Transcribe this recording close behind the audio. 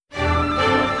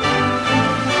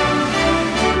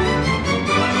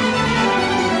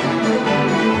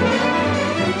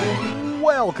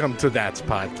Welcome to That's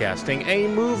Podcasting, a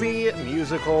movie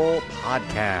musical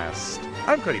podcast.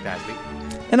 I'm Cody Pasby.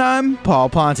 And I'm Paul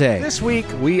Ponte. This week,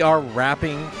 we are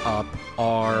wrapping up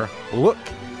our look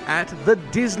at the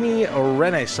Disney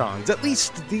Renaissance, at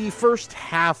least the first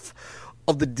half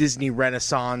of the Disney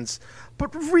Renaissance.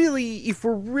 But really, if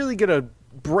we're really going to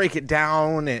break it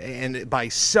down and by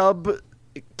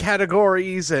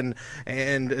sub-categories and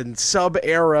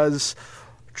sub-eras,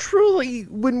 truly,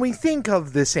 when we think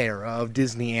of this era of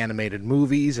Disney animated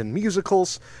movies and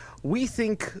musicals, we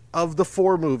think of the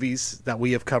four movies that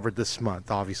we have covered this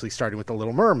month, obviously starting with The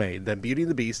Little Mermaid, then Beauty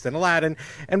and the Beast, then Aladdin,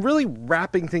 and really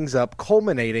wrapping things up,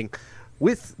 culminating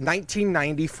with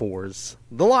 1994's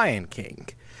The Lion King.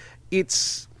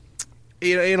 It's,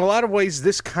 in a lot of ways,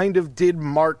 this kind of did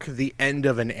mark the end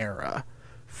of an era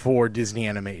for Disney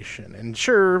animation. And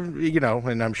sure,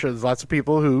 and I'm sure there's lots of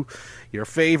people who, your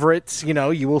favorites,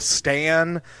 you will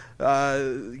stan,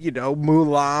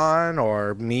 Mulan,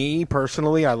 or me,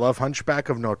 personally, I love Hunchback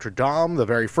of Notre Dame, the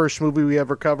very first movie we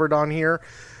ever covered on here,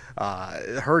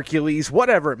 Hercules,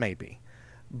 whatever it may be.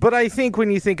 But I think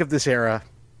when you think of this era,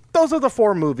 those are the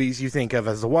four movies you think of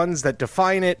as the ones that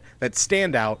define it, that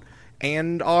stand out,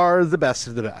 and are the best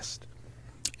of the best.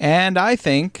 And I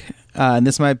think, and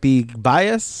this might be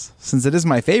bias, since it is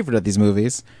my favorite of these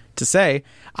movies, to say,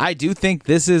 I do think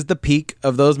this is the peak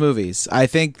of those movies. I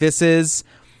think this is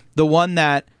the one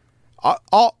that, a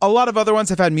lot of other ones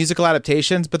have had musical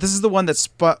adaptations, but this is the one that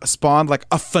spawned like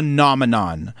a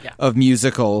phenomenon of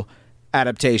musical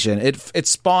adaptation. It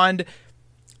spawned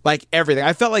like everything.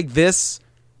 I felt like this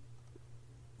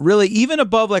really, even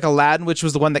above like Aladdin, which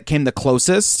was the one that came the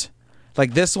closest,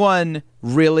 like this one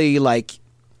really like,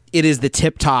 it is the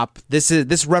tip top.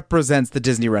 This represents the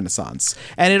Disney Renaissance.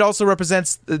 And it also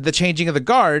represents the changing of the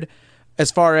guard as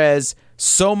far as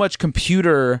so much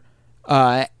computer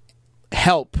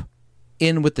help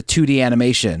in with the 2D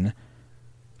animation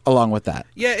along with that.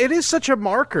 Yeah, it is such a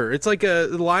marker. It's like a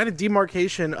line of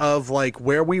demarcation of like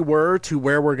where we were to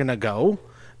where we're going to go.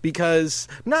 Because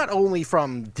not only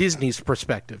from Disney's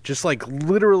perspective, just like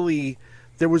literally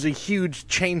there was a huge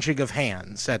changing of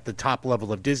hands at the top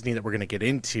level of Disney that we're going to get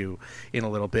into in a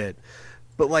little bit.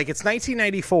 But like, it's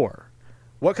 1994.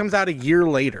 What comes out a year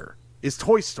later is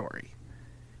Toy Story.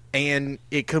 And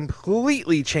it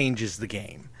completely changes the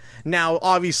game. Now,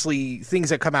 obviously,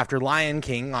 things that come after Lion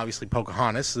King, obviously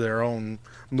Pocahontas, their own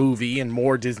movie, and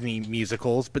more Disney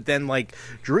musicals. But then, like,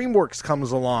 DreamWorks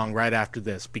comes along right after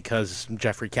this because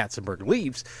Jeffrey Katzenberg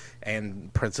leaves,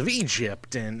 and Prince of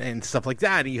Egypt and stuff like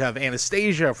that. And you have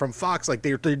Anastasia from Fox. Like,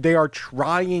 they are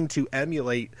trying to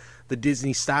emulate the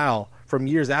Disney style from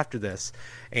years after this.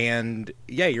 And,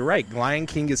 yeah, you're right. Lion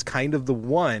King is kind of the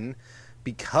one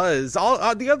because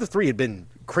all the other three had been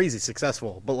crazy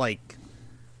successful. But, like,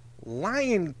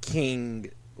 Lion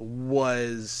King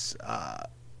was,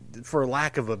 for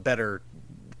lack of a better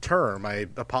term, I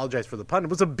apologize for the pun,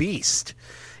 it was a beast.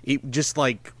 It just,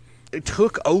 like, it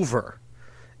took over.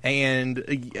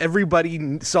 And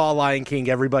everybody saw Lion King,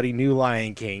 everybody knew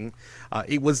Lion King.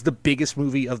 It was the biggest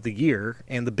movie of the year,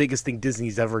 and the biggest thing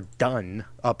Disney's ever done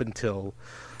up until...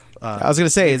 I was going to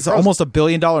say, it's almost $1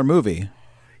 billion movie.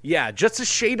 Yeah, just a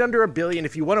shade under $1 billion.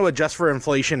 If you want to adjust for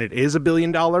inflation, it is $1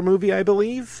 billion movie, I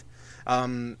believe.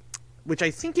 Which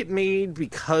I think it made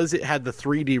because it had the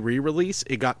 3D re-release.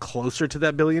 It got closer to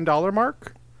that $1 billion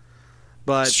mark.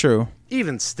 But it's true.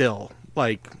 Even still,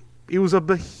 like, it was a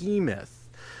behemoth.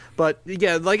 But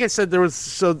yeah, like I said, there was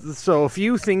so a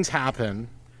few things happen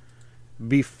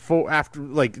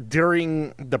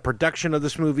during the production of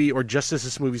this movie, or just as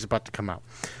this movie's about to come out.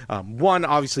 One,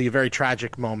 obviously, a very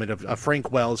tragic moment of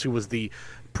Frank Wells, who was the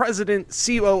president,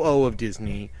 COO of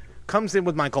Disney, comes in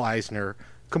with Michael Eisner,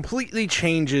 completely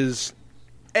changes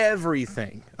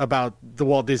everything about the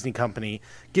Walt Disney Company,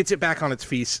 gets it back on its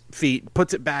feet,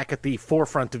 puts it back at the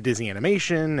forefront of Disney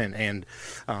animation, and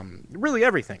really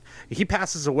everything. He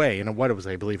passes away in what it was,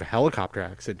 I believe, a helicopter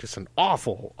accident, just an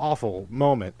awful, awful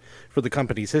moment for the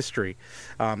company's history.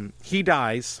 He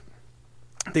dies.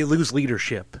 They lose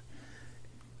leadership.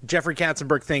 Jeffrey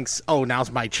Katzenberg thinks, oh,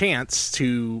 now's my chance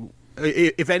to,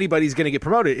 if anybody's going to get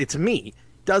promoted, it's me.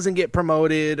 Doesn't get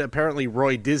promoted. Apparently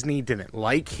Roy Disney didn't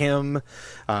like him.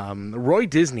 Roy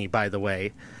Disney, by the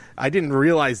way, I didn't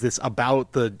realize this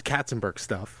about the Katzenberg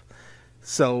stuff.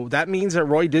 So that means that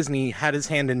Roy Disney had his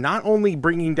hand in not only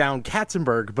bringing down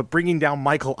Katzenberg, but bringing down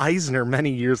Michael Eisner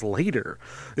many years later.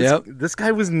 This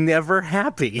guy was never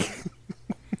happy.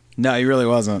 No, he really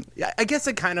wasn't. I guess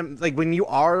it kind of, like, when you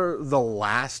are the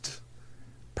last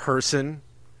person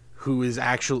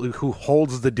who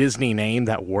holds the Disney name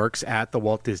that works at the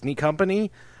Walt Disney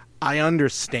Company, I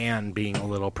understand being a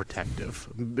little protective,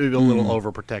 maybe a little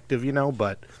overprotective, you know,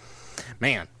 but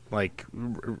man, like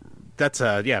that's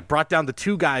brought down the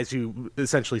two guys who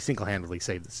essentially single-handedly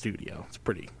saved the studio. It's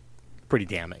pretty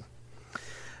damning.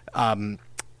 So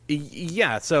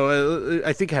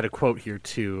I think I had a quote here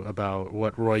too about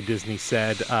what Roy Disney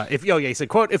said. He said,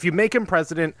 quote, "If you make him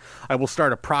president, I will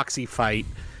start a proxy fight."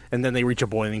 And then they reach a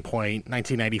boiling point.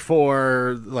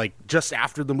 1994, like just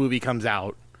after the movie comes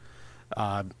out,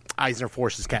 Eisner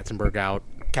forces Katzenberg out.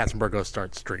 Katzenberg goes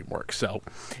starts DreamWorks. So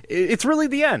it's really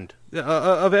the end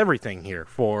of everything here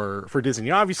for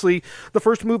Disney. Obviously, the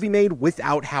first movie made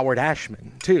without Howard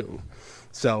Ashman too.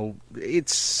 So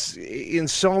it's in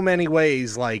so many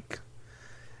ways like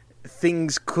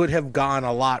things could have gone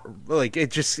a lot. Like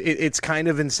it's kind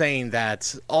of insane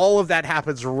that all of that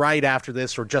happens right after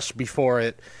this or just before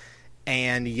it.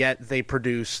 And yet they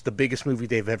produce the biggest movie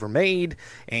they've ever made,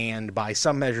 and by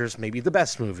some measures, maybe the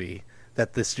best movie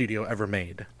that the studio ever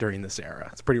made during this era.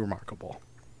 It's pretty remarkable.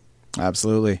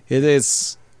 Absolutely. It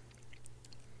is.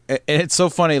 And it's so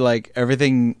funny, like,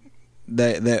 everything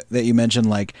that you mentioned,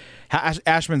 like,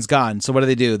 Ashman's gone, so what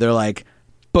do? They're like,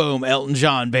 boom, Elton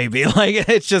John, baby. Like,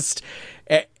 it's just,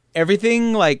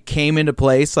 everything, like, came into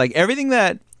place. Like, everything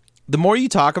that, the more you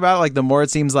talk about it, like, the more it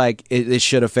seems like it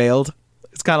should have failed.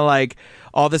 It's kind of like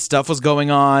all this stuff was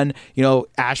going on, you know,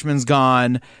 Ashman's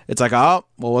gone. It's like, oh,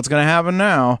 well, what's going to happen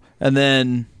now? And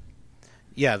then...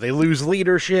 Yeah, they lose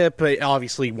leadership.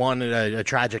 Obviously, one, a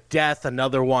tragic death.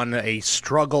 Another one, a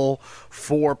struggle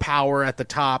for power at the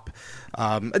top.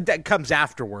 That comes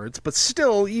afterwards. But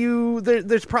still,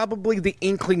 there's probably the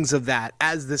inklings of that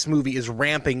as this movie is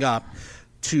ramping up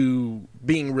to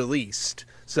being released.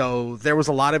 So there was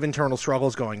a lot of internal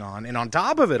struggles going on. And on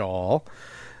top of it all...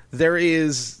 there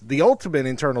is the ultimate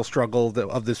internal struggle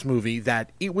of this movie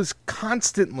that it was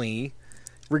constantly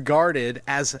regarded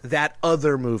as that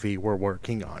other movie we're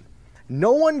working on.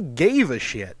 No one gave a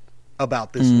shit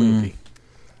about this movie.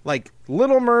 Like,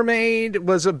 Little Mermaid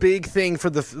was a big thing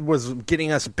was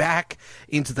getting us back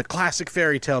into the classic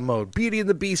fairy tale mode. Beauty and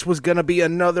the Beast was going to be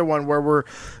another one where we're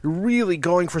really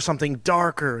going for something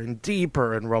darker and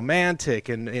deeper and romantic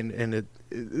and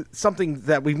something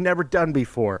that we've never done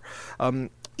before.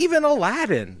 Even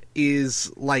Aladdin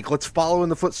is like, let's follow in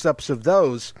the footsteps of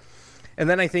those. And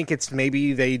then I think it's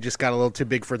maybe they just got a little too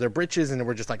big for their britches and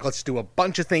we're just like, let's do a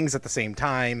bunch of things at the same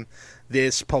time.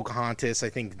 This, Pocahontas, I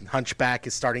think Hunchback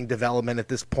is starting development at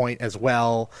this point as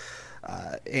well.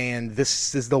 And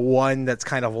this is the one that's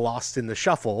kind of lost in the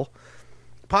shuffle.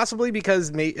 Possibly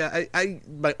because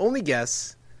my only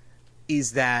guess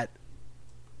is that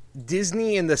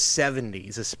Disney in the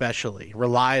 70s especially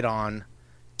relied on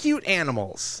cute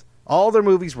animals. All their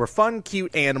movies were fun,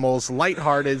 cute animals,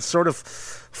 lighthearted, sort of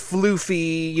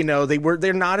floofy. You know,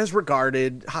 they're not as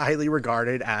highly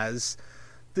regarded as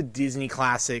the Disney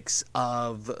classics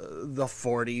of the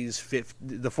 40s,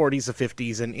 the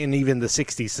 50s, and even the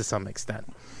 60s to some extent.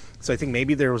 So I think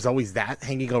maybe there was always that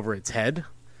hanging over its head.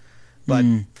 But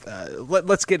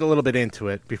let's get a little bit into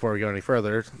it before we go any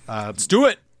further. Let's do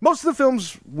it. Most of the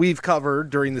films we've covered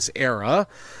during this era,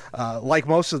 like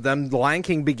most of them, The Lion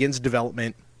King begins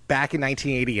development back in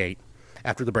 1988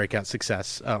 after the breakout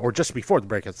success, or just before the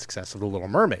breakout success of The Little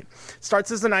Mermaid. Starts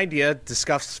as an idea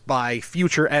discussed by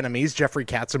future enemies, Jeffrey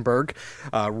Katzenberg,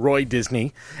 Roy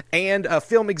Disney, and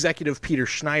film executive Peter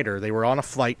Schneider. They were on a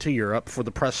flight to Europe for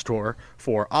the press tour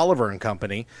for Oliver and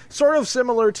Company, sort of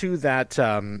similar to that,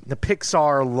 the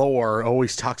Pixar lore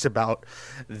always talks about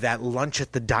that lunch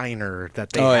at the diner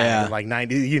that they had in like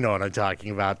 90, you know what I'm talking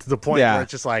about, to the point where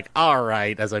it's just like, all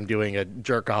right, as I'm doing a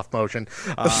jerk-off motion.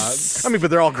 I mean,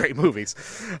 but they're all great movies.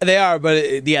 They are,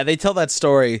 but they tell that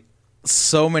story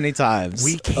so many times.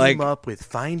 We came up with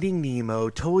Finding Nemo,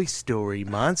 Toy Story,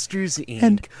 Monsters,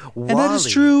 Inc., and that is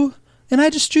true, and I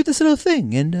just drew this little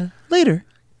thing, and later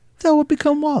that would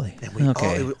become Wally. And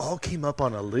we all came up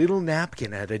on a little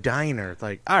napkin at a diner. It's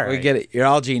like, all right. We get it. You're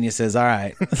all geniuses. All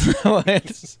right. Oh,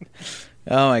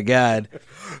 my God.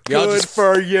 Good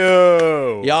for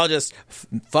you. Y'all just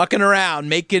fucking around,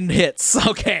 making hits.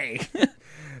 Okay.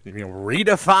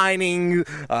 Redefining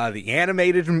the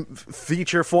animated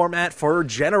feature format for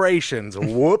generations.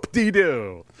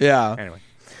 Whoop-de-doo. Yeah. Anyway.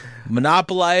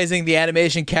 Monopolizing the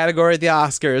animation category at the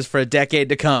Oscars for a decade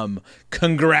to come.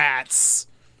 Congrats.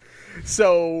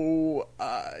 So,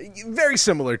 very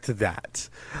similar to that.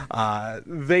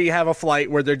 They have a flight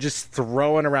where they're just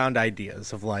throwing around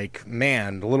ideas of like,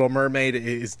 man, The Little Mermaid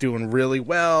is doing really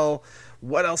well.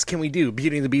 What else can we do?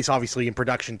 Beauty and the Beast, obviously, in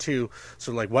production, too.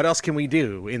 So, like, what else can we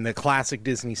do in the classic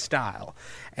Disney style?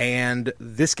 And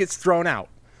this gets thrown out.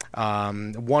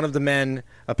 One of the men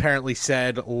apparently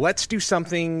said, "Let's do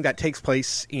something that takes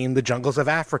place in the jungles of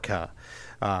Africa."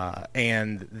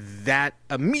 And that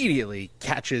immediately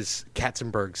catches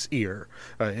Katzenberg's ear,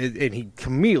 and he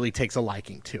immediately takes a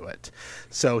liking to it.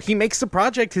 So he makes the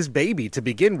project his baby to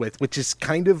begin with, which is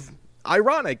kind of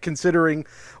ironic considering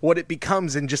what it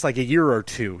becomes in just like a year or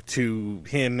two to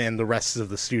him and the rest of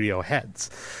the studio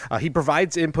heads. He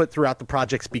provides input throughout the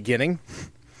project's beginning,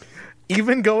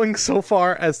 even going so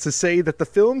far as to say that the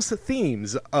film's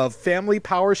themes of family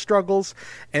power struggles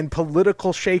and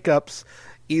political shakeups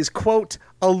is, quote,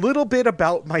 a little bit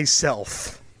about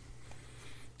myself.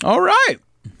 All right.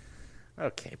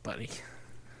 Okay, buddy.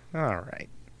 All right.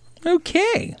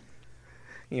 Okay.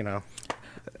 You know.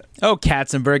 Oh,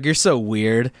 Katzenberg, you're so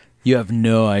weird. You have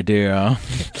no idea.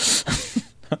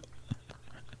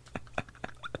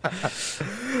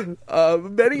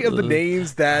 Many of the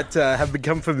names that have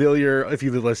become familiar, if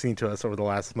you've been listening to us over the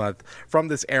last month, from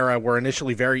this era were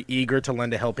initially very eager to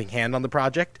lend a helping hand on the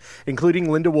project,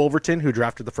 including Linda Wolverton, who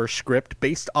drafted the first script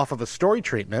based off of a story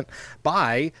treatment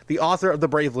by the author of The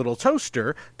Brave Little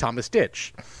Toaster, Thomas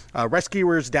Ditch.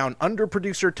 Rescuers Down Under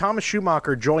producer Thomas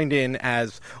Schumacher joined in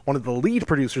as one of the lead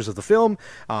producers of the film,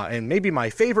 and maybe my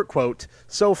favorite quote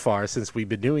so far, since we've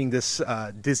been doing this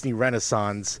Disney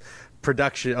Renaissance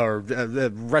production or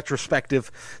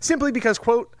retrospective, simply because,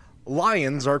 quote,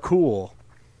 lions are cool.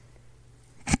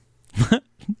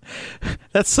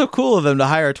 That's so cool of them to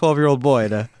hire a 12-year-old boy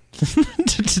to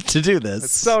to do this.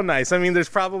 It's so nice. I mean, there's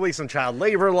probably some child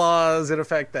labor laws in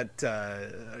effect that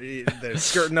they're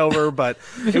skirting over, but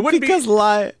it wouldn't because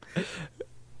be.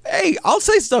 Hey, I'll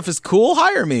say stuff is cool.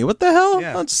 Hire me. What the hell?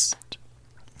 Yeah.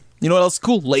 You know what else is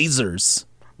cool? Lasers.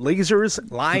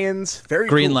 Lasers, lions, very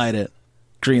Green cool. light it.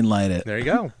 Green light it. There you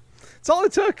go. That's all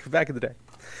it took back in the day.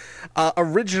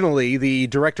 Originally, the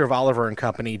director of Oliver and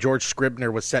Company, George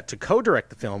Scribner, was set to co-direct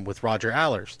the film with Roger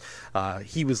Allers.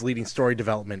 He was leading story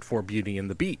development for Beauty and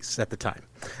the Beast at the time.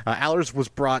 Allers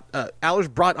brought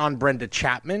on Brenda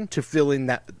Chapman to fill in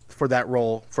that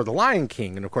role for The Lion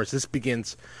King, and of course, this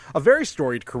begins a very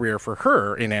storied career for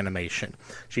her in animation.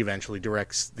 She eventually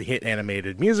directs the hit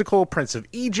animated musical Prince of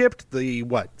Egypt, the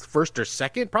first or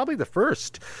second, probably the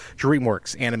first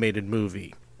DreamWorks animated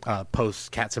movie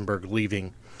post Katzenberg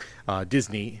leaving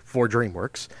Disney for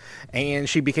DreamWorks, and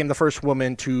she became the first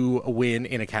woman to win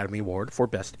an Academy Award for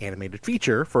Best Animated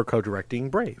Feature for co-directing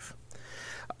Brave.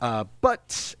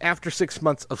 But after 6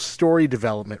 months of story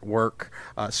development work,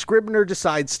 Scribner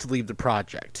decides to leave the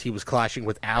project. He was clashing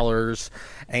with Allers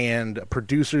and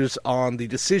producers on the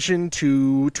decision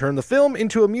to turn the film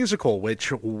into a musical,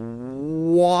 which,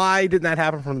 why didn't that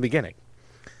happen from the beginning?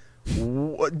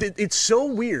 It's so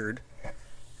weird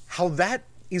how that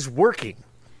is working.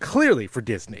 Clearly for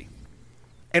Disney.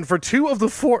 And for three of the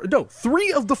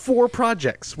four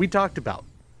projects we talked about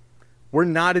were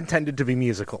not intended to be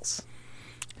musicals.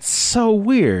 So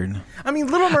weird. I mean,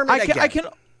 Little Mermaid,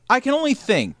 I can only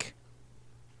think.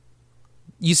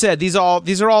 You said these are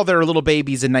all their little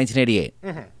babies in 1988.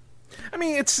 Mm-hmm. I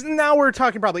mean, now we're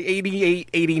talking probably 88,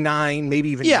 89, maybe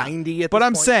even 90 at this point. But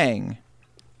I'm saying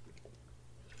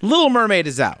Little Mermaid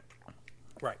is out.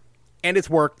 Right. And it's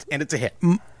worked, and it's a hit.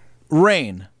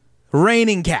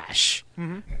 Raining cash.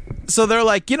 Mm-hmm. So they're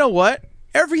like, you know what?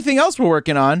 Everything else we're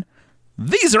working on,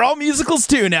 these are all musicals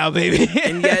too now, baby.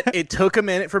 And yet it took a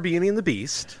minute for Beauty and the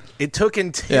Beast. It took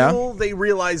until they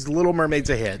realized Little Mermaid's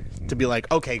a hit to be like,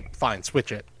 okay, fine,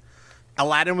 switch it.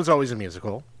 Aladdin was always a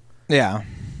musical. Yeah.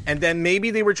 And then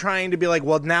maybe they were trying to be like,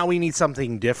 well, now we need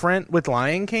something different with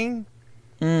Lion King.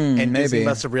 And maybe. Disney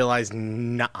must have realized,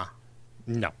 no,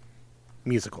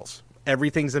 musicals.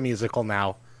 Everything's a musical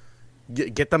now.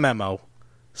 Get the memo.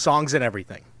 Songs and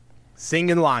everything.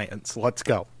 Singing lions. Let's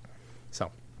go.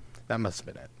 So, that must have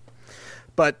been it.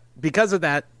 But because of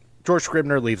that, George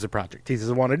Scribner leaves the project. He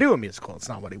doesn't want to do a musical. It's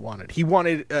not what he wanted. He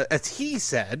wanted, as he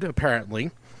said,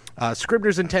 apparently,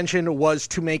 Scribner's intention was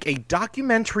to make a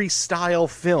documentary-style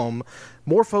film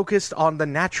more focused on the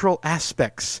natural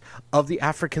aspects of the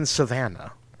African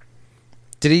savanna.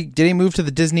 Did he move to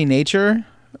the Disney Nature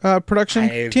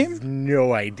production team? I have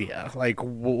no idea. Like,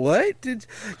 what did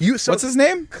you? So, what's his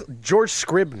name? George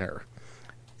Scribner.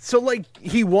 So, like,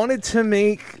 he wanted to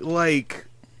make like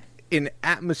an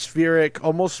atmospheric,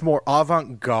 almost more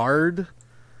avant-garde,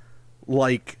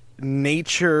 like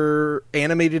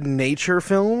animated nature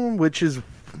film, which is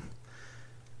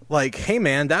like, hey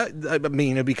man,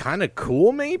 it'd be kind of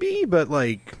cool maybe, but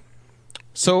like.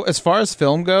 So as far as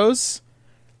film goes,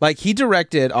 like, he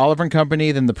directed Oliver and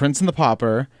Company, then The Prince and the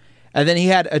Pauper, and then he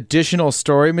had additional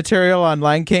story material on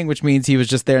Lion King, which means he was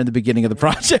just there in the beginning of the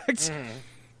project. Mm.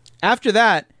 After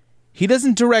that, he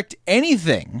doesn't direct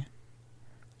anything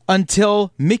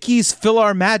until Mickey's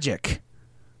PhilharMagic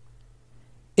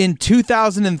in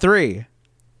 2003.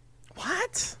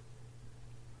 What?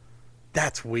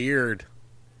 That's weird.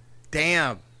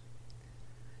 Damn.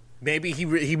 Maybe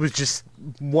he was just,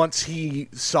 once he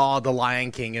saw The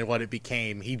Lion King and what it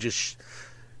became, he just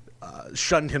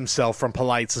shunned himself from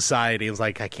polite society. He was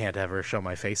like, I can't ever show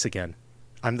my face again.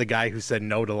 I'm the guy who said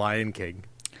no to Lion King.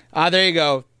 There you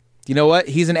go. You know what?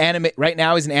 He's right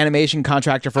now he's an animation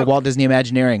contractor for Walt Disney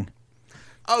Imagineering.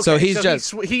 Okay, so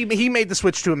he's he made the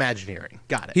switch to Imagineering.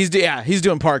 Got it. He's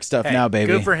doing park stuff now,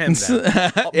 baby. Good for him.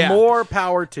 Then. Yeah. More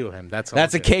power to him. That's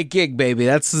a cake gig, baby.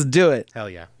 Let's do it. Hell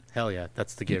yeah.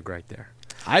 That's the gig right there.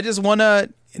 I just want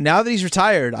to, now that he's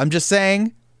retired, I'm just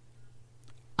saying,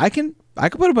 I can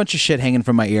put a bunch of shit hanging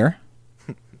from my ear.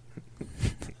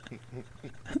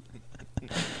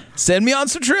 Send me on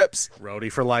some trips.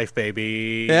 Roadie for life,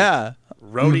 baby. Yeah.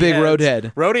 I'm a big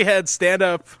roadhead. Roadie head, stand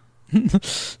up.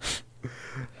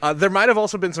 There might have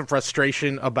also been some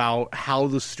frustration about how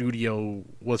the studio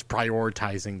was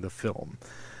prioritizing the film.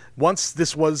 Once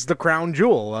this was the crown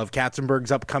jewel of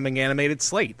Katzenberg's upcoming animated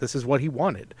slate. This is what he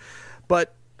wanted.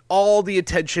 But all the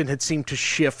attention had seemed to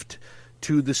shift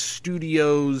to the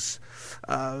studio's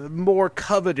more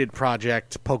coveted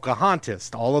project,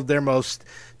 Pocahontas. All of their most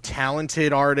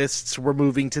talented artists were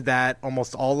moving to that.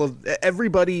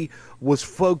 Everybody was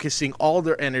focusing all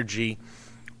their energy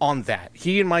on that.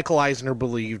 He and Michael Eisner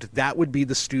believed that would be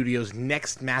the studio's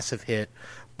next massive hit,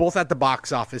 both at the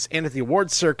box office and at the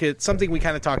awards circuit, something we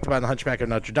kind of talked about in The Hunchback of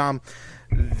Notre Dame.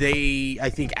 They, I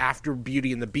think after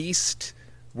Beauty and the Beast,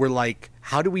 were like,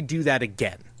 how do we do that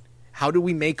again? How do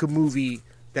we make a movie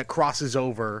that crosses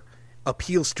over,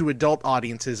 appeals to adult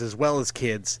audiences as well as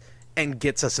kids, and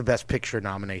gets us a Best Picture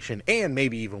nomination, and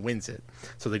maybe even wins it?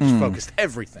 So they just focused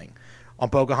everything on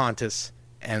Pocahontas,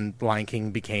 and Lion King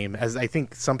became, as I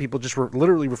think some people just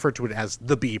literally refer to it as,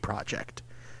 the B project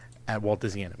at Walt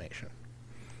Disney Animation.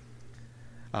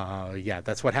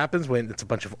 That's what happens when it's a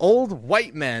bunch of old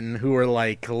white men who are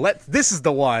like, this is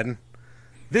the one.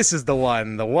 This is the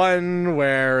one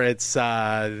where it's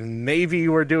maybe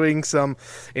we're doing some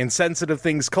insensitive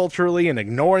things culturally and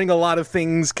ignoring a lot of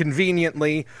things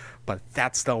conveniently, but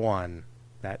that's the one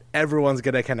that everyone's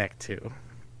going to connect to.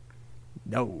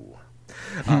 No.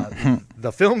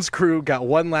 The film's crew got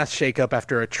one last shakeup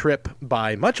after a trip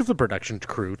by much of the production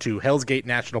crew to Hell's Gate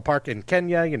National Park in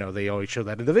Kenya. You know, they always show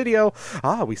that in the video.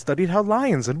 We studied how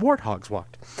lions and warthogs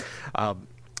walked. Of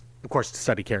course, to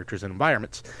study characters and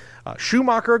environments.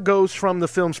 Schumacher goes from the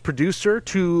film's producer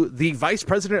to the vice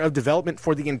president of development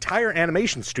for the entire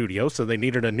animation studio, so they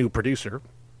needed a new producer.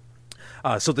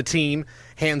 So the team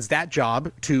hands that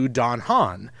job to Don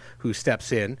Hahn, who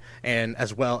steps in, and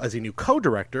as well as a new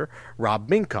co-director, Rob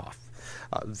Minkoff.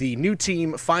 The new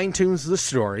team fine-tunes the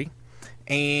story,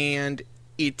 and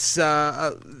it's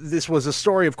this was a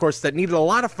story, of course, that needed a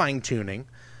lot of fine-tuning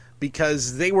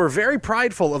because they were very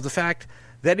prideful of the fact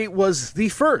that it was the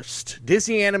first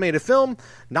Disney animated film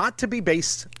not to be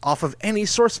based off of any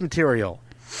source material.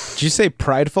 Did you say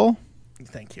prideful?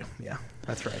 Thank you. Yeah,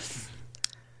 that's right.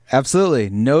 Absolutely.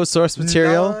 No source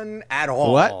material? None at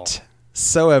all.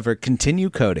 Whatsoever. Continue,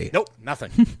 Cody. Nope,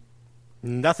 nothing.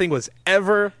 Nothing was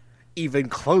ever even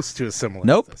close to a similar.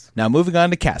 Nope. To this. Now moving on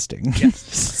to casting.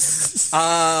 Yes.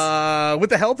 With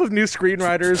the help of new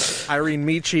screenwriters, Irene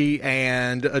Michi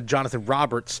and Jonathan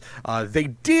Roberts, they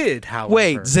did, however...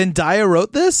 Wait, Zendaya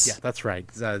wrote this? Yeah, that's right.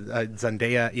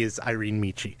 Zendaya is Irene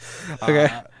Michi. Okay.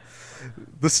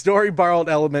 The story borrowed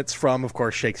elements from, of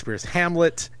course, Shakespeare's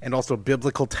Hamlet and also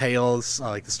biblical tales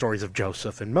like the stories of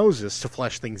Joseph and Moses to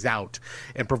flesh things out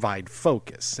and provide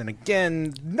focus. And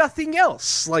again, nothing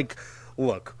else. Like,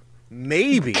 look,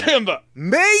 maybe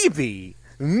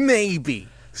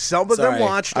some of them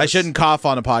watched. I shouldn't cough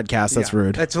on a podcast. That's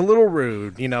rude. That's a little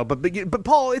rude, you know. But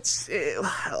Paul,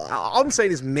 all I'm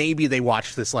saying is maybe they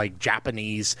watched this like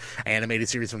Japanese animated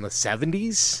series from the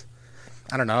 70s.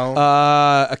 I don't know.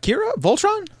 Akira?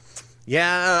 Voltron?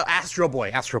 Yeah, Astro Boy.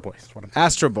 Astro Boy is what I'm saying.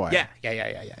 Astro Boy.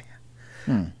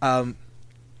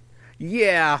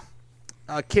 Yeah.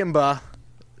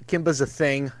 Kimba's a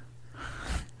thing.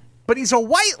 But he's a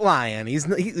white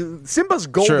lion. Simba's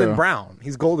golden brown.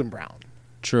 He's golden brown.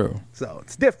 True. So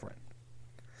it's different.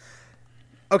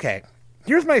 Okay.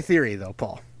 Here's my theory, though,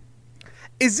 Paul.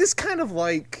 Is this kind of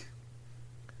like,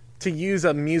 to use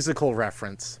a musical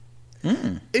reference...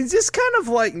 Is this kind of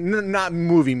like, not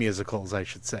movie musicals, I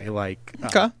should say, like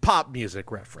pop music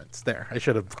reference? There, I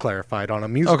should have clarified on a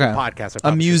musical podcast.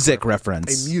 A music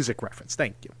reference. A music reference,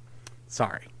 thank you.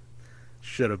 Sorry.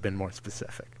 Should have been more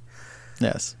specific.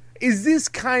 Yes. is this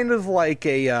kind of like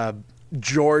a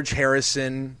George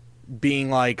Harrison being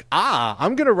like,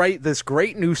 I'm going to write this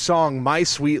great new song, My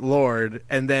Sweet Lord,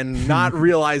 and then not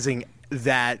realizing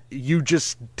that you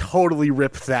just totally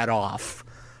ripped that off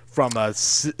from a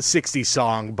 60s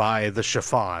song by the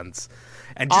Chiffons?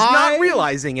 And just not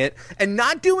realizing it and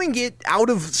not doing it out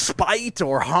of spite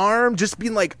or harm, just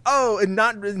being like, and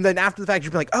then after the fact,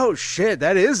 you'd be like, oh shit,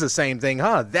 that is the same thing,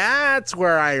 huh? That's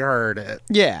where I heard it.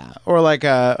 Yeah. Or like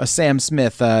a Sam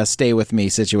Smith Stay With Me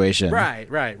situation. Right.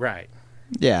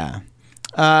 Yeah.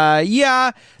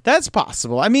 Yeah, that's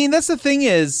possible. I mean, that's the thing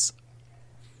is,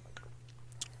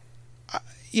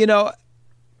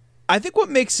 I think what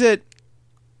makes it...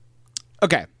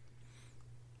 Okay.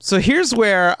 So here's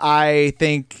where I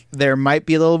think there might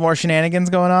be a little more shenanigans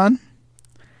going on,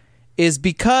 is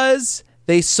because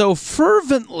they so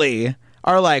fervently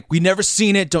are like, we never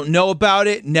seen it, don't know about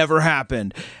it, never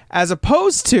happened. As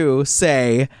opposed to,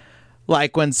 say,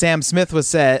 like when Sam Smith was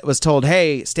told,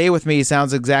 hey, Stay With Me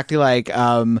sounds exactly like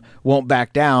Won't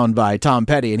Back Down by Tom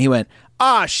Petty. And he went,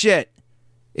 shit,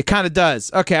 it kind of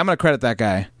does. Okay, I'm going to credit that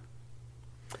guy.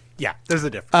 Yeah, there's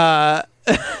a difference.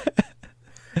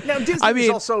 Now, Disney is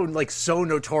also like so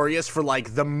notorious for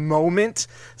like the moment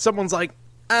someone's like,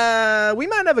 we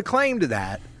might have a claim to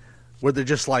that, where they're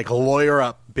just like, lawyer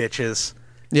up, bitches.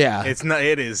 Yeah.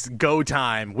 It is go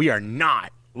time. We are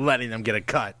not letting them get a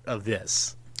cut of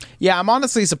this. Yeah, I'm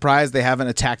honestly surprised they haven't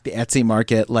attacked the Etsy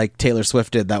market like Taylor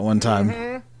Swift did that one time.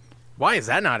 Mm-hmm. Why has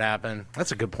that not happened?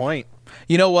 That's a good point.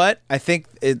 You know what? I think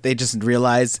they just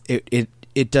realize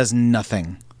it does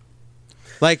nothing.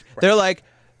 Like, right.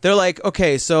 They're like,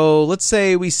 okay, so let's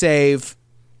say we save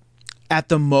at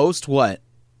the most, what,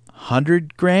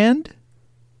 $100,000?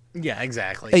 Yeah,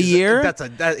 exactly. A year?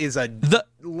 That is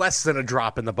less than a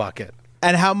drop in the bucket.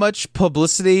 And how much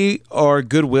publicity or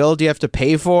goodwill do you have to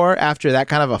pay for after that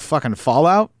kind of a fucking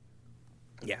fallout?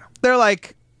 Yeah. They're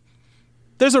like,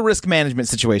 there's a risk management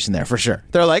situation there for sure.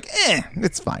 They're like,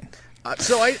 it's fine.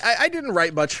 So I didn't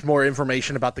write much more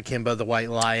information about the Kimba the White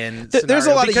Lion There's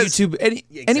a lot of YouTube.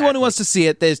 Anyone who wants to see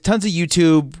it, there's tons of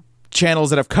YouTube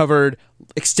channels that have covered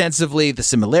extensively the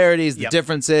similarities, the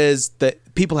differences,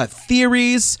 that people have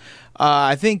theories.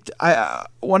 I think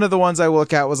one of the ones I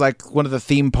look at was like one of the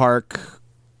theme park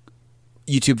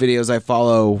YouTube videos I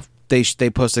follow. They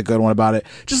post a good one about it.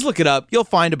 Just look it up. You'll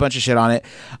find a bunch of shit on it.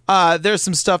 There's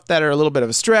some stuff that are a little bit of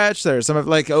a stretch. There's some of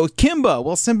like, Kimba.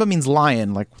 Well, Simba means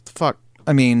lion. Like, what the fuck?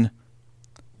 I mean,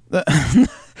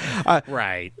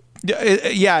 right.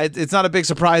 Yeah, it's not a big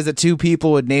surprise that two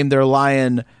people would name their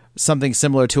lion something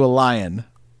similar to a lion.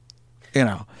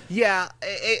 Yeah,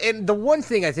 and the one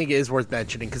thing I think is worth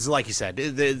mentioning, because like you said,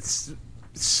 it's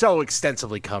so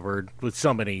extensively covered with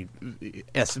so many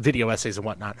video essays and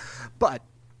whatnot. But,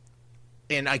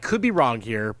 and I could be wrong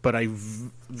here, but I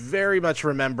very much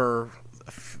remember,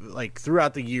 like,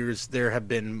 throughout the years, there have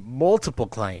been multiple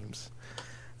claims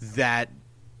that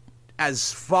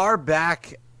as far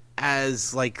back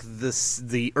as, like,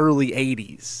 the early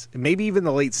 80s, maybe even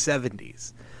the late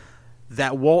 70s,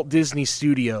 that Walt Disney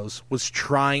Studios was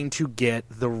trying to get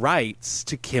the rights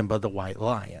to Kimba the White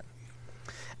Lion.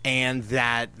 And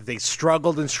that they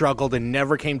struggled and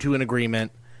never came to an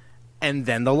agreement, and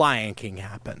then The Lion King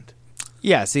happened.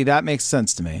 Yeah, see, that makes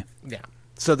sense to me. Yeah.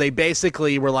 So they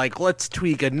basically were like, let's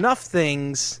tweak enough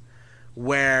things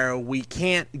where we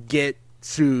can't get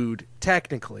sued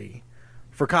technically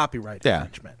for copyright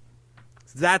infringement.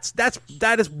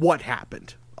 That is what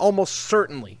happened. Almost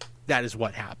certainly that is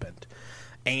what happened.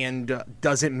 And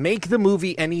does it make the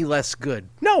movie any less good?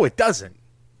 No, it doesn't.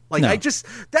 Like, no.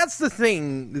 That's the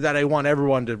thing that I want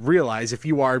everyone to realize. If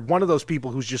you are one of those people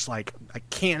who's just like, I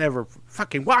can't ever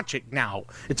fucking watch it now,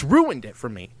 it's ruined it for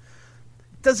me.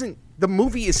 The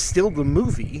movie is still the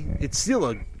movie. It's still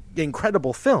an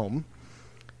incredible film.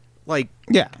 Like,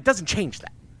 yeah, it doesn't change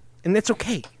that. And it's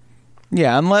okay.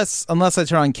 Yeah, unless I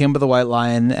turn on Kimba the White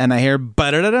Lion and I hear then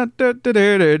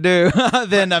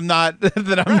I'm not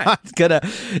gonna,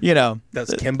 Does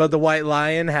Kimba the White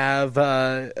Lion have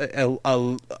a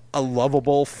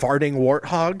lovable farting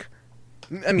warthog?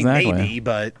 I mean, exactly. Maybe,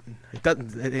 but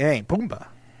it ain't Pumbaa.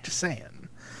 Just saying.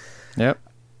 Yep.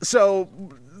 So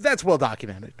that's well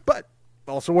documented, but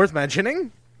also worth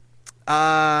mentioning.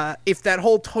 If that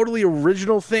whole totally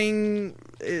original thing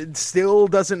it still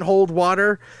doesn't hold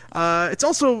water, it's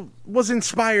also was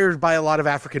inspired by a lot of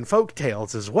African folk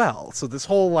tales as well. So this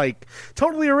whole like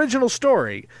totally original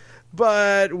story,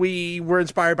 but we were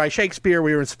inspired by Shakespeare,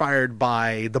 we were inspired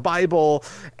by the Bible,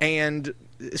 and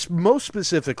most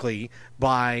specifically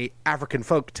by African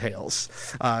folk tales.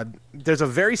 There's a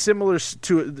very similar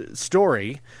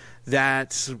story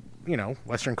that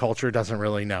Western culture doesn't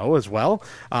really know as well.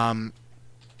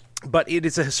 But it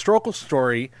is a historical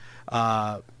story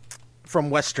from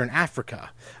Western Africa,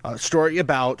 a story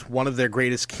about one of their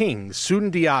greatest kings,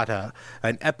 Sundiata,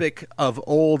 an epic of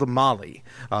old Mali.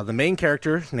 The main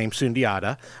character, named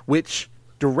Sundiata, which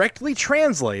directly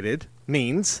translated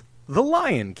means the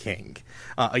Lion King.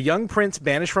 A young prince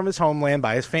banished from his homeland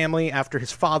by his family after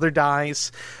his father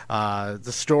dies.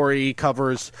 The story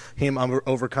covers him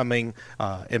overcoming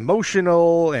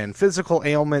emotional and physical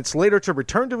ailments, later to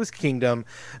return to his kingdom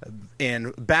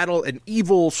and battle an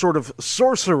evil sort of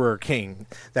sorcerer king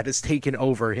that has taken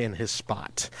over in his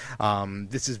spot.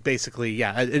 This is basically,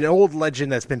 an old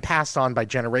legend that's been passed on by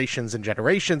generations and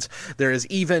generations. There is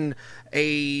even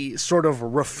a sort of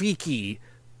Rafiki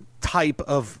type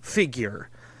of figure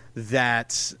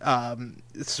that is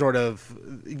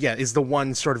the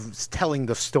one sort of telling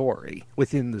the story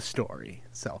within the story.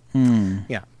 So,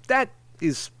 that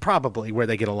is probably where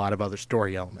they get a lot of other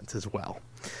story elements as well.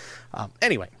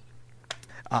 Anyway,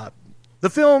 the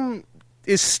film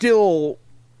is still,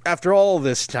 after all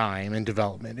this time in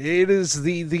development, it is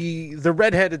the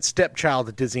redheaded stepchild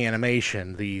of Disney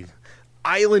Animation, the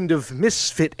island of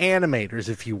misfit animators,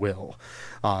 if you will.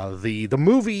 The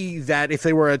movie that, if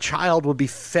they were a child, would be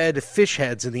fed fish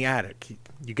heads in the attic.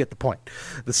 You get the point.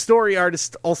 The story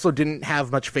artist also didn't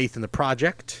have much faith in the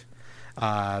project.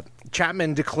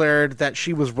 Chapman declared that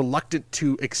she was reluctant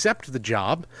to accept the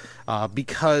job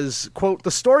because, quote,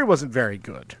 the story wasn't very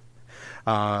good.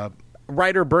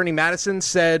 Writer Bernie Madison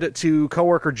said to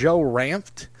coworker Joe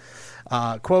Ranft,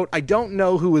 quote, I don't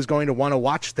know who is going to want to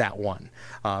watch that one.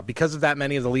 Because of that,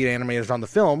 many of the lead animators on the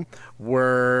film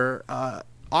were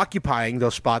occupying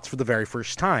those spots for the very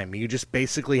first time. You just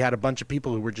basically had a bunch of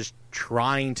people who were just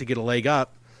trying to get a leg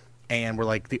up and were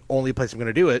like, the only place I'm going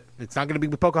to do it, it's not going to be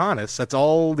with Pocahontas. That's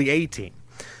all the A team.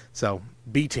 So,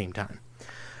 B team time.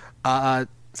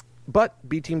 But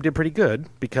B team did pretty good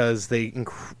because they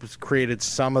created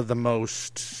some of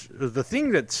the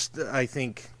thing that's, I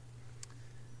think,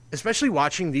 especially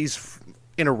watching these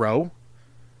in a row,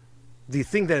 the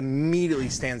thing that immediately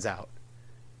stands out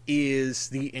is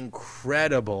the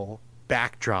incredible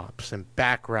backdrops and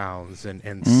backgrounds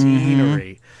and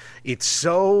scenery. It's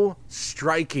so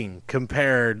striking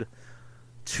compared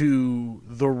to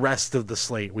the rest of the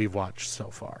slate we've watched so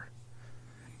far.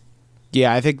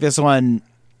 Yeah, I think this one,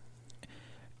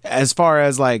 as far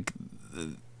as like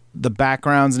the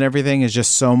backgrounds and everything, is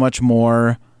just so much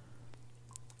more,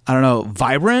 I don't know,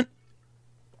 vibrant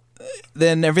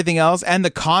than everything else. And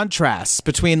the contrasts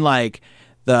between like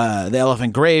the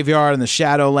elephant graveyard and the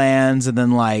Shadowlands, and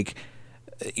then like,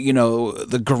 you know,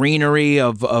 the greenery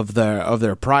of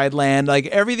their Pride Land, like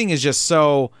everything is just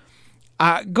so.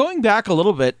 Going back a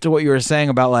little bit to what you were saying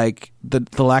about like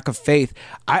the lack of faith,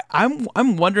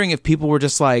 I'm wondering if people were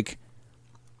just like,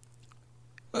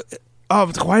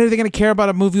 oh, why are they going to care about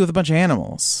a movie with a bunch of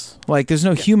animals? Like, there's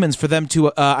no humans for them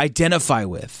to identify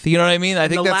with. You know what I mean? I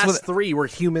think the that's last three were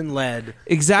human-led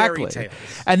exactly. fairy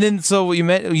tales. And then so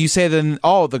you say then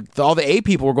all the A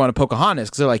people were going to Pocahontas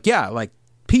because they're like, yeah, like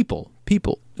people.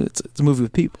 It's a movie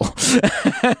with people.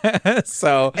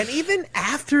 So, and even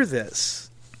after this,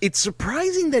 it's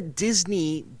surprising that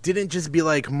Disney didn't just be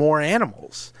like more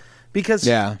animals. Because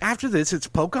after this, it's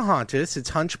Pocahontas, it's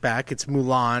Hunchback, it's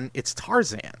Mulan, it's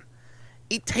Tarzan.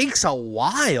 It takes a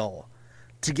while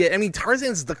to get. I mean,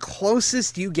 Tarzan's the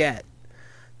closest you get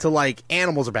to like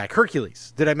animals are back.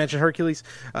 Hercules. Did I mention Hercules?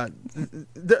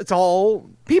 It's all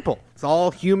people. It's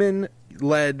all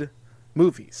human-led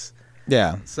movies.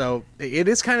 Yeah. So it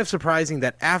is kind of surprising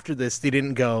that after this, they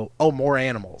didn't go, oh, more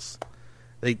animals.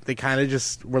 They kind of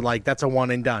just were like, that's a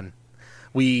one and done.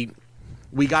 We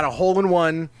got a hole in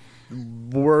one.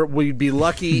 We'd be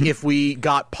lucky if we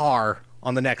got par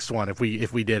on the next one if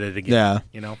we did it again. Yeah.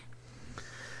 You know?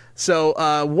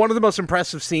 So one of the most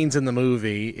impressive scenes in the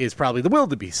movie is probably the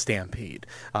wildebeest stampede.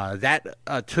 That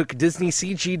took Disney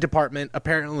CG department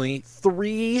apparently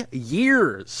 3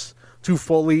 years to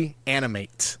fully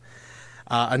animate.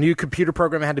 A new computer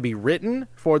program had to be written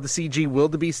for the CG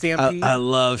wildebeest stampede. I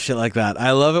love shit like that.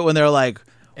 I love it when they're like,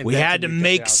 we had to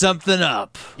make something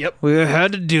up. Yep. We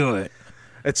had to do it.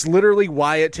 It's literally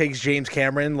why it takes James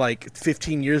Cameron like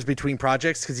 15 years between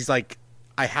projects, because he's like,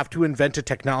 I have to invent a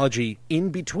technology in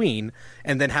between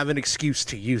and then have an excuse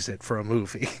to use it for a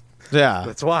movie. Yeah.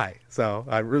 That's why. So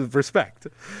I really respect.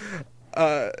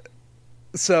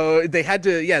 So they had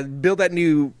to, build that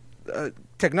new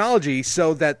technology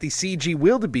so that the CG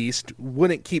wildebeest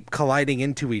wouldn't keep colliding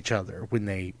into each other when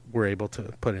they were able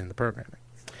to put it in the programming.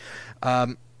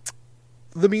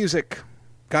 The music.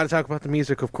 Got to talk about the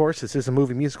music, of course. This is a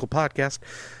movie musical podcast.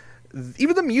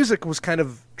 even the music was kind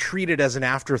of treated as an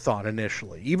afterthought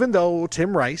initially. Even though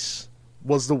Tim Rice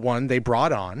was the one they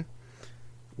brought on,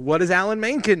 what does Alan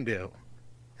Menken do?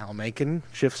 Alan Menken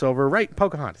shifts over, right?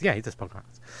 Pocahontas. Yeah, he does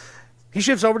Pocahontas. He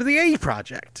shifts over to the A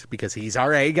project because he's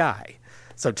our A guy.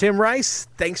 So Tim Rice,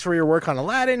 thanks for your work on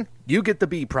Aladdin. You get the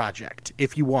B project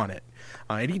if you want it.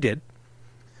 And he did.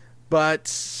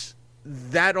 But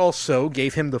that also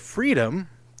gave him the freedom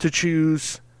to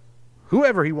choose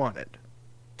whoever he wanted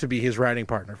to be his writing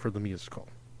partner for the musical.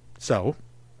 So,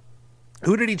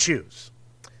 who did he choose?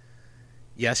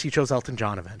 Yes, he chose Elton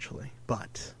John eventually,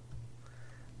 but,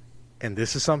 and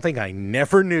this is something I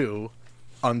never knew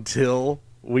until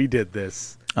we did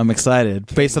this. I'm excited,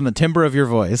 based on the timbre of your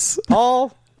voice.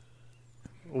 Paul,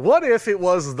 what if it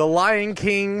was The Lion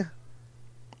King,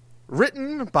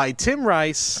 written by Tim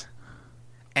Rice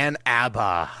and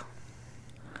ABBA?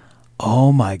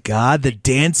 Oh my God, the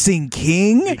Dancing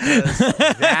King? Because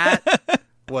that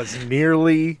was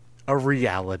nearly a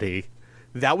reality.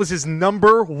 That was his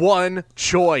number one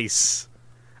choice.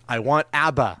 I want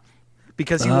ABBA.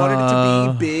 Because he wanted it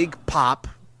to be big, pop,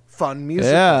 fun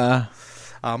music. Yeah.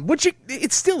 Which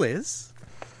it still is.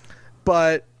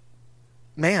 But,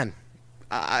 man,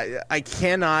 I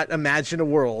cannot imagine a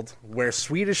world where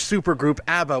Swedish supergroup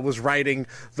ABBA was writing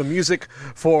the music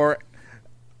for,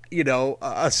 you know,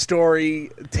 a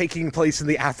story taking place in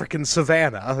the African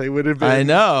savannah. It would have been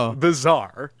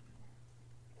bizarre.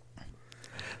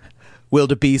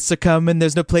 Wildebeests are coming,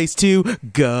 there's no place to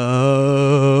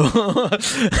go.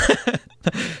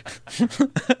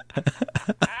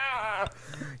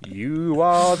 You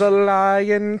are the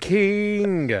Lion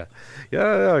King. Yeah,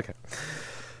 okay.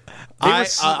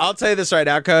 I'll tell you this right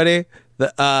now, Cody.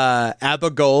 The ABBA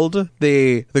Gold,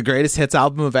 the greatest hits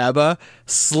album of ABBA,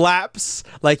 slaps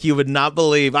like you would not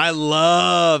believe. I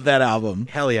love that album.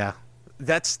 Hell yeah.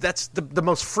 That's the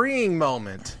most freeing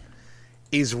moment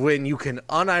is when you can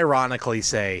unironically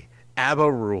say ABBA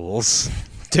rules.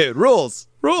 Dude, rules.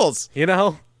 You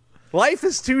know, life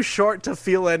is too short to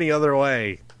feel any other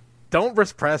way. Don't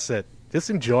repress it. Just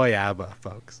enjoy ABBA,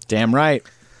 folks. Damn right.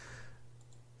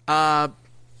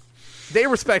 They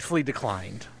respectfully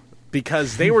declined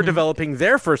because they were developing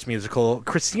their first musical,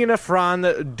 Christina Från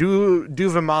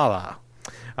Duvemåla.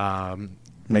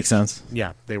 Makes sense.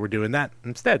 Yeah, they were doing that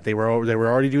instead. They were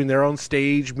already doing their own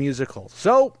stage musical.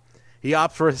 So he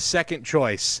opts for his second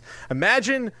choice.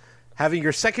 Imagine having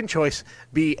your second choice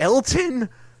be Elton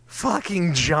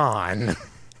fucking John.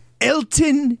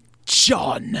 Elton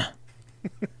John.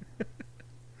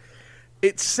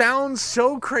 It sounds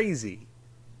so crazy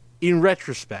in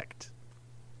retrospect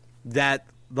that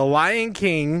The Lion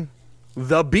King,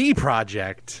 the B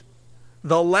project,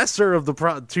 the lesser of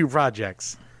the two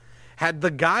projects, had the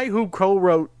guy who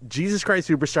co-wrote Jesus Christ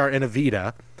Superstar and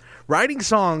Evita writing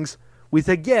songs with,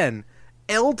 again,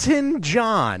 Elton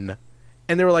John.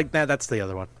 And they were like, nah, that's the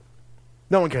other one.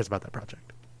 No one cares about that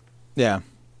project. Yeah.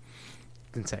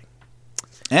 Insane.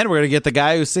 And we're gonna get the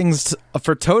guy who sings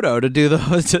for Toto to do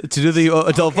the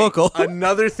adult vocal.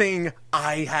 Another thing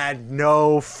I had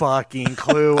no fucking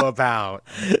clue about.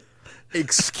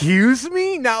 Excuse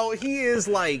me? Now he is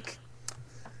like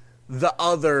the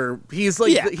other. He's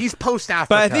like he's post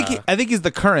Africa. But I think he's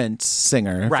the current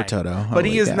singer for Toto. But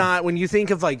he is not. When you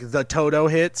think of like the Toto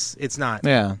hits, it's not.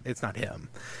 Yeah, it's not him.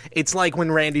 It's like when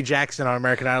Randy Jackson on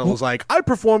American Idol was like, "I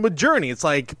performed with Journey." It's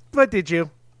like, but did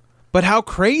you? But how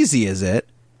crazy is it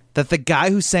that the guy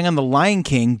who sang on The Lion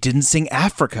King didn't sing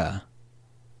Africa?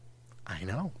 I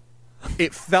know.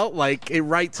 It felt like it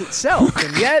writes itself,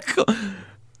 and yet...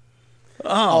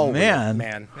 Oh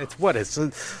man. It's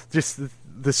just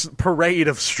this parade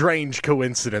of strange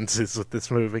coincidences with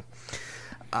this movie.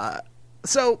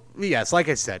 So, yes, like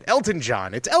I said, Elton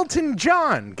John. It's Elton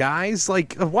John, guys.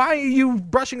 Like, why are you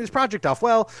brushing this project off?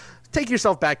 Well, take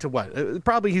yourself back to what?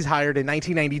 Probably he's hired in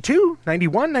 1992,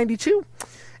 91, 92.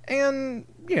 And,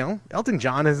 you know, Elton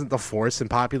John isn't the force in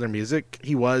popular music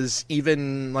he was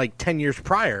even like 10 years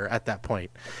prior at that point.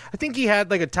 I think he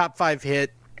had like a top 5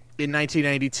 hit in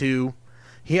 1992.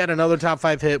 He had another top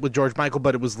 5 hit with George Michael,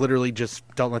 but it was literally just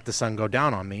Don't Let the Sun Go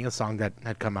Down on Me, a song that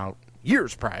had come out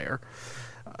years prior.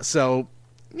 So,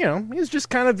 you know, he was just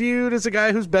kind of viewed as a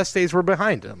guy whose best days were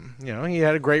behind him. You know, he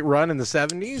had a great run in the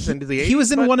 70s into the 80s. He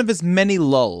was in one of his many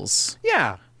lulls.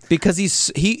 Yeah. Because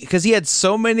he had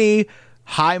so many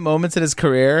high moments in his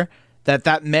career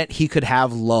that meant he could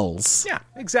have lulls. Yeah,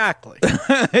 exactly.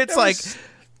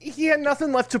 He had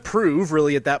nothing left to prove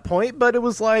really at that point, but it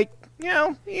was like, you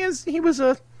know, he had his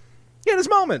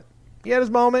moment. He had his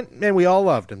moment, and we all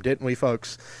loved him, didn't we,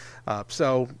 folks?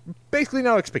 So basically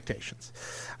no expectations.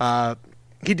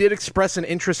 He did express an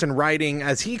interest in writing,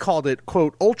 as he called it,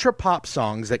 quote, ultra pop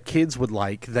songs that kids would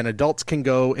like, then adults can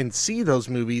go and see those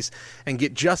movies and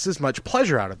get just as much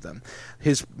pleasure out of them.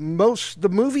 The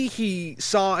movie he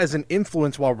saw as an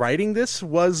influence while writing this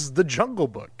was The Jungle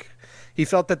Book. He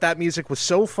felt that music was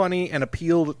so funny and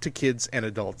appealed to kids and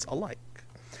adults alike.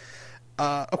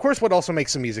 Of course, what also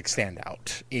makes the music stand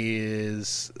out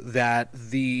is that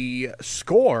the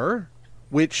score,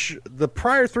 which the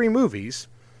prior 3 movies,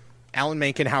 Alan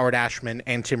Menken, Howard Ashman,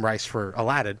 and Tim Rice for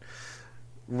Aladdin,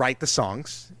 write the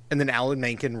songs, and then Alan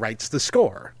Menken writes the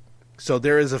score. So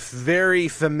there is a very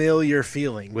familiar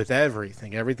feeling with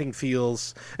everything. Everything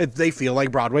they feel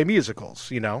like Broadway musicals,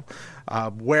 you know?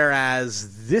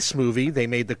 Whereas this movie, they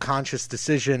made the conscious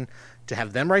decision to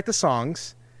have them write the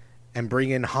songs and bring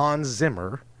in Hans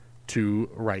Zimmer to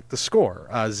write the score.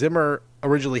 Zimmer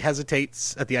originally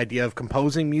hesitates at the idea of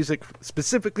composing music,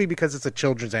 specifically because it's a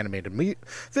children's animated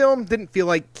film. Didn't feel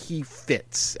like he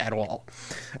fits at all.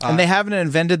 And they haven't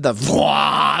invented the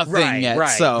thing yet.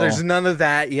 Right. So there's none of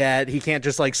that yet. He can't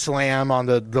just like slam on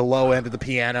the low end of the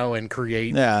piano and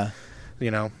create,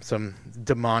 some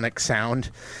demonic sound.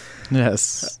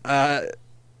 Yes.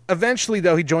 Eventually,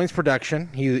 though, he joins production.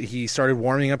 He started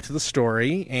warming up to the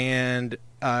story, and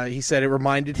he said it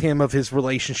reminded him of his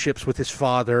relationships with his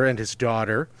father and his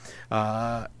daughter.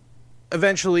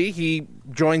 Eventually, he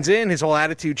joins in. His whole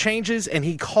attitude changes, and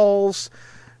he calls,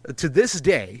 to this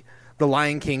day, The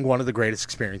Lion King one of the greatest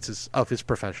experiences of his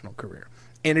professional career.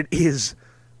 And it is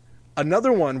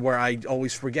another one where I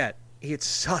always forget. It's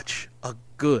such a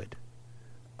good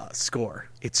score.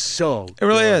 It's so It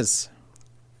really good. is.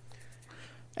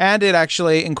 And it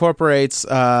actually incorporates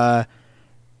a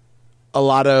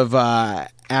lot of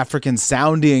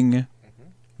African-sounding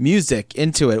music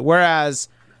into it. Whereas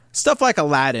stuff like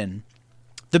Aladdin,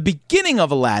 the beginning of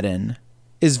Aladdin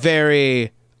is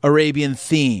very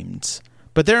Arabian-themed.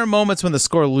 But there are moments when the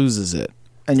score loses it.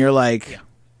 And you're like,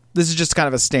 this is just kind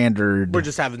of a standard... We're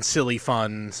just having silly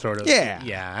fun, sort of. Yeah.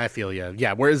 Yeah, I feel you.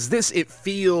 Yeah, whereas this, it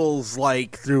feels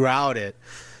like throughout it,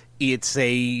 I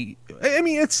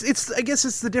guess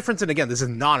it's the difference. And again, this is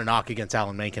not a knock against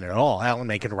Alan Menken at all. Alan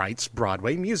Menken writes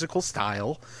Broadway musical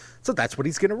style, so that's what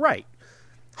he's going to write.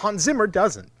 Hans Zimmer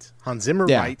doesn't. Hans Zimmer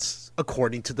writes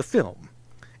according to the film.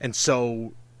 And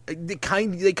so they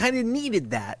kind of needed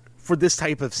that for this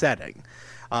type of setting.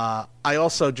 I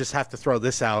also just have to throw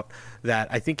this out, that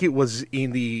I think it was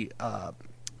in the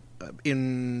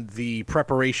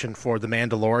preparation for The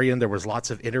Mandalorian, there was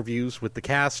lots of interviews with the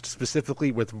cast,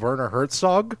 specifically with Werner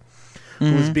Herzog,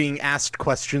 who was being asked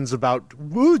questions about,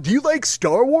 do you like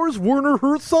Star Wars, Werner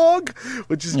Herzog?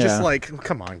 Which is just like,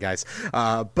 come on, guys.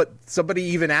 But somebody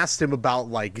even asked him about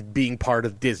like being part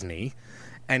of Disney,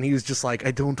 and he was just like,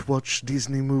 I don't watch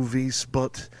Disney movies,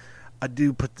 but I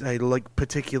like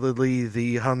particularly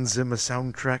the Hans Zimmer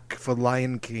soundtrack for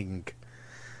Lion King.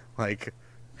 Like,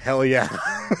 hell yeah.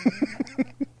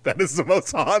 That is the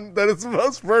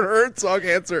most Werner Herzog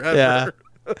answer ever. Yeah.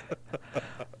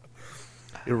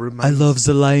 It I love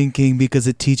The Lion King because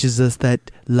it teaches us that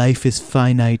life is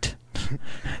finite.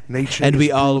 Nature and is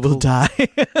we all will brutal. die.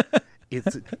 It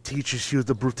teaches you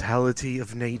the brutality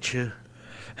of nature.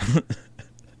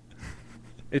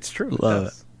 It's true.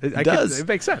 Love it does. It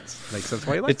makes sense. Makes sense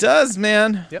why you like It does,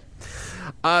 man. Yep.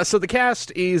 So the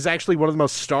cast is actually one of the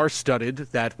most star-studded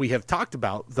that we have talked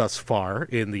about thus far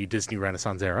in the Disney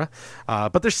Renaissance era.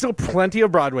 But there's still plenty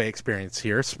of Broadway experience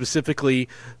here, specifically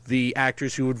the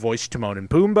actors who would voice Timon and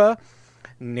Pumbaa,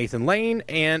 Nathan Lane,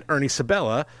 and Ernie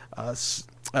Sabella,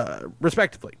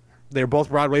 respectively. They're both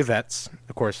Broadway vets.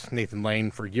 Of course, Nathan Lane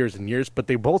for years and years, but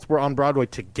they both were on Broadway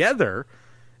together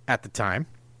at the time.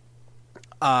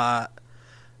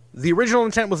 The original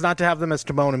intent was not to have them as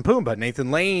Timon and Pumbaa. Nathan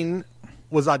Lane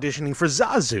was auditioning for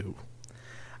Zazu.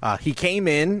 He came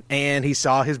in and he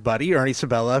saw his buddy, Ernie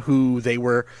Sabella, who they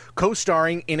were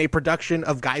co-starring in a production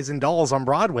of Guys and Dolls on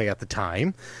Broadway at the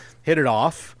time. Hit it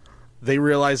off. They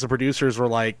realized the producers were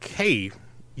like, hey,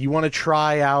 you want to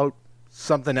try out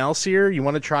something else here? You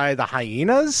want to try the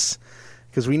Hyenas?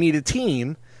 Because we need a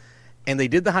team. And they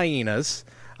did the Hyenas.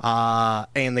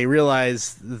 And they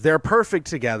realized they're perfect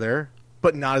together,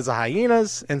 but not as the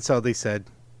Hyenas. And so they said,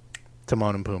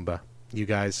 Timon and Pumbaa, you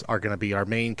guys are going to be our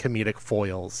main comedic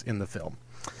foils in the film.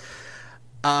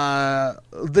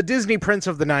 The Disney Prince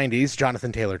of the 90s,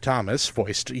 Jonathan Taylor Thomas,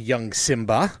 voiced young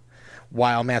Simba,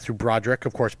 while Matthew Broderick,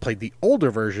 of course, played the older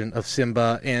version of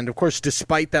Simba. And, of course,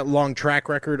 despite that long track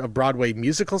record of Broadway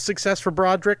musical success for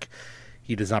Broderick,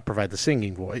 he does not provide the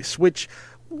singing voice, which...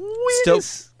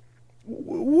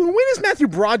 When is Matthew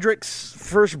Broderick's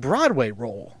first Broadway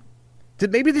role?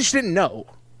 Maybe they just didn't know.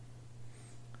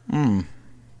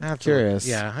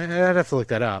 Curious. I'd have to look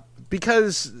that up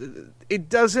because it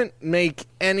doesn't make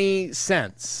any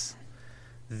sense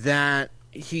that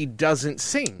he doesn't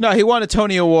sing. No, he won a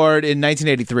Tony Award in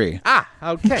 1983.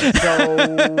 Okay.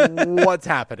 So what's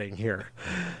happening here?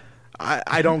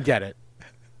 I don't get it.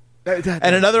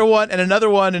 And another one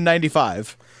in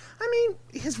 95. I mean,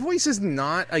 his voice is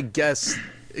not, I guess,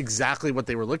 exactly what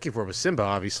they were looking for with Simba,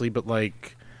 obviously, but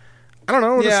like, I don't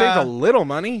know, to save a little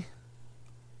money.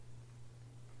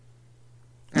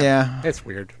 Yeah. It's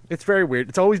weird. It's very weird.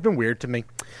 It's always been weird to me.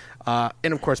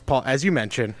 And of course, Paul, as you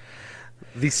mentioned,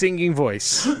 the singing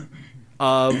voice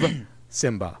of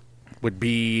Simba would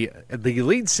be the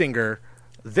lead singer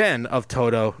then of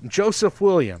Toto, Joseph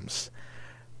Williams.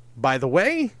 By the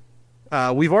way,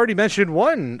 we've already mentioned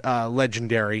one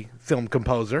legendary film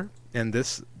composer in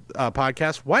this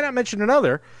podcast. Why not mention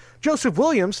another? Joseph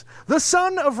Williams, the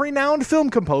son of renowned film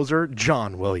composer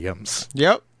John Williams.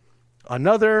 Yep.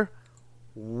 Another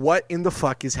what in the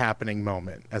fuck is happening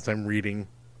moment as I'm reading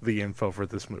the info for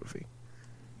this movie.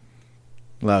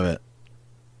 Love it.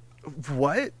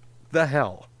 What the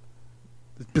hell?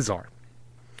 It's bizarre.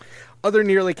 Other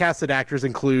nearly casted actors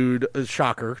include,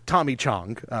 shocker, Tommy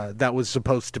Chong. That was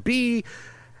supposed to be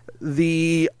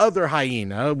the other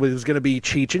hyena. Was going to be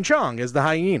Cheech and Chong as the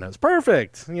hyenas.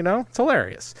 Perfect. You know, it's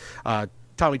hilarious.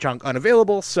 Tommy Chong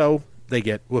unavailable, so they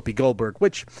get Whoopi Goldberg,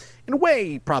 which in a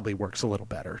way probably works a little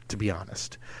better, to be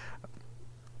honest.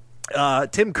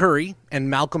 Tim Curry and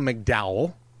Malcolm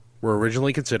McDowell were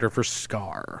originally considered for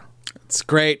Scar. It's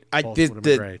great.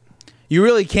 Great. You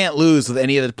really can't lose with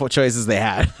any of the choices they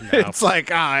had. No. It's like,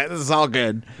 this is all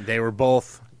good. They were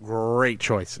both great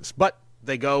choices. But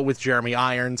they go with Jeremy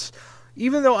Irons.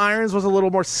 Even though Irons was a little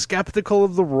more skeptical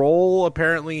of the role,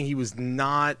 apparently he was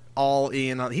not all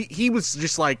in on. He was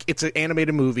just like, it's an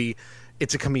animated movie.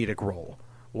 It's a comedic role.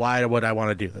 Why would I want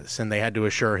to do this? And they had to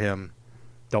assure him,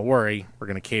 don't worry, we're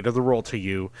going to cater the role to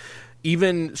you.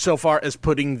 Even so far as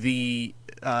putting the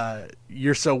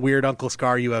 "You're so weird, Uncle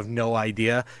Scar, you have no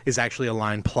idea" is actually a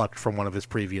line plucked from one of his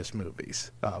previous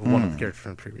movies. One of the characters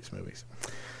from previous movies.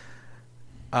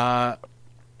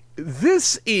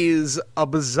 This is a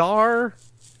bizarre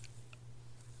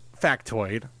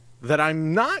factoid that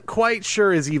I'm not quite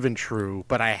sure is even true,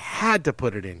 but I had to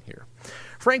put it in here.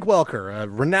 Frank Welker, a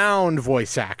renowned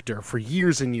voice actor for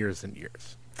years and years and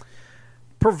years,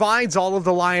 provides all of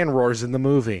the lion roars in the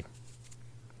movie.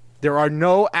 There are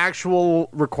no actual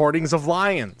recordings of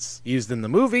lions used in the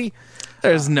movie.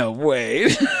 There's no way.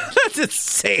 That's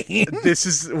insane. This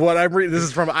is what I'm reading. This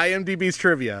is from IMDb's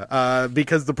trivia,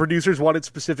 because the producers wanted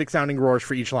specific sounding roars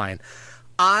for each lion.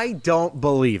 I don't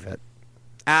believe it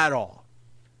at all,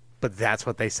 but that's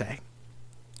what they say.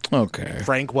 Okay.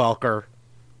 Frank Welker,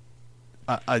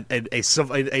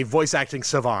 a voice acting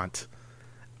savant.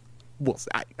 Well,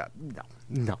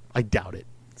 no, I doubt it.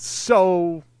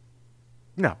 So,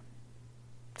 no.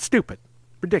 Stupid.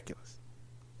 Ridiculous.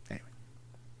 Anyway.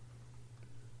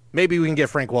 Maybe we can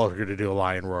get Frank Welker to do a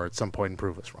lion roar at some point and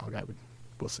prove us wrong.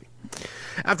 We'll see.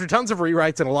 After tons of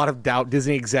rewrites and a lot of doubt,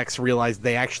 Disney execs realized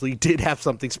they actually did have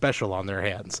something special on their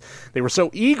hands. They were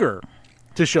so eager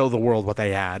to show the world what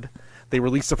they had. They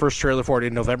released the first trailer for it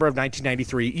in November of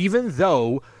 1993, even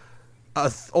though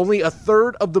only a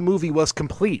third of the movie was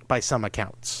complete by some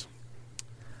accounts.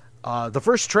 The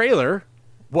first trailer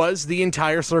was the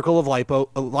entire Circle of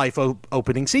Life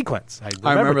opening sequence.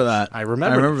 I remember that. I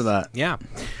remember that. Yeah.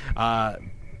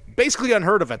 Basically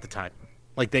unheard of at the time.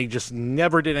 Like, they just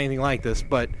never did anything like this.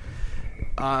 But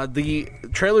the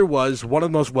trailer was one of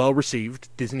the most well-received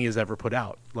Disney has ever put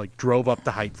out. Like, drove up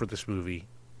the hype for this movie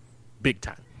big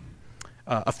time.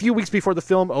 A few weeks before the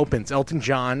film opens, Elton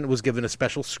John was given a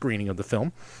special screening of the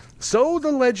film. So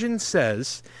the legend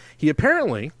says he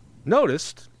apparently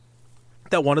noticed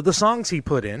that one of the songs he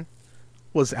put in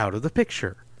was out of the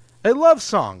picture. A love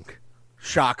song.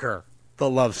 Shocker. The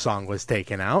love song was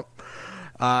taken out.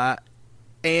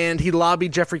 And he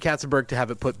lobbied Jeffrey Katzenberg to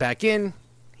have it put back in.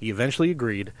 He eventually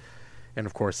agreed. And,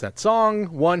 of course, that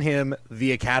song won him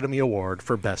the Academy Award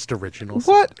for Best Original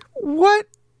Song. What?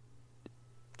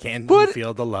 Can You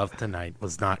Feel the Love Tonight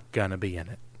was not gonna be in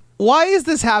it. Why has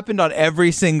this happened on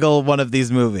every single one of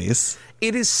these movies?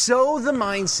 It is so the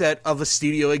mindset of a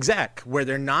studio exec, where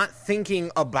they're not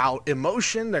thinking about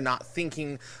emotion, they're not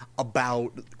thinking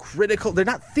about critical, they're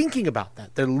not thinking about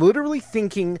that. They're literally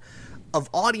thinking of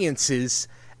audiences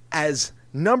as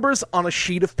numbers on a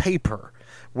sheet of paper,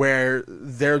 where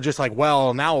they're just like,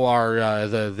 well, now our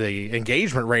the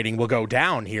engagement rating will go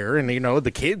down here, and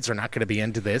the kids are not going to be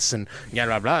into this, and blah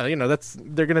blah blah.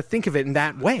 They're going to think of it in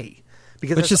that way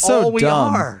because Which that's is so all we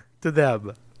dumb. are to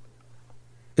them.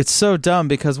 It's so dumb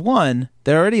because, one,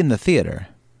 they're already in the theater.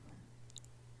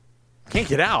 Can't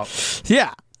get out.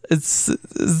 Yeah.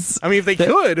 I mean, if they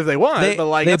could, if they want, but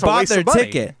like they that's a bought waste their of money.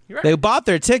 ticket. Right. They bought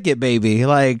their ticket, baby.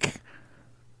 Like,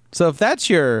 so if that's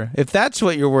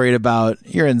what you're worried about,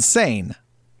 you're insane.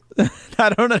 I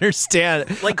don't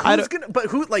understand. Like, who's gonna? But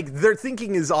who? Like, their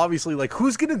thinking is obviously like,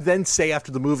 who's gonna then say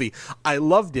after the movie, "I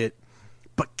loved it,"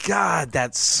 but God,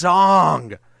 that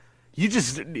song. You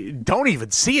just don't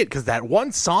even see it because that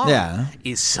one song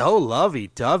is so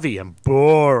lovey-dovey and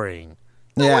boring.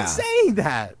 No one's saying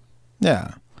that.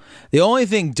 Yeah. The only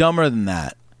thing dumber than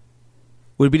that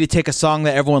would be to take a song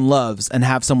that everyone loves and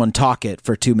have someone talk it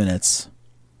for 2 minutes.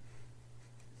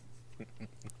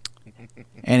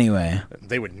 Anyway.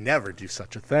 They would never do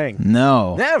such a thing.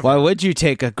 No. Never. Why would you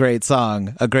take a great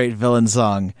song, a great villain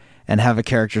song, and have a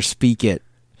character speak it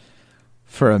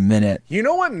for a minute? You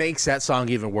know what makes that song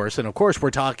even worse? And of course,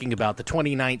 we're talking about the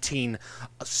 2019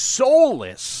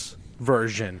 soulless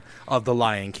version of The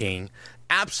Lion King.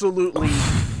 Absolutely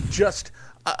just,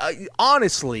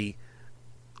 honestly,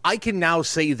 I can now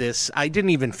say this. I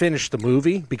didn't even finish the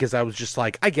movie because I was just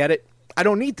like, I get it. I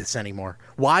don't need this anymore.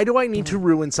 Why do I need to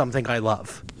ruin something I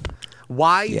love?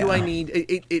 Why do I need...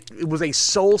 It was a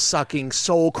soul-sucking,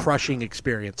 soul-crushing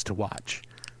experience to watch.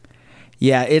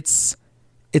 Yeah, it's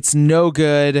no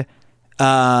good.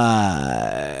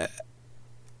 They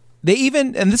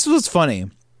even... And this was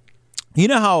funny. You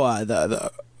know how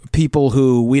the people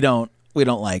who we don't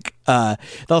like,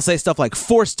 they'll say stuff like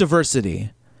forced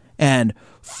diversity and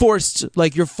forced...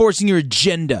 Like, you're forcing your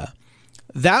agenda.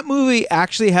 That movie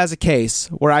actually has a case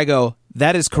where I go,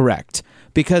 that is correct,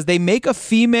 because they make the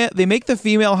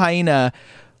female hyena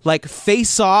like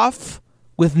face off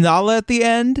with Nala at the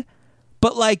end,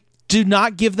 but like do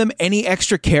not give them any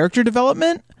extra character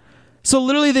development. So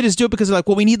literally they just do it because they're like,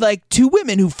 well, we need like 2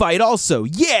 women who fight also.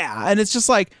 Yeah. And it's just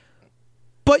like,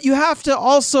 but you have to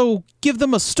also give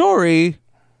them a story.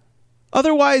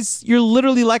 Otherwise, you're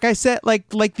literally, like I said, like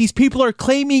these people are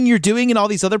claiming you're doing in all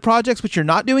these other projects, but you're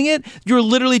not doing it. You're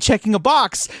literally checking a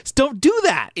box. Don't do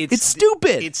that. It's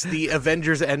stupid. It's the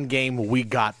Avengers Endgame, we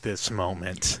got this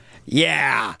moment.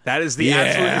 Yeah. That is the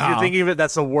absolute, if you're thinking of it,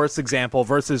 that's the worst example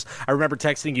versus, I remember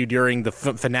texting you during the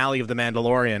finale of The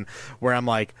Mandalorian where I'm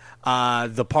like,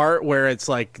 the part where it's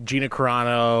like Gina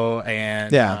Carano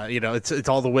and, it's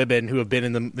all the women who have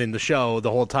been in the show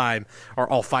the whole time are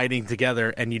all fighting together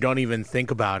and you don't even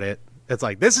think about it. It's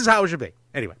like, this is how it should be.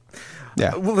 Anyway.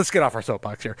 Yeah. Well, let's get off our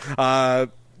soapbox here.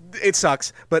 It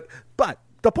sucks. But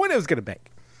the point I was going to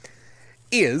make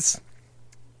is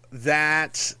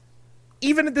that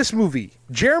even in this movie,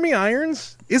 Jeremy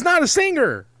Irons is not a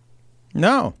singer.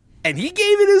 No. And he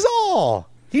gave it his all.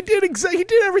 He did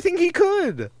everything he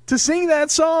could to sing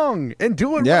that song and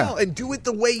do it well and do it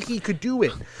the way he could do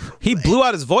it. He blew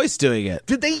out his voice doing it.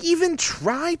 Did they even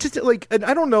try to and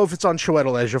I don't know if it's on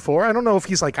Chiwetel Ejiofor. I don't know if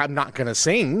he's like, I'm not going to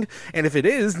sing. And if it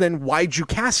is, then why'd you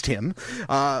cast him?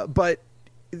 But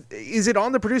is it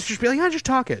on the producer to be like, yeah, just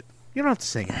talk it. You don't have to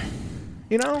sing it.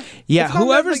 You know? Yeah,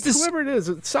 whoever it is,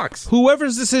 it sucks.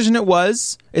 Whoever's decision it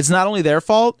was, it's not only their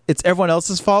fault, it's everyone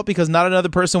else's fault because not another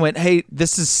person went, hey,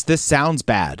 this sounds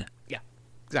bad. Yeah,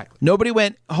 exactly. Nobody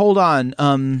went, hold on.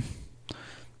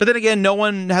 But then again, no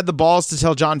one had the balls to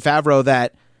tell Jon Favreau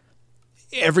that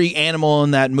every animal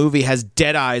in that movie has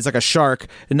dead eyes like a shark.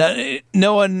 No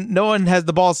one has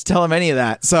the balls to tell him any of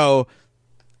that. So,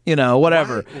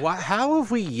 whatever. How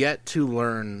have we yet to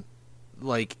learn,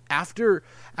 like, after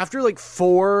like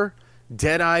 4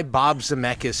 Deadeye Bob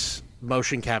Zemeckis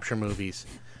motion capture movies,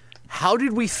 how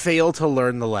did we fail to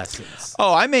learn the lessons?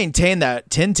 Oh, I maintain that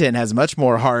Tintin has much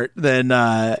more heart than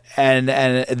than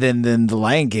the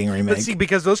Lion King remake. But see,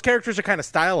 because those characters are kind of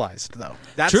stylized, though.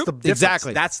 That's True. The difference.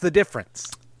 Exactly. That's the difference.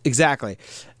 Exactly.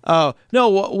 Oh, no,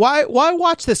 why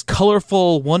watch this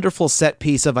colorful, wonderful set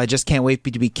piece of I Just Can't Wait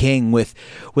to Be King with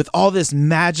all this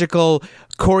magical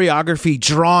choreography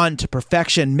drawn to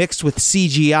perfection mixed with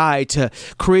CGI to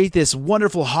create this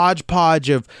wonderful hodgepodge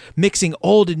of mixing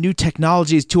old and new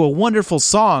technologies to a wonderful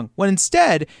song, when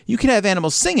instead you can have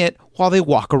animals sing it while they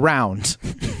walk around.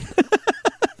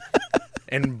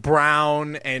 And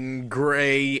brown and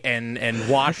gray and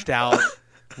washed out.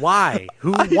 Why?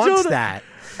 Who wants that?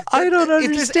 I don't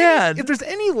understand. If there's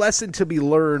any lesson to be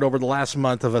learned over the last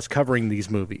month of us covering these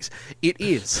movies, it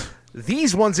is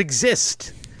these ones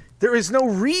exist. There is no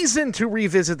reason to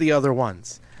revisit the other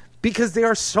ones because they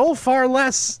are so far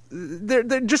less.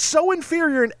 They're just so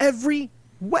inferior in every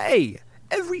way.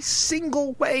 every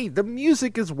single way. The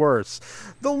music is worse.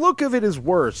 The look of it is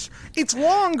worse. It's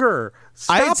longer.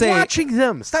 Stop watching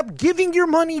them. Stop giving your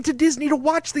money to Disney to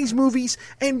watch these movies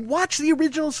and watch the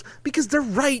originals because they're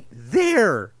right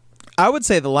there. I would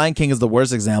say The Lion King is the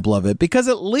worst example of it because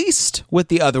at least with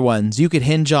the other ones, you could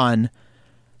hinge on,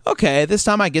 okay, this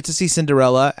time I get to see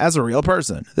Cinderella as a real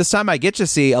person. This time I get to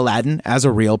see Aladdin as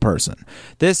a real person.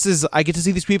 I get to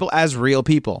see these people as real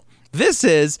people. This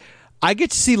is, I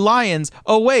get to see lions,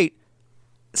 oh wait,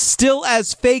 still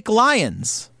as fake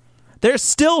lions. They're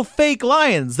still fake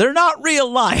lions. They're not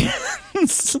real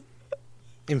lions.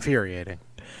 Infuriating.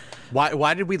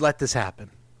 Why did we let this happen?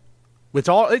 It's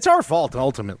our fault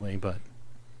ultimately, but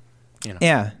you know.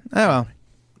 Yeah. Oh well.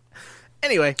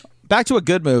 Anyway, back to a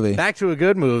good movie.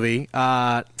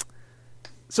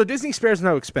 So Disney spares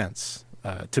no expense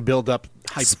to build up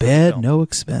hype. Spared no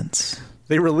expense.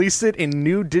 They released it in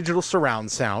new digital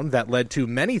surround sound that led to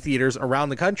many theaters around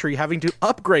the country having to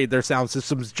upgrade their sound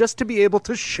systems just to be able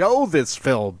to show this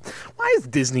film. Why is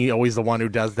Disney always the one who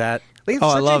does that? They have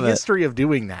such a history of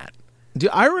doing that. Dude,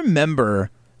 I remember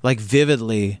like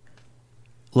vividly,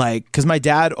 like, because my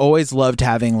dad always loved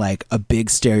having like a big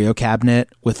stereo cabinet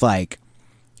with like,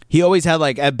 he always had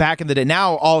like, back in the day,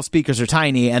 now all speakers are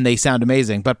tiny and they sound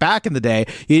amazing, but back in the day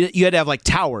you had to have like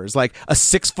towers, like a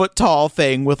 6-foot tall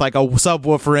thing with like a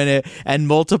subwoofer in it and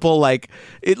multiple, like,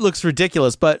 it looks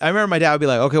ridiculous. But I remember my dad would be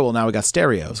like, okay, well now we got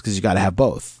stereos because you got to have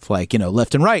both, like, you know,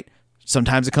 left and right.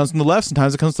 Sometimes it comes from the left,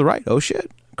 sometimes it comes to the right. Oh shit,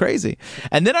 crazy.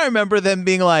 And then I remember them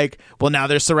being like, well now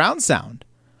there's surround sound.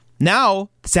 Now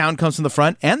the sound comes from the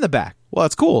front and the back. Well,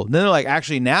 that's cool. And then they're like,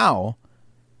 actually now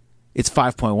it's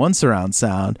 5.1 surround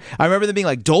sound. I remember them being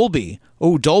like, Dolby.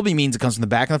 Oh, Dolby means it comes from the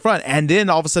back and the front. And then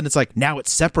all of a sudden it's like, now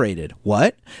it's separated.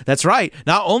 What? That's right.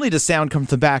 Not only does sound come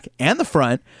from the back and the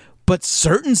front, but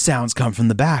certain sounds come from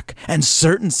the back and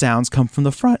certain sounds come from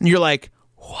the front. And you're like,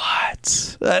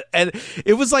 what? And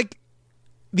it was like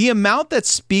the amount that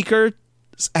speakers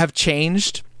have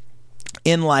changed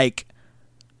in like,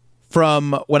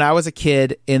 from when I was a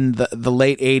kid in the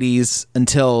late 80s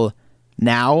until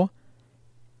now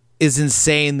is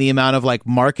insane. The amount of like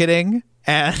marketing,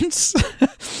 and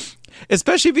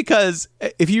especially because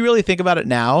if you really think about it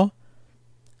now,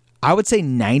 I would say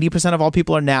 90% of all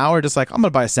people are just like, I'm going to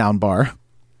buy a sound bar.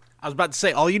 I was about to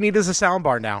say, all you need is a sound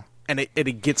bar now. And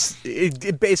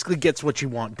it basically gets what you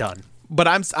want done. But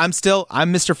I'm Mr.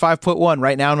 5.1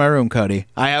 right now in my room, Cody.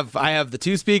 I have the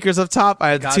 2 speakers up top. I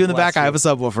have the 2 in the back. I have a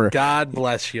subwoofer. God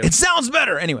bless you. It sounds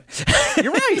better. Anyway.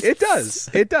 You're right. It does.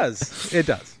 It does. It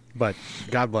does. But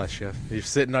God bless you. You're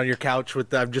sitting on your couch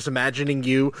with I'm just imagining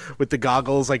you with the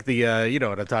goggles, like the you know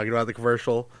what I'm talking about, the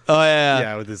commercial. Oh yeah.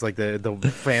 Yeah, with this like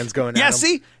the fans going. Yeah.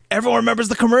 See, everyone remembers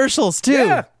the commercials too.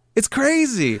 Yeah. It's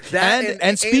crazy.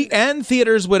 And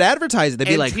theaters would advertise it. They'd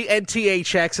be like, and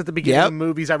THX at the beginning of the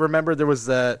movies. I remember there was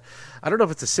I don't know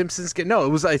if it's a Simpsons gag.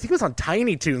 No, I think it was on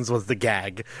Tiny Toons was the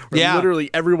gag. Where literally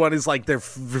everyone is like, they're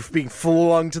being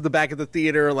flung to the back of the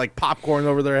theater, like popcorn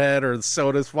over their head or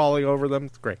sodas falling over them.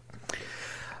 It's great.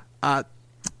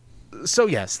 So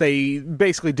yes,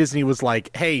 Disney was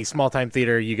like, hey, small time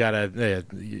theater, you gotta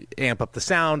amp up the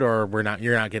sound or you're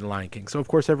not getting Lion King. So of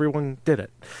course everyone did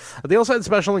it. They also had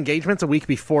special engagements a week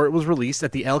before it was released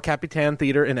at the El Capitan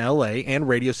Theater in LA and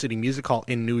Radio City Music Hall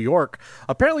in New York.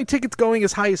 Apparently tickets going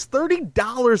as high as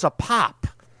 $30 a pop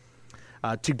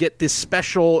to get this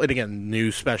special, and again,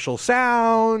 new special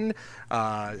sound.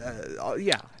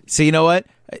 Yeah. So you know what?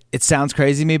 It sounds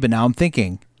crazy to me, but now I'm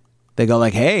thinking, they go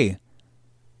like, hey,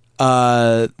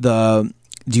 do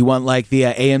you want like the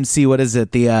AMC? What is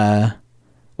it?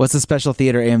 What's the special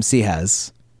theater AMC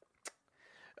has?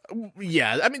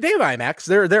 Yeah, I mean they have IMAX.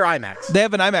 They're IMAX. They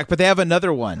have an IMAX, but they have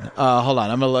another one. Hold on,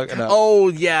 I'm gonna look it up. Oh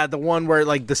yeah, the one where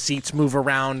like the seats move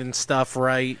around and stuff,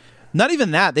 right? Not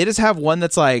even that. They just have one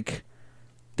that's like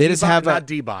not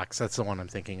D-Box. That's the one I'm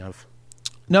thinking of.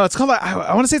 No, it's called like,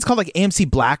 I want to say it's called like AMC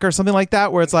Black or something like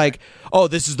that, where it's like, oh,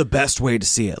 this is the best way to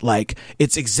see it. Like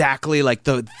it's exactly like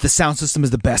the sound system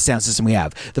is the best sound system we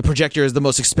have. The projector is the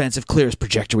most expensive, clearest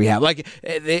projector we have. Like,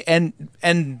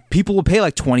 and people will pay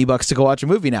like $20 to go watch a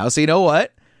movie now. So you know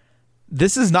what?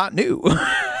 This is not new.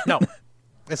 No,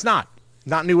 it's not.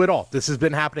 Not new at all. This has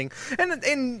been happening.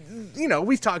 And you know,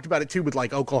 we've talked about it too with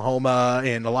like Oklahoma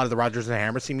and a lot of the Rodgers and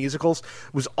Hammerstein musicals.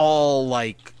 It was all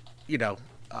like, you know,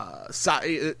 I was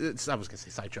gonna say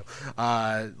sideshow,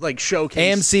 like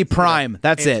showcase. AMC Prime,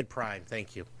 that's AMC it. Prime,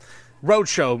 thank you.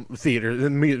 Roadshow theater,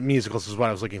 musicals is what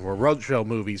I was looking for. Roadshow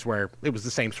movies where it was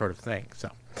the same sort of thing. So,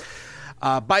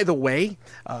 by the way,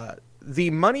 the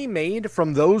money made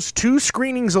from those 2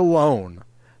 screenings alone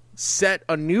set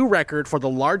a new record for the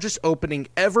largest opening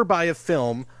ever by a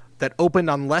film that opened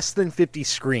on less than 50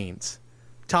 screens,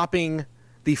 topping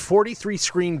the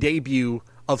 43-screen debut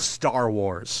of Star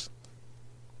Wars.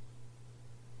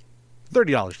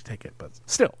 $30 a ticket, but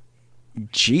still.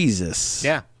 Jesus.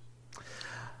 Yeah.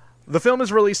 The film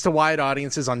is released to wide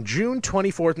audiences on June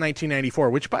 24th,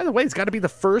 1994, which, by the way, has got to be the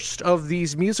first of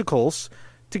these musicals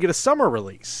to get a summer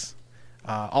release.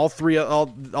 All three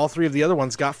of the other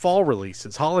ones got fall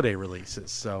releases, holiday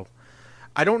releases. So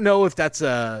I don't know if that's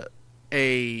a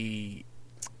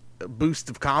boost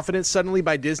of confidence suddenly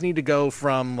by Disney to go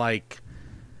from like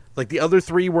the other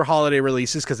three were holiday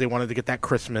releases because they wanted to get that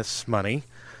Christmas money.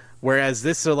 Whereas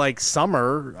this are like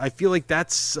summer, I feel like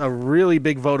that's a really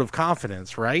big vote of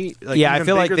confidence, right? Like, yeah, I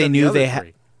feel like they knew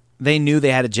they knew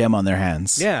they had a gem on their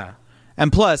hands. Yeah.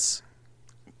 And plus,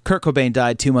 Kurt Cobain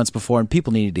died 2 months before and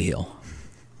people needed to heal.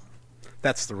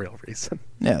 That's the real reason.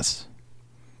 Yes.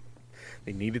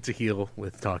 They needed to heal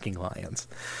with Talking Lions.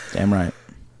 Damn right.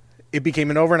 It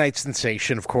became an overnight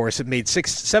sensation, of course. It made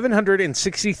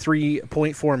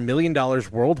 $763.4 million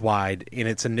worldwide in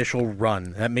its initial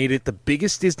run. That made it the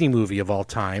biggest Disney movie of all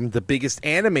time, the biggest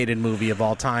animated movie of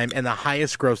all time, and the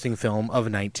highest-grossing film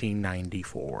of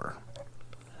 1994.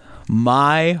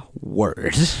 My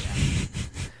word.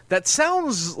 That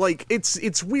sounds like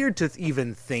it's weird to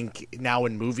even think now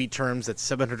in movie terms that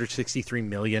 $763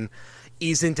 million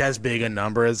isn't as big a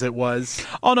number as it was.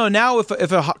 Oh no! Now if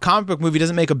a comic book movie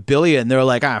doesn't make $1 billion, they're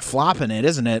like, flopping it,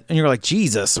 isn't it? And you're like,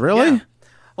 Jesus, really? Yeah.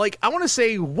 Like, I want to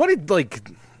say, what did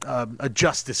a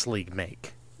Justice League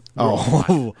make?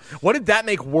 Oh, what did that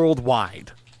make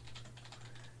worldwide?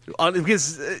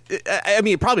 Because I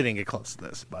mean, it probably didn't get close to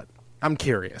this, but I'm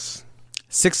curious.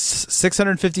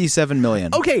 657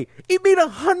 million. Okay, it made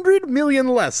 $100 million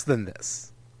less than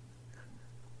this.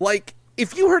 Like,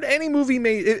 if you heard any movie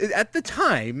made at the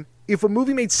time, if a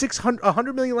movie made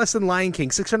 $100 million less than Lion King,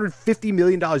 $650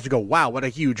 million, you go, wow, what a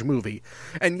huge movie.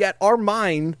 And yet our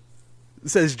mind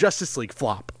says Justice League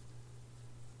flop.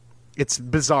 It's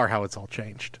bizarre how it's all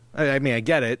changed. I mean, I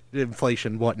get it,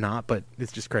 inflation, whatnot, but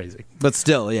it's just crazy. But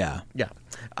still, yeah. Yeah.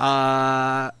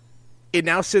 It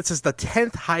now sits as the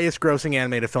 10th highest grossing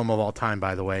animated film of all time,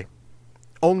 by the way.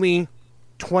 Only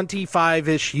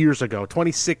 25-ish years ago,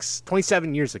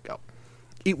 27 years ago,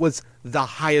 it was the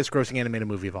highest grossing animated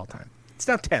movie of all time. It's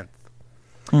now 10th.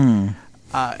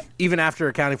 Even after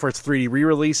accounting for its 3D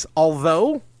re-release,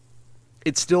 although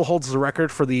it still holds the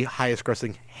record for the highest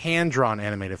grossing hand-drawn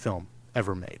animated film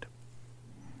ever made.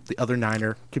 The other 9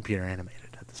 are computer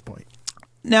animated at this point.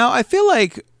 Now, I feel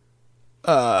like...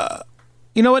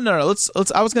 you know what? No. Let's.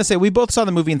 I was gonna say we both saw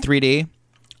the movie in 3D.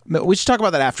 We should talk about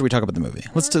that after we talk about the movie.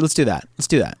 Let's do that. Let's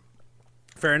do that.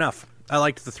 Fair enough. I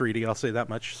liked the 3D. I'll say that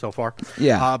much so far.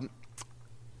 Yeah.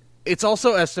 It's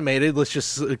also estimated. Let's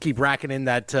just keep racking in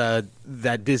that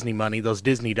Disney money, those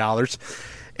Disney dollars.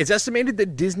 It's estimated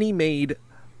that Disney made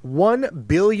 $1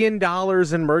 billion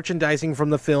in merchandising from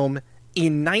the film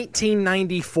in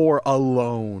 1994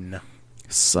 alone.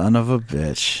 Son of a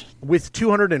bitch. With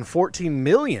 $214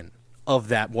 million of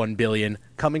that $1 billion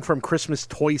coming from Christmas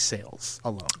toy sales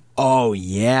alone. Oh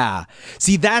yeah.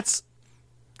 See, that's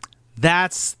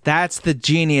the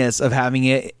genius of having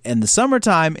it in the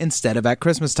summertime instead of at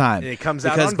Christmas time. And it comes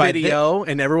out on video,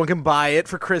 and everyone can buy it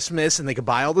for Christmas, and they can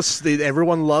buy all this.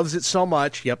 Everyone loves it so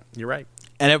much. Yep, you're right.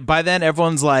 And by then,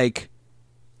 everyone's like,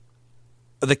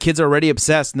 the kids are already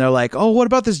obsessed, and they're like, "Oh, what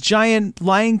about this giant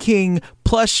Lion King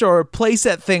plush or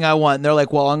playset thing I want?" And they're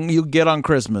like, "Well, you'll get on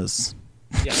Christmas."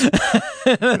 Yeah.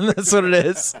 That's what it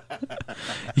is.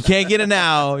 You can't get it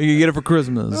now. You can get it for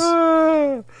Christmas.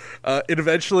 It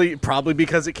eventually, probably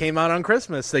because it came out on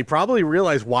Christmas, they probably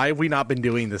realized, why have we not been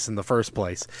doing this in the first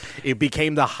place? It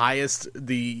became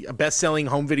the best-selling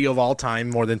home video of all time,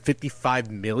 more than 55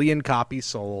 million copies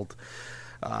sold.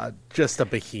 Just a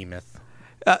behemoth.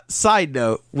 Side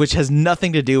note, which has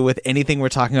nothing to do with anything we're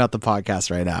talking about the podcast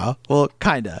right now. Well,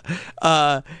 kind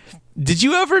of. Did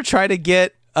you ever try to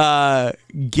get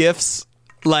gifts?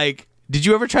 Like, did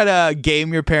you ever try to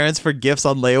game your parents for gifts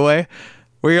on layaway?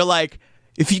 Where you're like,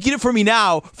 if you get it for me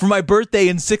now for my birthday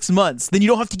in 6 months, then you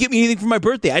don't have to get me anything for my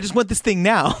birthday. I just want this thing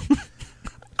now.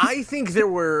 I think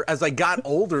as I got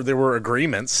older, there were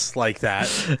agreements like that.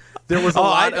 There was a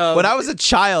lot of... When I was a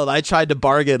child, I tried to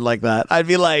bargain like that. I'd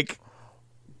be like...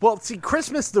 Well, see,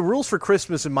 the rules for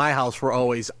Christmas in my house were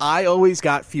I always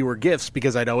got fewer gifts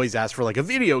because I'd always ask for like a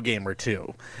video game or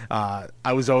two.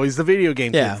 I was always the video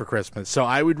game kid for Christmas. So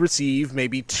I would receive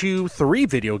maybe 2-3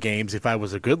 video games if I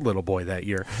was a good little boy that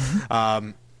year.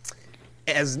 And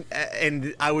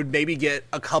I would maybe get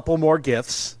a couple more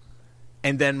gifts.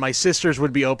 And then my sisters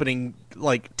would be opening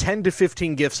like 10 to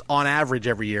 15 gifts on average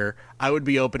every year, I would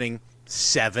be opening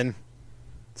 7.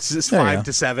 Just 5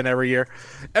 to 7 every year.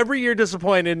 Every year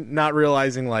disappointed, not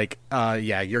realizing like,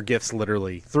 your gifts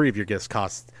literally 3 of your gifts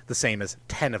cost the same as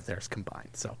 10 of theirs combined.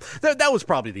 So that was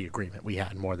probably the agreement we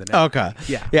had more than anything. Okay.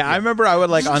 Yeah. I remember I would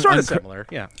like sort of similar.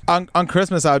 Yeah. On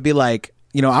Christmas I would be like,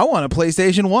 I want a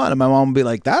PlayStation 1. And my mom would be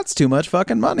like, that's too much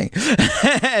fucking money.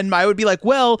 And I would be like,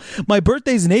 well, my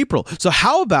birthday's in April. So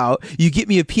how about you get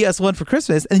me a PS1 for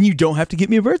Christmas and you don't have to get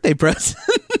me a birthday present?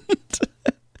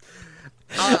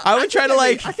 I would try to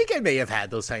like... I think I may have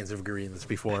had those kinds of agreements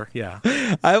before. Yeah.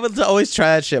 I would always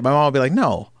try that shit. My mom would be like,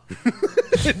 no.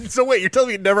 So wait, you're telling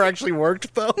me it never actually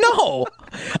worked, though? No.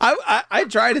 I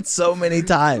tried it so many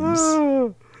times.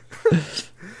 So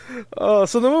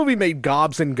the movie made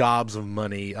gobs and gobs of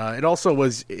money. It also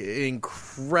was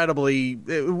incredibly...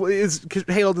 It is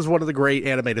hailed as one of the great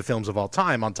animated films of all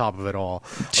time, on top of it all.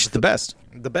 It's the best.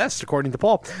 The best, according to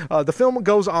Paul. The film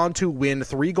goes on to win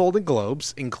 3 Golden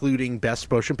Globes, including Best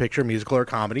Motion Picture, Musical, or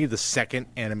Comedy, the second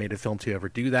animated film to ever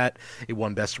do that. It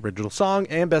won Best Original Song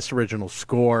and Best Original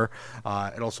Score.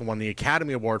 It also won the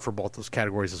Academy Award for both those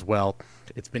categories as well.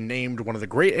 It's been named one of the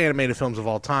great animated films of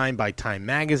all time by Time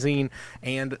Magazine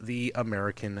and the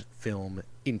American Film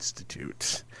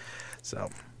Institute. So...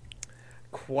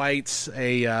 quite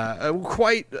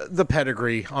the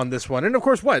pedigree on this one. And of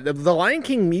course, the Lion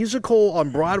King musical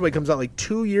on Broadway comes out like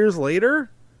 2 years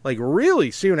later, like really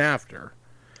soon after.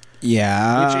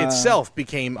 Yeah. Which itself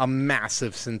became a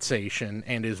massive sensation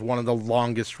and is one of the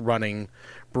longest running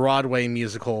Broadway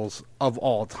musicals of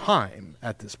all time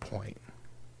at this point.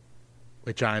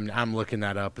 Which I'm looking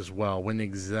that up as well. When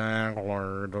exactly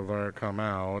did that come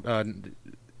out?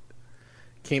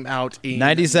 Came out in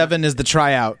 97 is the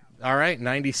tryout. All right,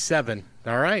 97.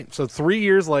 All right, so 3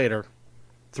 years later.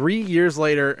 3 years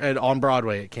later, and on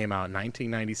Broadway, it came out in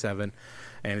 1997,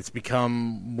 and it's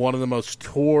become one of the most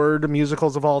toured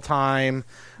musicals of all time.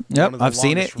 Yep, I've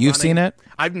seen it. You've seen it?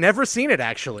 I've never seen it,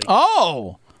 actually.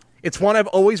 Oh! It's one I've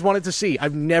always wanted to see.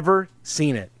 I've never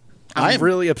seen it. I'm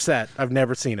really upset. I've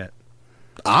never seen it.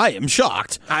 I am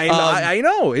shocked. I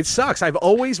know. It sucks. I've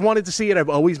always wanted to see it. I've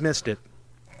always missed it.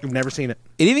 I've never seen it.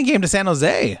 It even came to San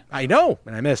Jose. I know,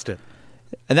 and I missed it.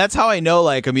 And that's how I know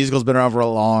like a musical's been around for a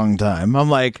long time.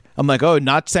 I'm like, oh,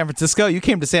 not San Francisco? You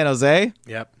came to San Jose?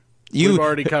 Yep. We've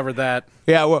already covered that.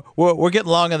 Yeah, we're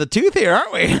getting long in the tooth here,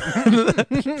 aren't we?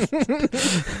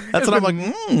 That's what I'm like.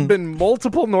 It's been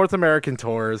multiple North American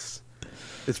tours.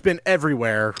 It's been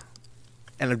everywhere.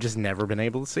 And I've just never been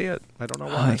able to see it. I don't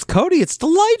know why. It's Cody, it's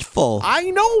delightful. I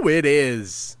know it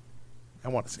is. I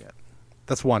want to see it.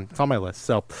 That's one. It's on my list.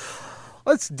 So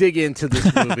let's dig into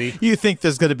this movie. You think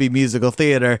there's going to be musical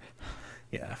theater.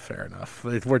 Yeah, fair enough.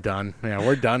 We're done. Yeah,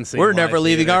 we're done seeing We're never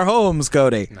leaving our homes,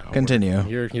 Cody. No, continue.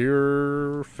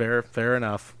 You're fair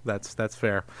enough. That's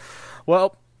fair.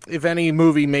 Well, if any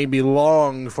movie made me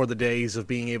long for the days of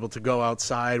being able to go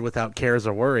outside without cares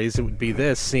or worries, it would be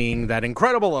this, seeing that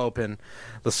incredible open,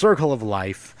 The Circle of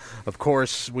Life. Of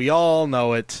course, we all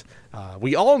know it.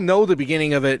 We all know the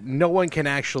beginning of it. No one can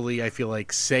actually, I feel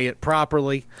like, say it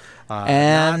properly.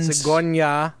 And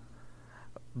Natsigonya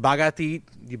Bagati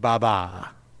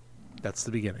Baba. That's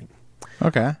the beginning.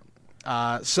 Okay.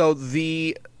 So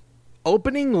the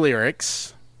opening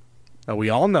lyrics, we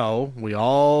all know.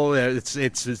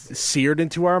 It's seared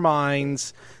into our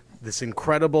minds. This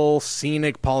incredible,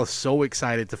 scenic. Paul is so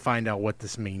excited to find out what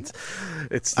this means.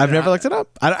 I've never looked it up.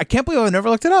 I can't believe I've never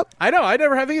looked it up. I know. I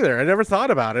never have either. I never thought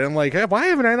about it. I'm like, why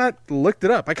haven't I not looked it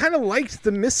up? I kind of liked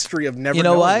the mystery of never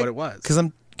knowing what it was.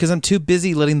 Because I'm too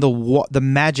busy letting the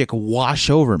magic wash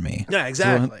over me. Yeah,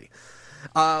 exactly.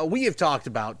 We have talked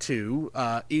about, too,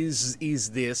 is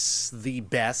this the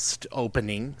best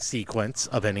opening sequence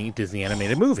of any Disney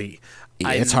animated movie?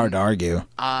 It's hard to argue.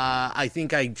 I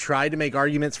think I tried to make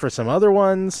arguments for some other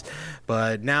ones,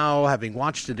 but now having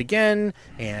watched it again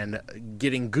and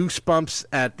getting goosebumps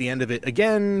at the end of it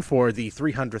again for the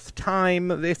 300th time,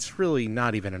 it's really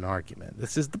not even an argument.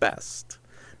 This is the best.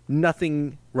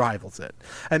 Nothing rivals it.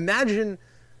 Imagine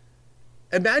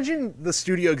the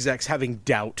studio execs having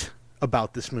doubt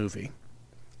about this movie,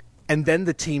 and then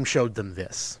the team showed them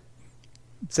this.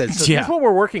 Said, so this is what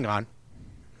we're working on.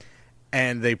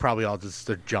 And they probably all just,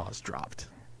 their jaws dropped.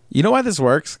 You know why this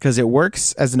works? Because it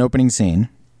works as an opening scene.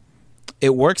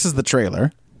 It works as the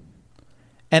trailer.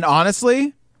 And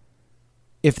honestly,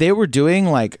 if they were doing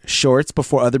like shorts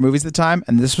before other movies at the time,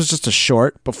 and this was just a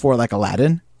short before like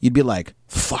Aladdin, you'd be like,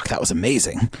 fuck, that was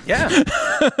amazing. Yeah.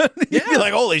 You'd be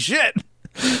like, holy shit.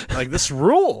 Like, this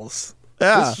rules.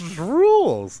 Yeah. This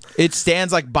rules. It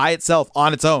stands like by itself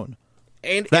on its own.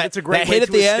 And That- it's a great that way hit at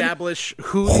to the end, establish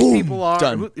who these people are,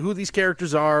 done. who these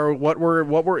characters are, what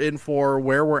we're in for,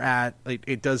 where we're at.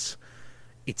 It does.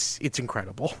 It's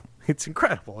incredible. It's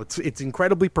incredible. It's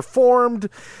incredibly performed.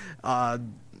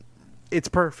 It's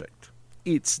perfect.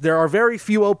 There are very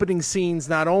few opening scenes,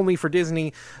 not only for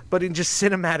Disney, but in just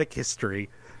cinematic history,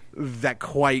 that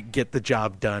quite get the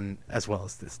job done as well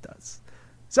as this does.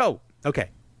 So, okay,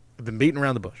 I've been beating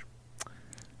around the bush.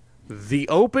 The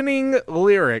opening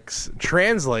lyrics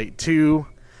translate to,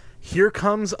 "Here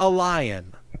comes a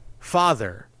lion.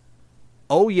 Father.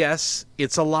 Oh yes,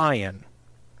 it's a lion.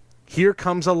 Here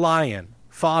comes a lion.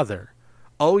 Father.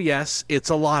 Oh yes, it's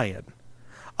a lion.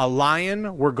 A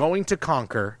lion we're going to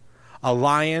conquer. A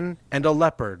lion and a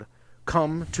leopard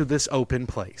come to this open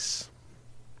place."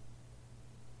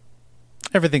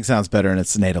 Everything sounds better in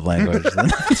its native language.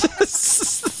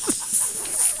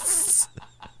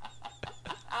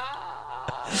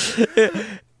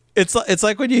 It's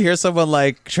like when you hear someone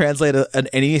like translate an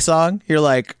any song, you're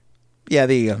like, yeah,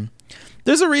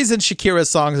 there's a reason Shakira's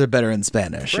songs are better in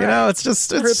Spanish. You know, it's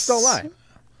just Her hips don't lie.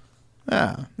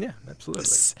 Yeah, Yeah, absolutely.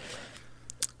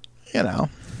 you know.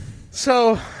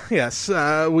 So, yes,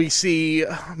 we see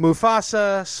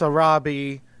Mufasa,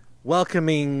 Sarabi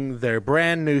welcoming their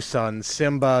brand new son,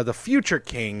 Simba, the future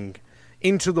king,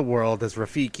 into the world as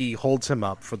Rafiki holds him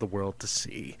up for the world to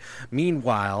see.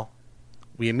 Meanwhile,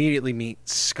 we immediately meet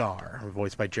Scar,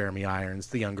 voiced by Jeremy Irons,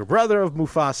 the younger brother of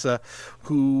Mufasa,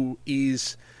 who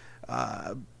is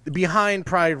behind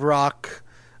Pride Rock,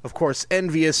 of course,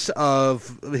 envious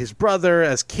of his brother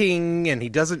as king, and he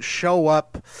doesn't show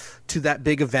up to that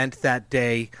big event that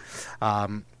day,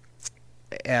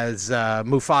 as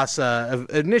Mufasa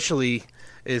initially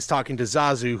is talking to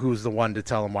Zazu, who's the one to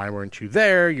tell him, "Why weren't you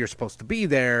there? You're supposed to be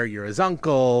there. You're his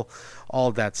uncle,"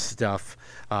 all that stuff,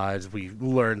 as we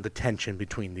learn the tension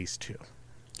between these two.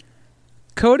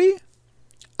 Cody,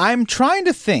 I'm trying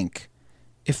to think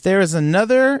if there is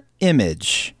another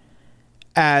image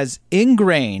as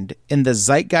ingrained in the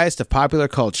zeitgeist of popular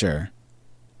culture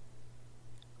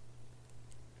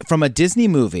from a Disney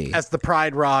movie As the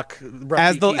Pride Rock,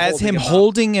 as him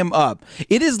holding him up.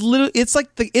 It is it's like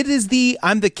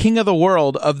I'm the king of the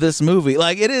world of this movie.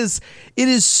 Like it is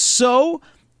so,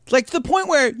 like, to the point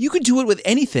where you could do it with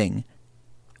anything.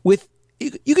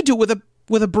 You could do it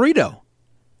with a burrito,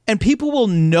 and people will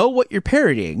know what you're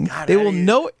parodying. God, they will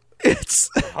know it's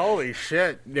Holy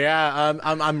shit! Yeah,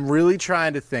 I'm really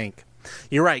trying to think.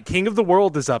 You're right. King of the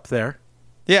World is up there.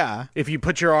 yeah. If you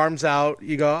put your arms out,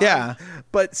 you go, Yeah.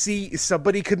 But see,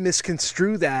 somebody could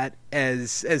misconstrue that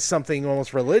as something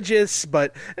almost religious,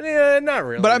 but not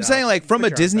really. But I'm no. saying, like, from Put a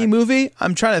your arms Disney back. movie,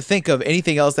 I'm trying to think of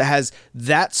anything else that has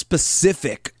that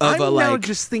specific of I'm a, now like,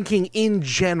 just thinking in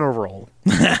general.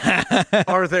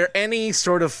 Are there any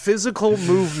sort of physical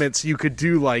movements you could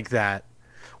do like that,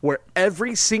 where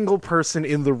every single person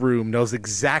in the room knows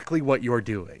exactly what you're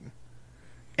doing?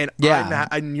 And Yeah.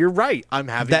 and you're right. I'm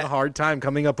having That- a hard time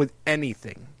coming up with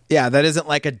anything. yeah, that isn't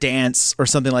like a dance or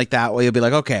something like that where you'll be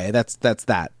like, okay, that's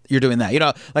that. You're doing that. You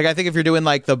know, like, I think if you're doing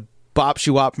like the Bop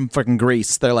Shoo Wop from fucking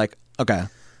Grease, they're like, okay.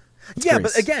 Yeah,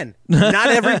 Grease. but again, not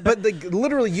every. But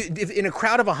literally, if in a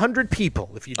crowd of 100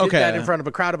 people, if you did Okay. that in front of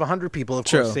a crowd of 100 people, of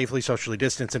True. course, safely socially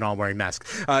distanced and all wearing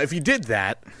masks. If you did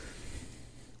that,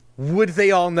 would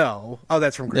they all know? Oh,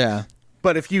 that's from Grease. Yeah.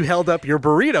 But if you held up your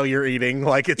burrito you're eating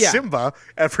like it's Yeah. Simba,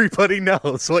 everybody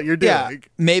knows what you're doing. Yeah,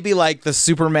 maybe like the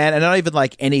Superman, and not even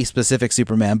like any specific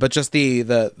Superman, but just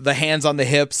the hands on the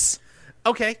hips.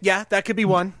 Okay, yeah, that could be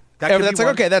one. That could That's be like,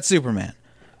 one. okay, that's Superman.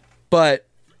 But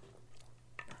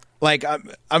like,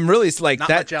 I'm really like Not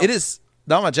that. much else. It is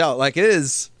not much else. Like, it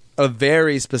is a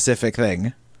very specific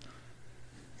thing.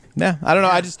 Yeah, I don't know.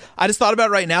 I just thought about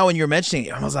it right now when you were mentioning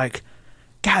it. I was like,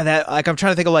 God, that, like, I'm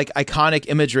trying to think of like iconic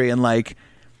imagery and like,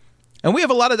 and we have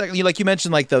a lot of that. Like you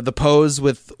mentioned, like the pose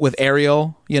with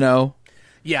Ariel, you know.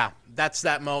 Yeah, that's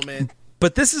that moment.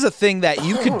 But this is a thing that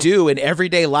you could do in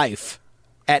everyday life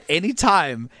at any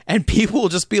time, and people will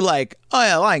just be like, "Oh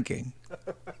yeah, Lion King."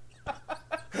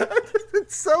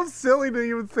 It's so silly to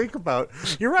even think about.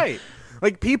 You're right.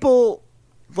 Like, people,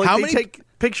 like, How they many- take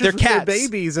pictures their with their cats.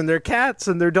 babies and their cats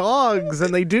and their dogs,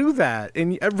 and they do that,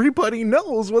 and everybody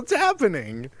knows what's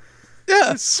happening. Yeah.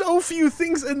 There's so few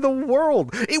things in the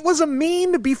world. It was a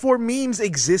meme before memes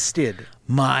existed.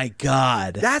 My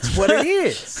God. That's what it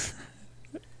is.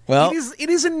 Well, It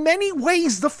is in many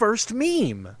ways the first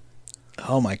meme.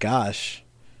 oh my gosh.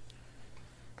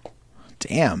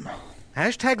 Damn.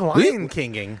 Hashtag Lion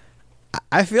Kinging.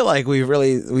 I feel like we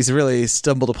really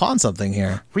stumbled upon something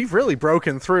here. We've really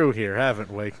broken through here,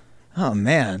 haven't we? Oh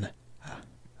man.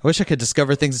 I wish I could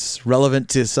discover things relevant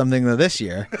to something of this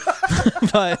year.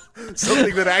 But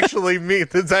Something that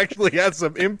actually has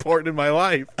some import in my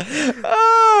life.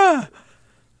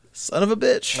 Son of a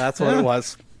bitch. That's what it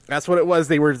was. That's what it was.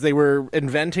 They were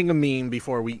inventing a meme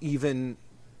before we even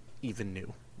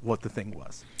knew what the thing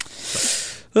was.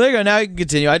 Well, there you go. Now you can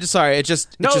continue.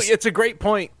 It's a great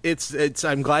point. It's.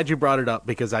 I'm glad you brought it up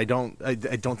because I don't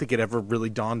think it ever really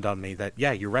dawned on me that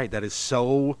you're right. That is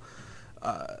so,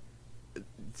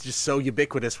 it's just so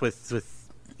ubiquitous. With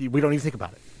we don't even think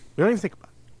about it.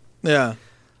 Yeah.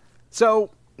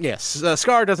 So yes,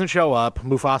 Scar doesn't show up.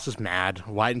 Mufasa's mad.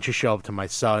 Why didn't you show up to my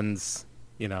son's,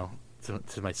 to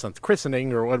my son's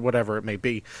christening or whatever it may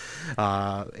be?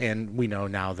 And we know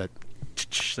now that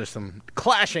there's some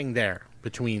clashing there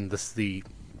between the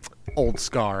old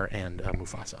Scar and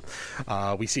Mufasa.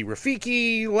 We see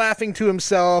Rafiki laughing to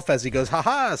himself as he goes,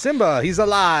 "Ha, Simba, he's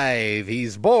alive.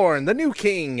 He's born, the new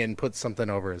king," and puts something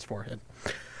over his forehead.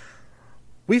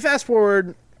 We fast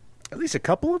forward at least a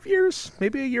couple of years,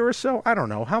 maybe a year or so. I don't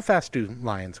know. How fast do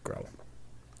lions grow?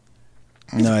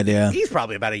 No idea. He's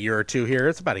probably about a year or two here.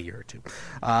 It's about a year or two.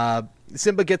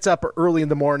 Simba gets up early in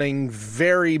the morning.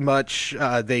 Very much,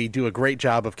 they do a great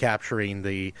job of capturing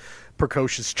the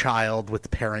precocious child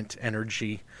with parent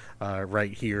energy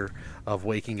right here of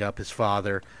waking up his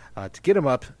father to get him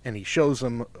up. And he shows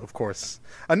him, of course,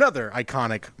 another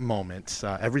iconic moment.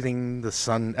 Everything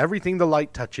the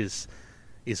light touches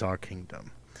is our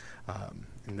kingdom.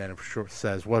 And then it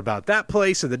says, "What about that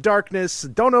place in the darkness?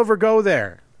 Don't overgo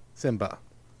there, Simba."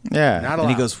 Yeah. Not and he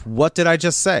allowed. goes, "What did I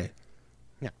just say?"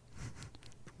 Yeah.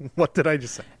 What did I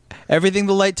just say? Everything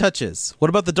the light touches. What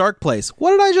about the dark place?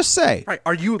 What did I just say? Right.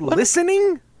 Are you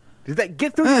listening? Did that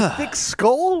get through your thick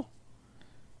skull?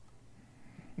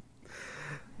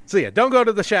 So yeah, don't go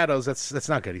to the shadows. That's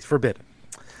not good. He's forbidden.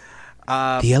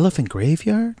 The elephant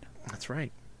graveyard? That's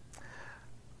right.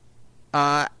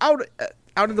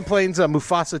 Out in the plains,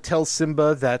 Mufasa tells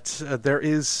Simba that there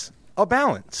is a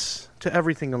balance to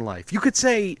everything in life. You could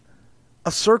say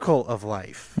a circle of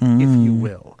life, if you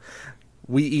will.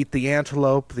 We eat the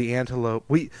antelope. We eat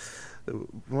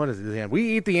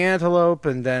the antelope,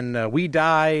 and then we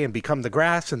die and become the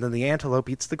grass, and then the antelope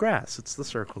eats the grass. It's the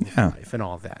circle of life and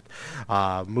all that.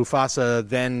 Mufasa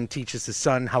then teaches his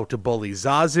son how to bully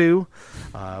Zazu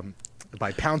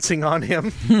by pouncing on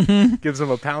him. Gives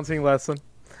him a pouncing lesson.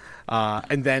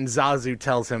 And then Zazu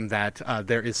tells him that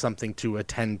there is something to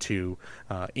attend to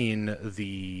in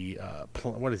the,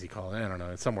 what does he call it? I don't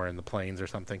know. It's somewhere in the plains or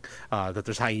something. That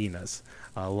there's hyenas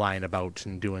lying about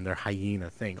and doing their hyena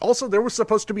thing. Also, there was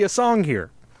supposed to be a song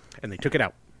here, and they took it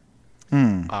out.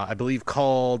 I believe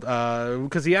called,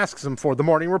 because he asks him for the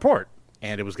morning report,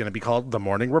 and it was going to be called The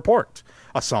Morning Report,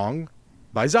 a song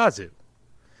by Zazu,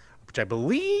 which I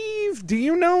believe, do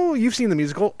you know? You've seen the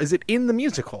musical. Is it in the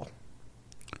musical?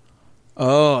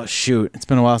 Oh, shoot. It's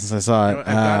been a while since I saw it. I've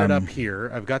got it up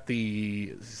here. I've got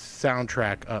the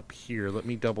soundtrack up here. Let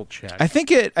me double check. I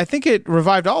think it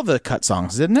revived all the cut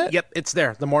songs, didn't it? Yep, it's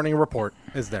there. The Morning Report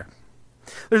is there.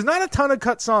 There's not a ton of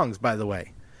cut songs, by the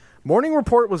way. Morning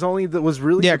Report was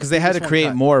really Yeah, because they had to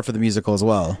create more for the musical as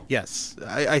well. Yes,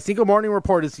 I think a Morning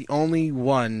Report is the only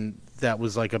one that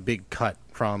was like a big cut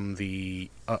from the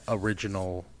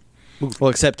original movie. Well,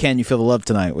 except Can You Feel the Love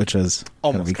Tonight, which was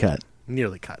going to Almost be cut.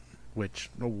 Nearly cut. Which,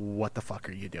 what the fuck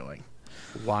are you doing?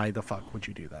 Why the fuck would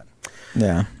you do that?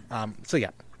 Yeah. So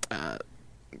yeah,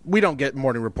 we don't get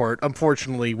Morning Report.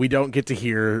 Unfortunately, we don't get to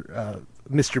hear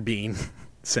Mr. Bean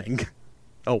sing.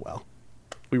 Oh well,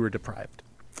 we were deprived.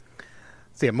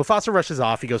 So yeah, Mufasa rushes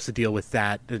off. He goes to deal with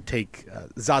that.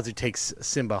 Zazu takes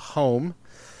Simba home.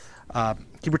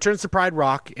 He returns to Pride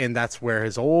Rock, and that's where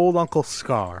his old Uncle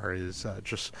Scar is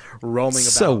just roaming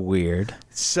about. So weird.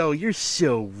 So you're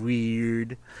so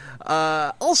weird.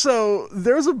 Also,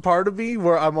 there's a part of me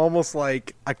where I'm almost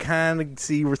like, I kind of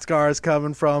see where Scar's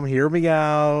coming from. Hear me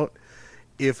out.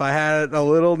 If I had a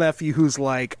little nephew who's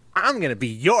like, I'm going to be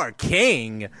your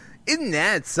king. Isn't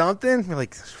that something? You're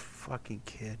like, this fucking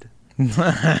kid.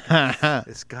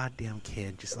 This goddamn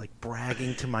kid just like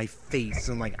bragging to my face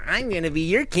and like, I'm gonna be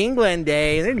your king one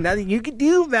day. There's nothing you can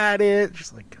do about it.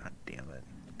 Just like, god damn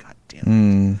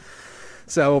it.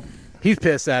 So he's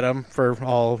pissed at him for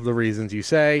all the reasons you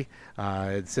say.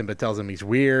 Simba tells him he's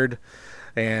weird,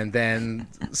 and then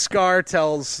Scar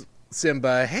tells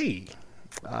Simba, hey,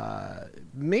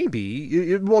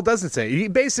 maybe, well, doesn't say, he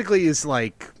basically is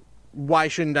like, why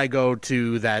shouldn't I go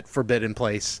to that forbidden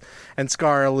place? And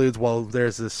Scar alludes, well,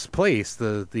 there's this place,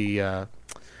 the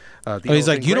He's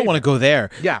like, you don't want to go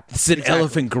there. Yeah, It's an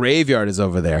elephant graveyard is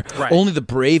over there. Right. Only the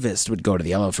bravest would go to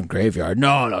the elephant graveyard.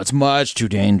 No, it's much too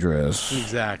dangerous.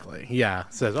 Exactly. Yeah.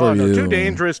 Says, For no, you.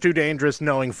 too dangerous,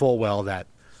 knowing full well that,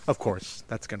 of course,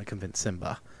 that's going to convince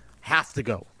Simba. Have to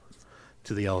go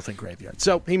to the elephant graveyard.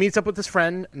 So he meets up with his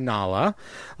friend Nala,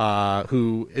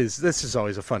 this is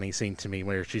always a funny scene to me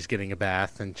where she's getting a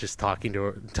bath and just talking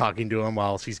to him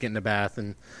while she's getting a bath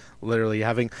and literally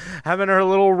having her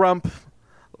little rump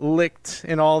licked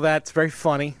and all that. It's very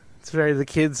funny. Makes the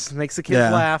kids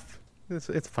laugh. It's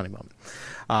a funny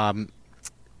moment.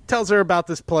 Tells her about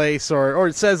this place or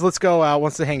it says let's go out,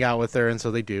 wants to hang out with her, and so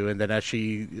they do. And then as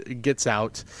she gets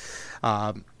out,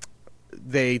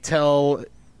 they tell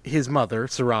his mother,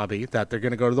 Sarabi, that they're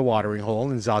going to go to the watering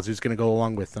hole, and Zazu's going to go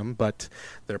along with them. But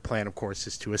their plan, of course,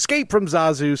 is to escape from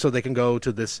Zazu so they can go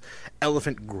to this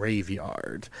elephant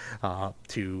graveyard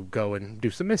to go and do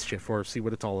some mischief or see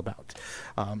what it's all about.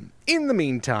 In the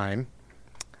meantime,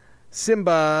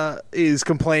 Simba is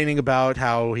complaining about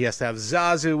how he has to have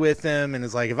Zazu with him and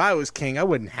is like, if I was king, I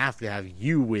wouldn't have to have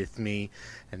you with me.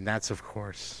 And that's, of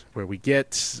course, where we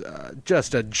get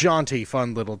just a jaunty,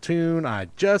 fun little tune. I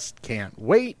just can't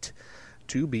wait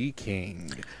to be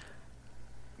king.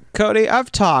 Cody, I've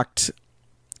talked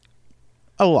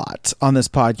a lot on this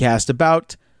podcast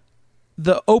about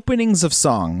the openings of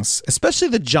songs, especially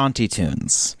the jaunty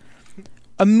tunes,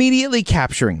 immediately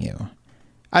capturing you.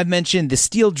 I've mentioned the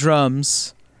steel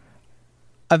drums.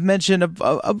 I've mentioned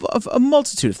a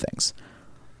multitude of things.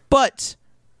 But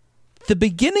the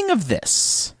beginning of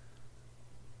this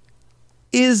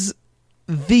is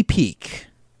the peak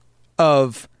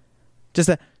of just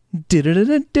a...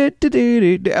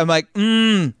 I'm like, put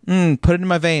it in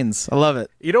my veins. I love it.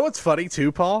 You know what's funny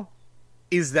too, Paul?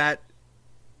 Is that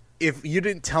if you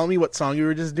didn't tell me what song you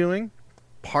were just doing,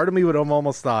 part of me would have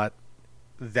almost thought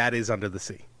that is Under the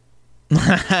Sea. Oh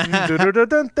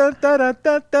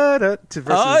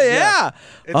yeah.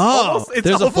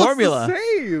 There's a formula. The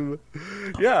same.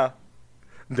 Yeah.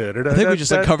 I think we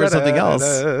just uncovered something else.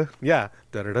 Yeah.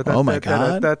 Oh my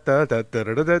God.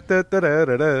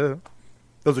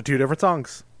 Those are two different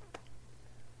songs.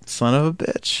 Son of a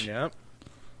bitch. Yep.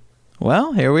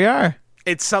 Well, here we are.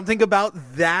 It's something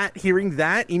about that, hearing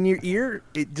that in your ear,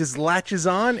 it just latches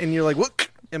on and you're like, "What?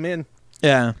 I'm in."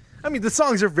 Yeah. I mean, the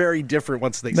songs are very different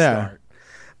once they start.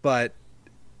 But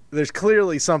there's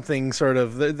clearly something sort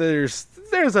of there's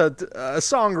a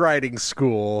songwriting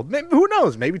school. Maybe, who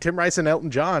knows? Maybe Tim Rice and Elton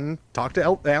John talked to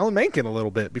Alan Menken a little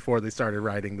bit before they started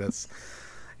writing this,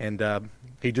 and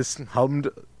he just hummed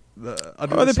the.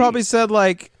 Or they probably said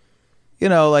like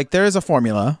there is a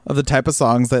formula of the type of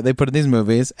songs that they put in these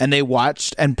movies, and they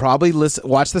watched and probably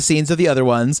watched the scenes of the other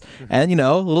ones, and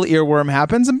a little earworm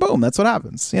happens, and boom, that's what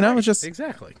happens. It's just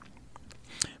exactly.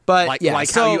 But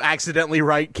how you accidentally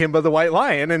write Kimba the White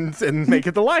Lion and make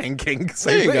it the Lion King.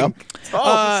 Same there you thing. go. It's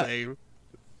all the same.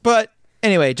 But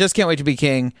anyway, just can't wait to be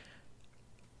king.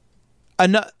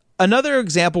 Another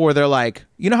example where they're like,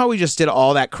 you know how we just did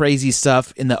all that crazy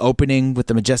stuff in the opening with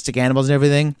the majestic animals and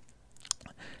everything?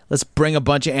 Let's bring a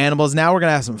bunch of animals. Now we're going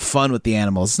to have some fun with the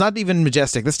animals. It's not even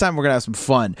majestic. This time we're going to have some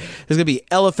fun. There's going to be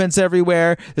elephants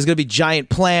everywhere. There's going to be giant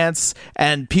plants.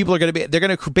 And people are going to be... They're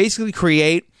going to basically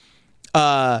create...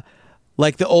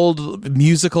 like the old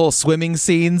musical swimming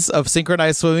scenes of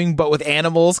synchronized swimming, but with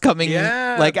animals coming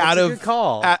out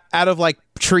of like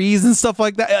trees and stuff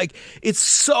like that. Like, it's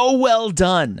so well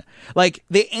done. Like,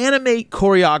 they animate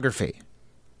choreography,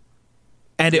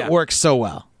 and it works so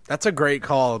well. That's a great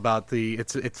call about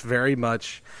it's very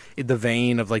much in the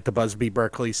vein of like the Busby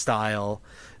Berkeley style,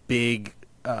 big,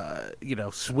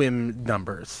 swim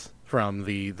numbers from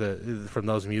from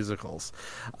those musicals.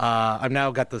 I've now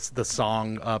got the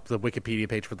song up, the Wikipedia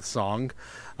page for the song.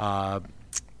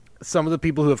 Some of the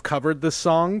people who have covered this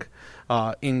song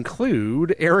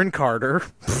include Aaron Carter,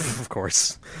 of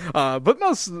course, but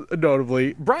most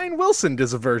notably Brian Wilson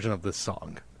does a version of this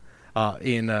song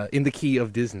in the key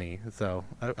of Disney. So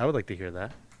I would like to hear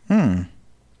that.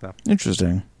 So,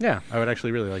 interesting. Yeah, I would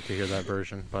actually really like to hear that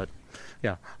version, but.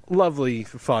 Yeah, lovely,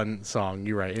 fun song.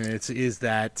 You're right, and is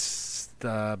that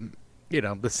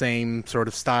the same sort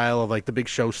of style of like the big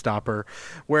showstopper.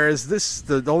 Whereas this,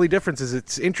 the only difference is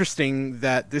it's interesting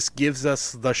that this gives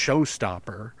us the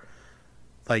showstopper,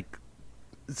 like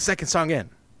second song in.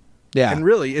 Yeah, and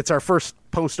really, it's our first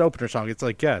post opener song. It's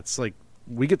like it's like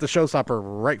we get the showstopper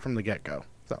right from the get go.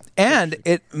 So and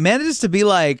it manages to be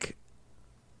like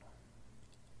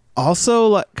also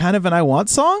like kind of an I Want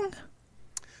song.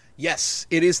 Yes,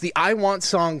 it is the I Want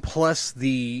song plus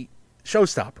the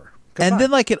showstopper. And then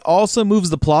like it also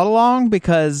moves the plot along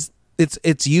because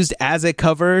it's used as a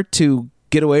cover to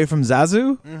get away from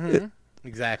Zazu.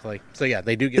 Exactly. So yeah,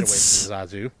 they do get away from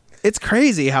Zazu. It's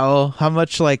crazy how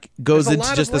much like goes There's a into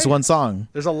lot just of this one song.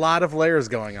 There's a lot of layers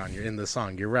going on in the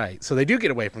song. You're right. So they do get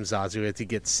away from Zazu as he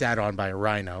gets sat on by a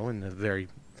rhino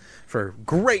for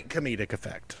great comedic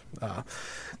effect.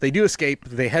 They do escape.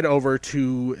 They head over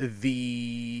to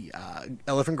the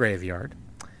elephant graveyard,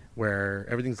 where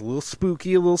everything's a little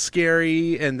spooky, a little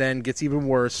scary, and then gets even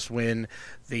worse when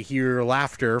they hear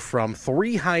laughter from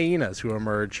 3 hyenas who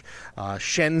emerge.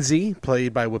 Shenzi,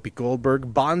 played by Whoopi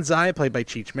Goldberg, Bonsai, played by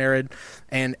Cheech Marin,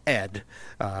 and Ed,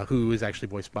 who is actually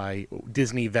voiced by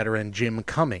Disney veteran Jim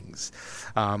Cummings.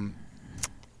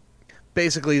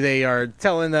 Basically, they are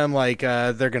telling them like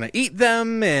they're going to eat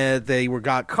them, and they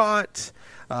got caught,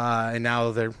 and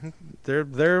now they're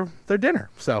dinner.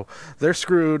 So they're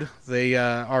screwed. They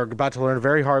are about to learn a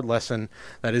very hard lesson.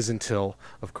 That is until,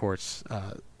 of course,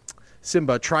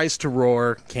 Simba tries to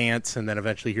roar, can't, and then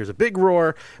eventually hears a big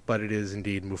roar. But it is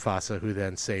indeed Mufasa who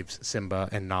then saves Simba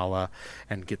and Nala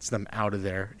and gets them out of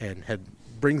there and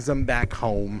brings them back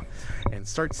home and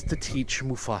starts to teach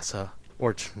Mufasa,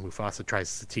 or Mufasa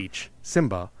tries to teach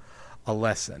Simba a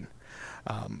lesson.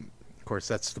 Of course,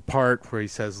 that's the part where he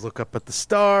says, "Look up at the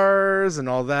stars" and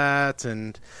all that,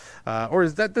 and or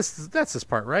is that that's this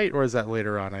part, right? Or is that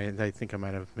later on? I think I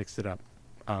might have mixed it up.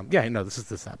 Yeah, no, that's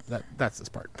this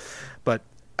part. But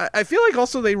I feel like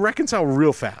also they reconcile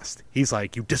real fast. He's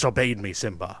like, "You disobeyed me,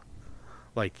 Simba.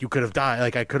 Like you could have died.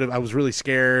 Like I was really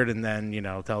scared," and then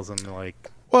tells him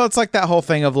like. Well, it's like that whole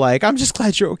thing of like, I'm just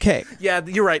glad you're okay. Yeah,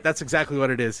 you're right. That's exactly what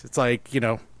it is. It's like,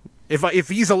 if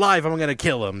he's alive, I'm going to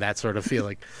kill him, that sort of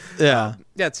feeling. Yeah.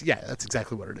 That's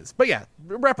exactly what it is. But yeah,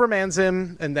 reprimands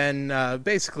him and then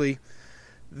basically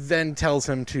then tells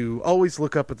him to always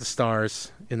look up at the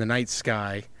stars in the night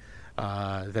sky,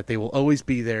 that they will always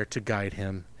be there to guide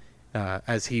him,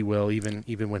 as he will, even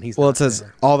when he's not it says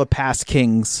there. All the past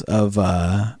kings of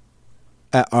are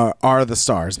the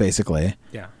stars, basically.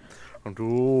 Yeah.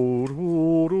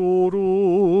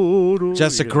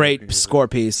 Just a great score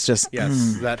piece. Yes,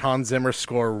 that Hans Zimmer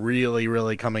score really,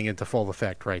 really coming into full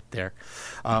effect right there.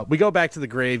 We go back to the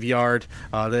graveyard.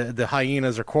 The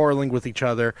hyenas are quarreling with each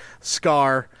other.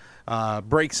 Scar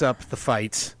breaks up the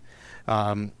fight.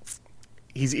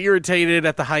 He's irritated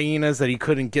at the hyenas that he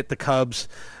couldn't get the cubs,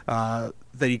 that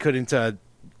he couldn't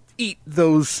eat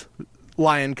those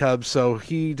lion cubs, so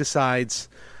he decides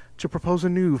to propose a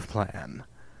new plan.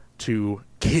 To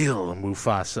kill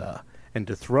Mufasa and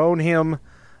dethrone him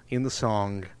in the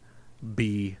song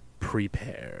 "Be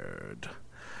Prepared."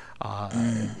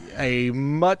 A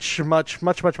much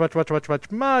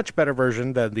better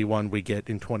version than the one we get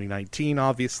in 2019,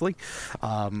 obviously.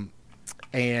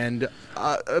 And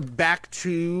back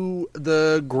to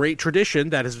the great tradition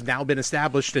that has now been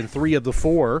established in 3 of the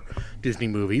 4 Disney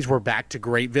movies. We're back to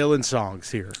great villain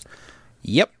songs here.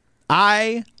 Yep.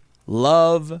 I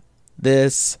love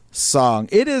this song.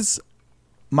 It is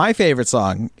my favorite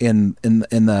song in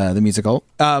the musical,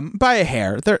 by a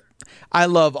hair. I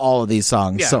love all of these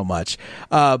songs so much,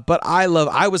 but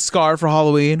I was Scar for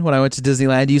Halloween when I went to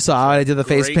Disneyland. You saw it. I did the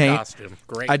face paint. Costume.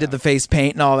 I did the face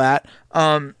paint and all that.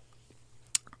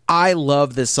 I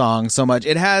love this song so much.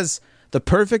 It has the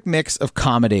perfect mix of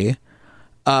comedy,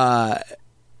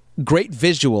 great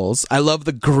visuals. I love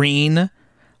the green.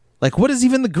 Like, what is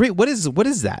even the green? What is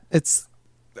that? It's,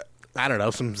 I don't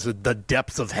know, the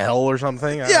depths of hell or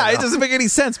something. It doesn't make any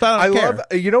sense, but I don't care.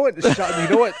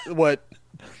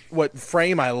 What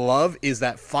frame I love is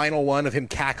that final one of him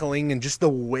cackling and just the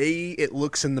way it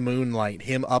looks in the moonlight.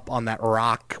 Him up on that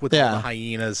rock with all the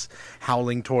hyenas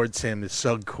howling towards him is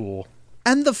so cool.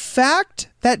 And the fact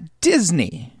that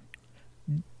Disney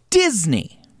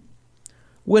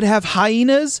would have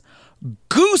hyenas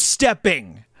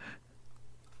goose-stepping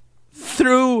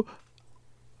through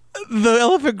the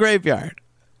elephant graveyard.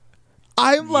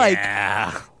 I'm like,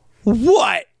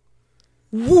 what?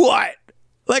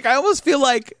 Like, I almost feel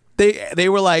like they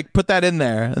were like, put that in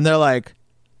there, and they're like,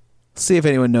 see if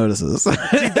anyone notices. See,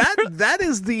 that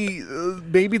is the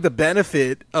maybe the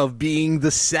benefit of being the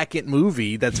second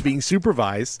movie that's being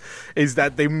supervised, is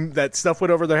that that stuff went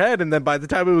over their head, and then by the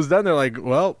time it was done, they're like,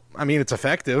 well, I mean, it's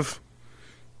effective.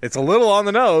 It's a little on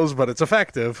the nose, but it's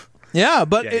effective. Yeah,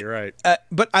 but you're right.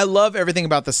 But I love everything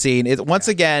about the scene. It once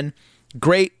again,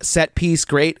 great set piece,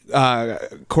 great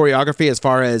choreography as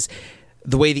far as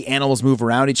the way the animals move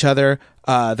around each other,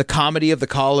 the comedy of the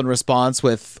call and response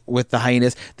with the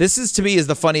hyenas. This is, to me, is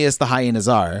the funniest the hyenas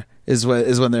are. Is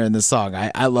when they're in this song.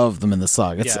 I love them in this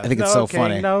song. I think it's so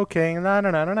funny. No king, na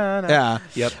na na na na. Yeah.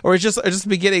 Yep. Or just the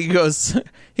beginning. He goes,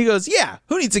 yeah.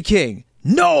 Who needs a king?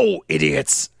 No,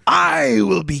 idiots. I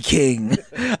will be king.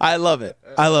 I love it.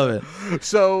 I love it.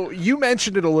 So you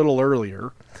mentioned it a little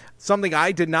earlier, something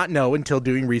I did not know until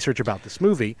doing research about this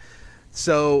movie.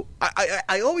 So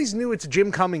I always knew it's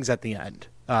Jim Cummings at the end,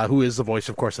 who is the voice,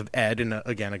 of course, of Ed, and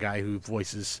again, a guy who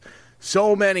voices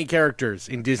so many characters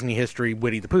in Disney history,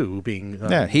 Winnie the Pooh being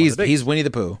he's Winnie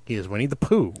the Pooh. He is Winnie the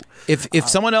Pooh. If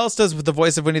someone else does the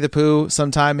voice of Winnie the Pooh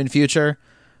sometime in future,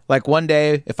 like one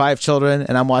day, if I have children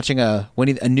and I'm watching a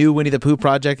new Winnie the Pooh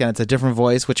project and it's a different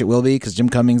voice, which it will be because Jim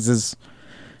Cummings is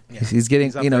he's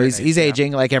getting he's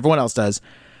aging like everyone else does.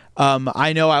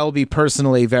 I know I will be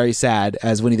personally very sad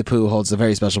as Winnie the Pooh holds a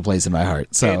very special place in my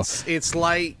heart. So it's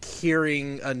like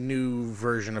hearing a new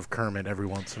version of Kermit every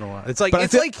once in a while. It's like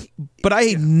but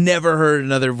I never heard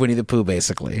another Winnie the Pooh.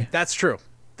 Basically, that's true.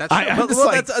 That's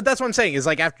true. That's what I'm saying. Is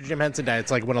like after Jim Henson died,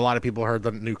 it's like when a lot of people heard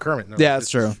the new Kermit. Yeah, that's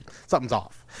true. Something's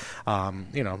off.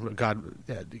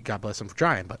 God bless him for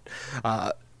trying,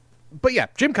 but yeah,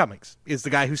 Jim Cummings is the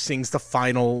guy who sings the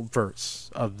final verse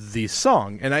of the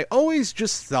song. And I always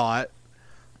just thought,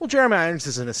 well, Jeremy Irons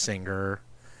isn't a singer,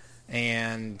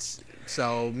 and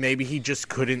so maybe he just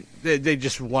couldn't, they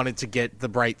just wanted to get the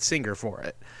right singer for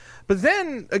it. But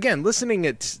then, again, listening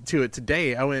to it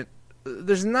today, I went,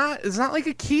 it's not like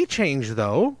a key change,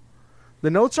 though. The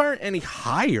notes aren't any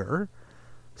higher.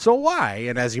 So why?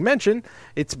 And as you mentioned,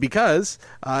 it's because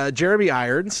Jeremy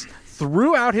Irons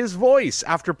threw out his voice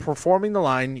after performing the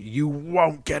line, "You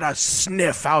won't get a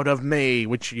sniff out of me,"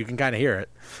 which you can kind of hear it.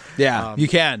 Yeah, you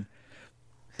can.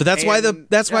 But that's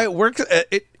why it works.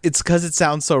 It's because it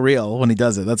sounds so real when he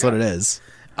does it. That's what it is.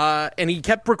 And he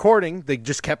kept recording. They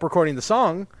just kept recording the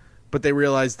song, but they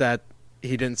realized that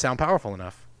he didn't sound powerful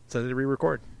enough, so they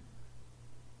re-record.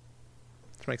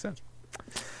 Which makes sense.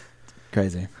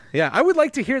 Crazy. Yeah, I would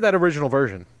like to hear that original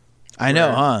version. I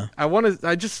know, huh?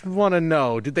 I just want to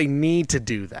know, did they need to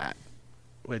do that?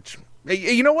 Which,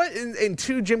 you know what? And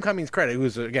to Jim Cummings' credit,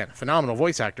 who's, again, a phenomenal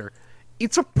voice actor,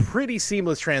 it's a pretty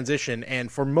seamless transition,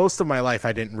 and for most of my life,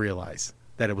 I didn't realize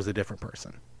that it was a different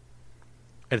person.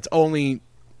 And it's only,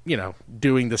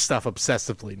 doing the stuff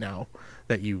obsessively now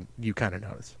that you kind of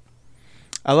notice.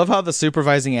 I love how the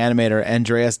supervising animator,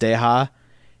 Andreas Deha,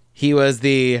 he was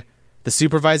the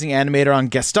supervising animator on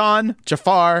Gaston,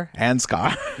 Jafar, and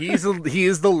Scar. He is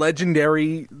the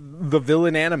legendary, the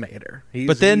villain animator.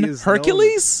 But then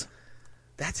Hercules?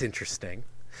 That's interesting.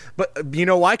 But you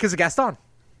know why? Because of Gaston.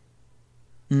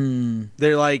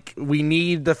 They're like, we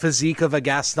need the physique of a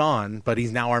Gaston, but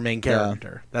he's now our main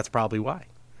character. Yeah. That's probably why.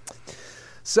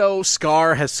 So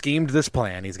Scar has schemed this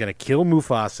plan. He's going to kill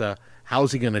Mufasa.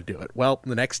 How's he going to do it? Well,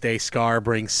 the next day, Scar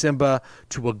brings Simba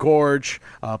to a gorge,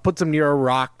 puts him near a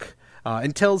rock,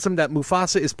 and tells him that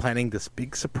Mufasa is planning this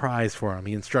big surprise for him.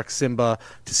 He instructs Simba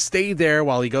to stay there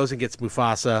while he goes and gets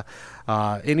Mufasa,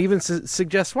 and even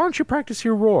suggests, why don't you practice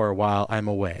your roar while I'm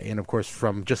away? And, of course,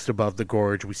 from just above the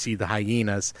gorge, we see the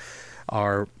hyenas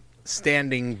are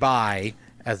standing by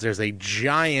as there's a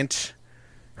giant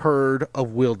herd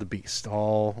of wildebeest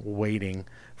all waiting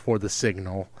for the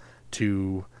signal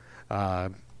to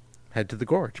head to the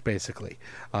gorge, basically.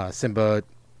 Simba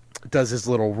does his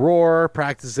little roar,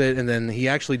 practices it, and then he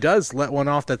actually does let one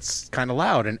off that's kind of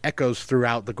loud and echoes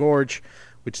throughout the gorge,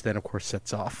 which then, of course,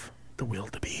 sets off the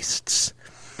wildebeests.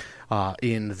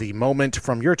 In the moment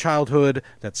from your childhood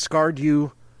that scarred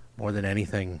you more than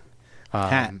anything.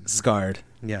 Scarred.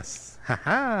 Yes.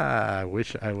 I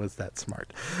wish I was that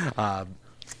smart.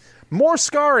 More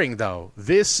scarring, though.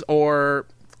 This or...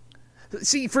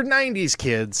 See, for 90s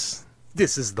kids,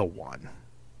 this is the one.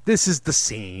 This is the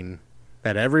scene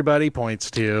that everybody points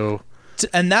to.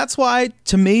 And that's why,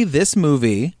 to me, this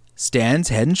movie stands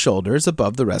head and shoulders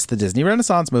above the rest of the Disney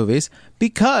Renaissance movies,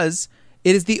 because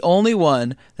it is the only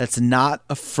one that's not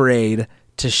afraid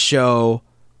to show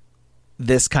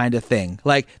this kind of thing.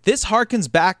 Like, this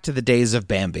harkens back to the days of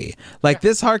Bambi. Like,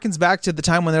 this harkens back to the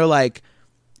time when they're like,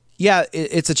 yeah,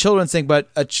 it's a children's thing, but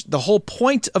the whole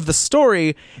point of the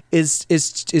story is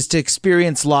to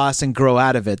experience loss and grow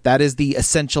out of it. That is the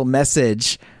essential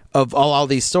message of all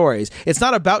these stories. It's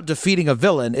not about defeating a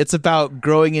villain. It's about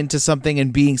growing into something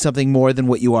and being something more than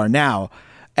what you are now.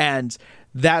 And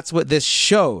that's what this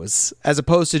shows, as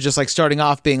opposed to just like starting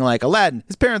off being like, Aladdin,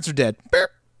 his parents are dead.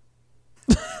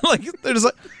 Like, they're just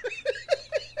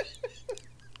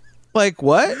like,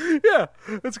 what? Yeah,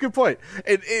 that's a good point.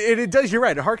 And it does, you're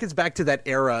right. It harkens back to that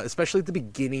era, especially at the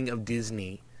beginning of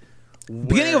Disney.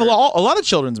 Beginning of a lot of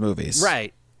children's movies.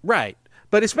 Right.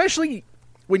 But especially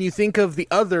when you think of the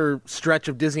other stretch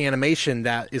of Disney animation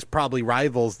that is probably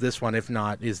rivals this one, if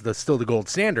not is still the gold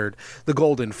standard, the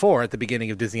Golden Four at the beginning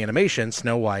of Disney animation,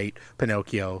 Snow White,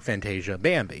 Pinocchio, Fantasia,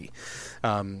 Bambi.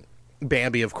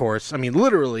 Bambi, of course. I mean,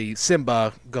 literally,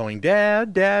 Simba going,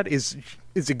 "Dad, Dad," is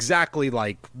exactly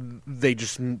like they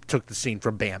just took the scene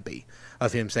from Bambi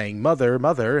of him saying "Mother,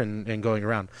 Mother," and going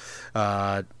around.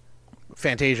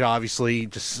 Fantasia obviously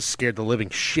just scared the living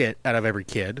shit out of every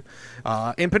kid.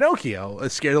 And Pinocchio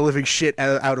scared the living shit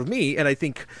out of me, and I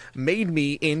think made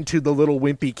me into the little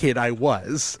wimpy kid I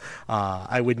was.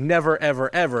 I would never, ever,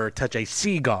 ever touch a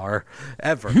cigar,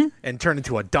 ever, and turn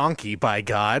into a donkey, by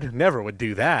God. Never would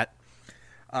do that.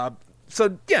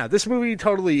 So, yeah, this movie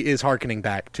totally is hearkening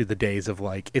back to the days of,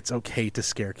 like, it's okay to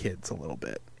scare kids a little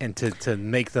bit. And to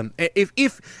make them...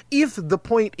 If the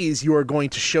point is you are going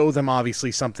to show them,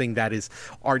 obviously, something that is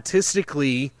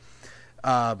artistically...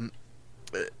 something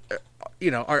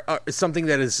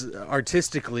that is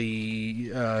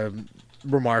artistically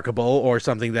remarkable, or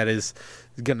something that is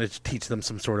going to teach them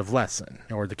some sort of lesson,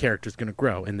 or the character's going to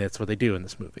grow, and that's what they do in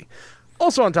this movie.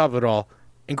 Also, on top of it all...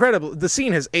 incredible. The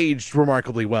scene has aged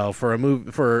remarkably well for a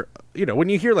movie. For when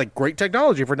you hear like great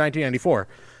technology for 1994,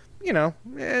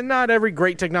 not every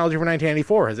great technology for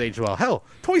 1994 has aged well. Hell,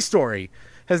 Toy Story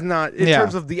has not, in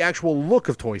terms of the actual look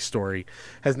of Toy Story,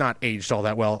 has not aged all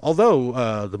that well.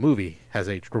 Although the movie has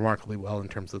aged remarkably well in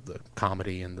terms of the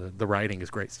comedy, and the writing is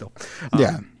great still.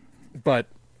 But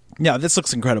yeah, this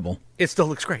looks incredible. It still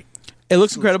looks great. It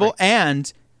looks incredible,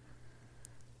 and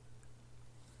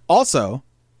also.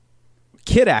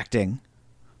 Kid acting,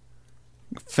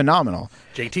 phenomenal.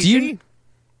 JTG.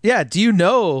 Do you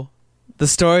know the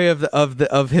story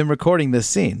of him recording this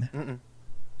scene? Mm-mm.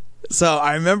 So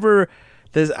I remember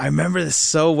this. I remember this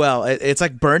so well. It's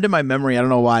like burned in my memory. I don't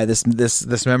know why. This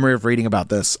memory of reading about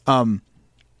this.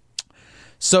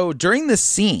 So during this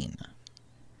scene,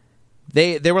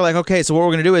 they were like, okay, so what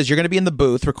we're gonna do is you're gonna be in the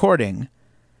booth recording,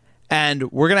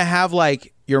 and we're gonna have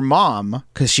like. Your mom,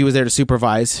 because she was there to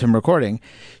supervise him recording,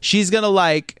 she's gonna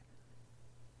like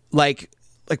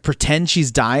pretend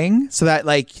she's dying, so that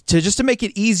to make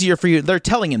it easier for you. They're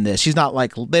telling him this. She's not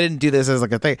like, they didn't do this as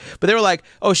like a thing, but they were like,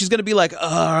 oh, she's gonna be like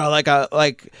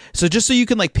so just so you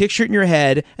can like picture it in your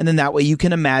head, and then that way you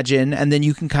can imagine, and then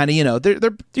you can kind of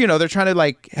they're trying to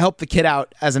like help the kid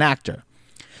out as an actor.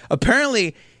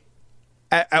 Apparently.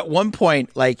 At one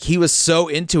point, like he was so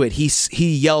into it,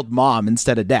 he yelled "mom"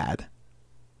 instead of "dad."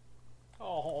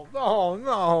 Oh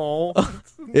no!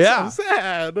 Yeah, so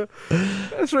sad.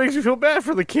 That makes me feel bad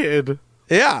for the kid.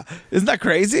 Yeah, isn't that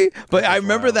crazy? But I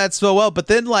remember that so well. But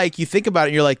then, like, you think about it,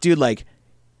 and you're like, dude, like,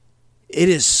 it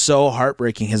is so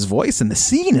heartbreaking. His voice in the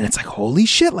scene, and it's like, holy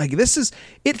shit! Like,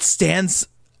 it stands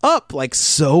up like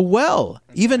so well.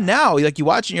 Even now, like you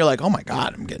watch it, and you're like, oh my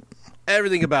god, I'm getting.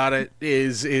 Everything about it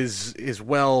is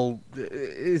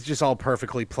just all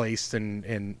perfectly placed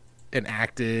and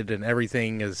acted, and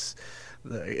everything is.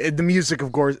 The music,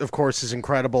 of course, is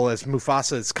incredible as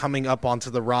Mufasa is coming up onto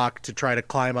the rock to try to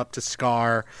climb up to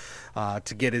Scar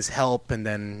to get his help, and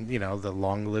then the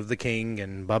 "Long Live the King"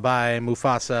 and "Bye Bye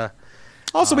Mufasa."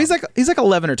 Also, he's like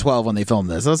 11 or 12 when they filmed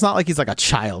this, so it's not like he's like a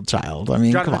child. I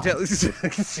mean, come on.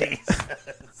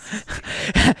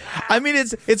 I mean,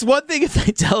 it's one thing if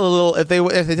they tell if they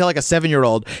tell like a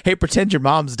 7-year-old, hey, pretend your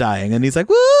mom's dying, and he's like,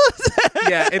 woo.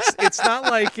 Yeah, it's not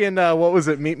like in what was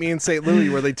it, Meet Me in St. Louis,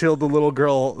 where they told the little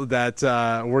girl that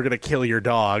we're gonna kill your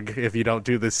dog if you don't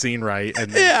do this scene right,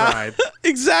 and they tried.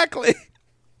 Exactly.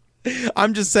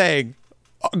 I'm just saying,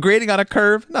 grading on a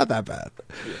curve, not that bad.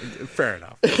 Fair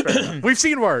enough. We've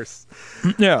seen worse.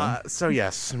 Yeah. So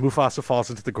yes, Mufasa falls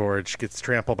into the gorge, gets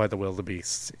trampled by the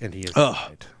wildebeest, and he is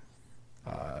died.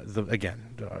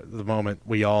 The moment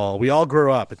we all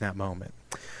grew up in that moment.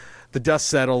 The dust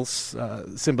settles.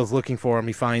 Simba's looking for him.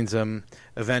 He finds him.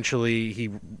 Eventually, he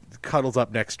cuddles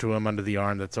up next to him under the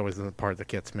arm. That's always the part that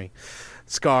gets me.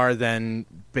 Scar then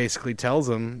basically tells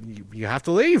him, "You have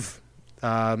to leave.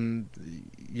 Run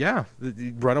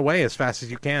away as fast as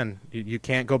you can. You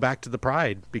can't go back to the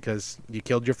Pride because you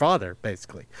killed your father."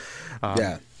 Basically,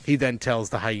 He then tells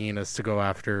the hyenas to go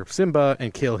after Simba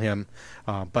and kill him,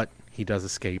 but he does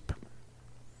escape.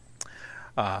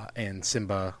 And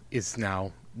Simba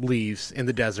leaves in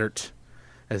the desert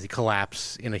as he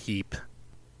collapses in a heap.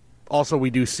 Also, we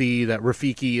do see that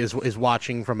Rafiki is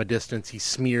watching from a distance. He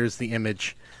smears the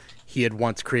image he had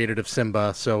once created of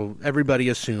Simba, so everybody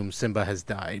assumes Simba has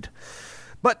died.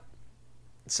 But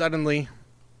suddenly,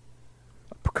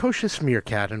 a precocious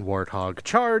meerkat and warthog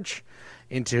charge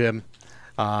into him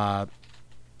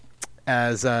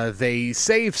as they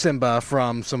save Simba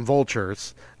from some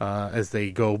vultures as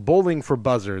they go bowling for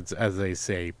buzzards, as they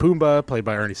say. Pumbaa, played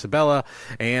by Ernie Sabella,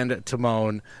 and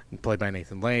Timon, played by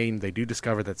Nathan Lane. They do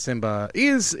discover that Simba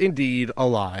is indeed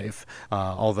alive,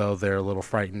 although they're a little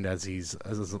frightened as he's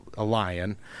a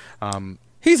lion.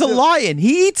 He's a lion.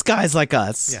 He eats guys like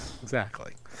us. Yeah,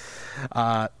 exactly.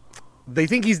 They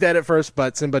think he's dead at first,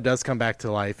 but Simba does come back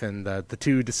to life, and the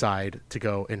two decide to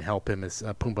go and help him as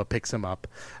Pumbaa picks him up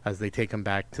as they take him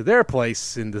back to their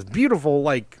place in this beautiful,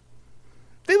 like,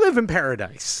 they live in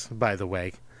paradise, by the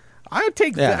way. I would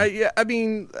take that. I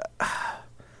mean,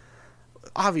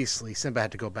 obviously, Simba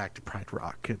had to go back to Pride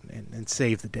Rock and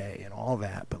save the day and all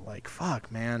that, but, like,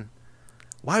 fuck, man.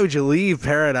 Why would you leave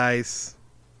paradise?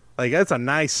 Like, that's a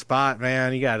nice spot,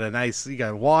 man. You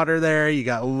got water there. You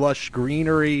got lush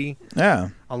greenery. Yeah.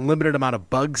 Unlimited amount of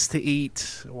bugs to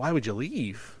eat. Why would you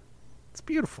leave? It's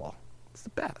beautiful. It's the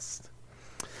best.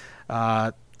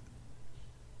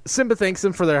 Simba thanks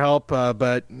them for their help,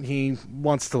 but he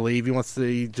wants to leave.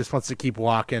 He just wants to keep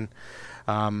walking.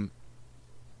 As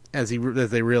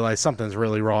they realize something's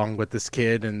really wrong with this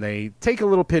kid, and they take a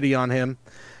little pity on him,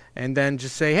 and then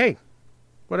just say, "Hey,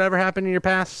 whatever happened in your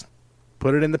past,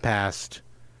 put it in the past.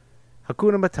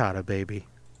 Hakuna Matata, baby."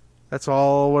 That's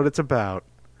all what it's about.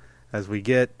 As we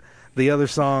get the other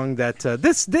song that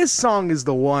this song is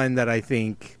the one that I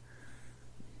think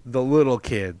the little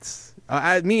kids,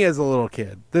 me as a little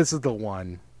kid, this is the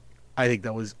one I think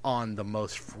that was on the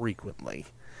most frequently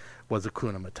was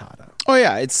Hakuna Matata. Oh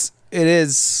yeah, it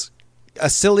is a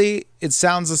silly. It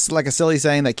sounds like a silly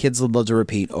saying that kids would love to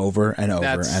repeat over and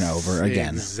over and over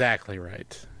again. Exactly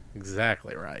right.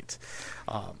 Exactly right.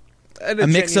 And a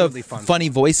mix of funny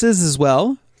voices as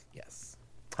well. Yes,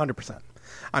 100%.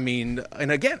 I mean,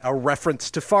 and again, a reference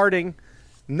to farting.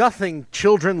 Nothing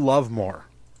children love more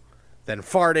than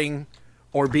farting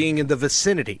or being in the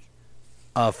vicinity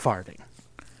of farting.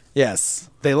 Yes.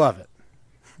 They love it.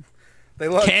 They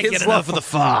love. Can't get enough of the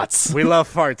farts. We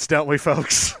love farts, don't we,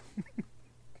 folks?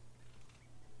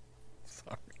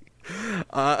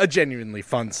 A genuinely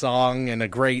fun song and a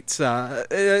great I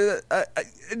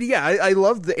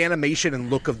love the animation and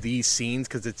look of these scenes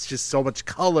because it's just so much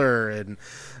color and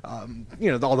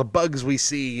all the bugs we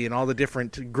see and all the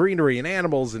different greenery and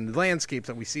animals and landscapes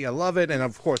that we see. I love it, and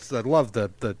of course I love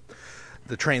the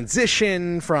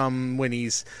transition from when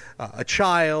he's a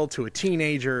child to a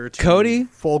teenager to Cody,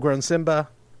 full-grown Simba.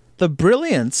 The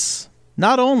brilliance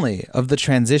not only of the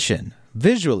transition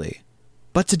visually,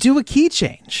 but to do a key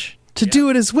change. To do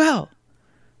it as well.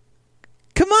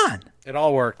 Come on. It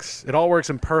all works. It all works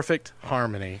in perfect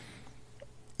harmony.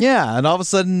 Yeah, and all of a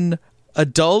sudden,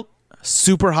 adult,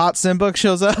 super hot Simba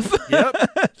shows up.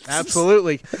 Yep,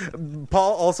 absolutely.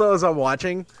 Paul, also, as I'm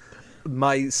watching,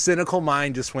 my cynical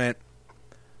mind just went,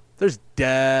 there's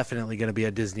definitely going to be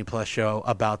a Disney Plus show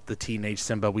about the teenage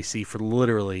Simba we see for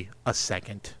literally a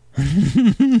second.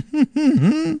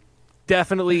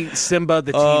 Definitely Simba,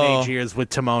 the teenage years with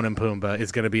Timon and Pumbaa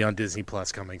is going to be on Disney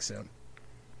Plus coming soon.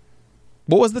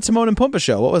 What was the Timon and Pumbaa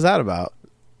show? What was that about?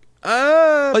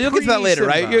 You'll get to that later,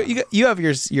 right? You have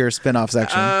your spin-off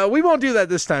section. We won't do that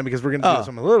this time because we're going to do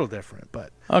something a little different.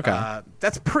 But okay,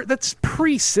 that's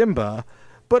pre-Simba.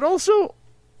 But also,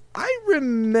 I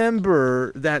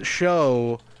remember that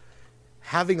show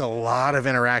having a lot of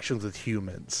interactions with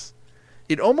humans.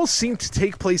 It almost seemed to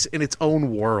take place in its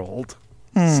own world.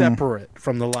 Separate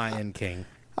from the Lion King.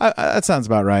 That sounds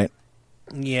about right.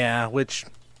 Yeah, which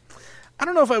I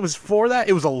don't know if I was for that.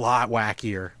 It was a lot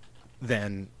wackier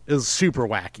than it was super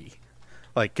wacky,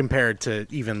 like compared to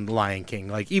even Lion King.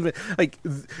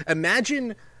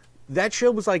 Imagine that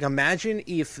show was like imagine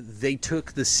if they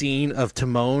took the scene of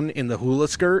Timon in the hula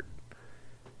skirt,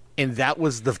 and that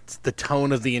was the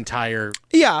tone of the entire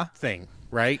thing,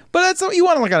 right? But that's what you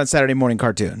want to look on a Saturday morning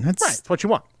cartoon. Right, that's what you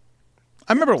want.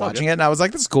 I remember watching it, and I was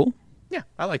like, "This is cool." Yeah,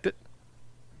 I liked it.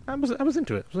 I was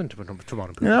into it. I was into Timon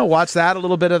and Pumbaa. Watch that. A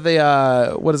little bit of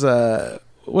the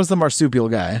what's the marsupial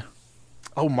guy?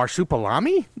 Oh,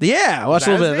 Marsupilami? Yeah, watch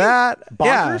a little bit of that.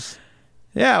 Bonkers?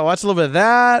 Yeah, watch a little bit of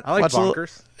that. I like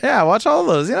Bonkers. Watch all of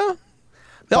those.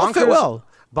 They all fit well.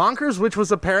 Bonkers, which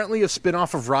was apparently a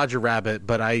spinoff of Roger Rabbit,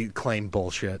 but I claim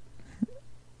bullshit.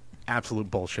 Absolute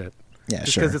bullshit. Yeah,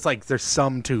 just sure. Because it's like there's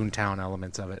some Toontown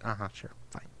elements of it. Sure,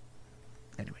 fine.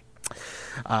 Anyway,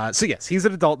 so yes, he's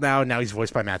an adult now, and now he's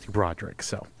voiced by Matthew Broderick.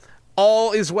 So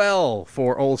all is well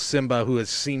for old Simba, who has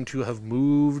seemed to have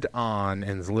moved on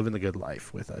and is living the good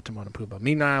life with Timon and Pumbaa.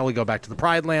 Meanwhile, we go back to the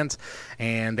Pride Lands,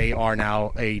 and they are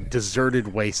now a deserted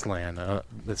wasteland.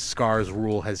 The Scar's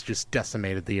rule has just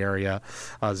decimated the area.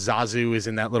 Zazu is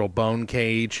in that little bone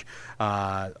cage.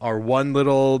 Our one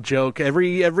little joke,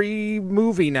 every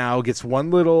movie now gets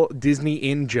one little Disney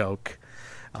in joke.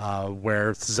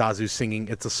 Where Zazu's singing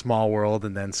 "It's a Small World"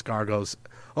 and then Scar goes,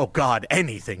 "Oh God,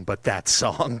 anything but that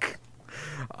song."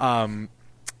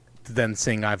 Then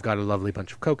sing "I've Got a Lovely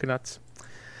Bunch of Coconuts."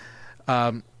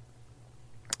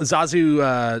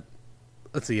 Zazu.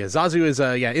 Let's see. Zazu is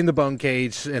in the bone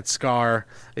cage, and Scar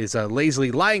is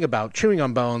lazily lying about, chewing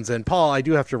on bones. And Paul, I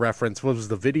do have to reference, what was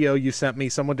the video you sent me?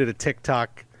 Someone did a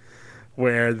TikTok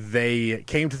where they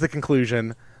came to the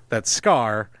conclusion that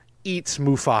Scar eats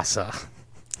Mufasa.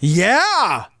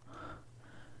 Yeah,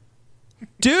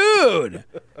 dude,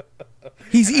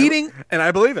 he's eating, and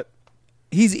I believe it.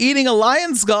 He's eating a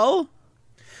lion skull.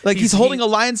 Like he's holding a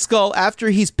lion skull after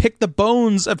he's picked the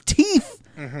bones of teeth.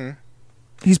 Mm-hmm.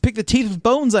 He's picked the teeth of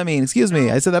bones, excuse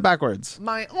me. I said that backwards.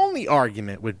 My only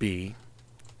argument would be,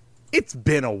 it's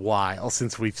been a while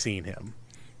since we've seen him.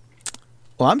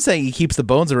 Well, I'm saying he keeps the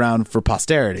bones around for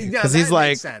posterity. Because he's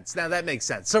like... Makes sense. Now that makes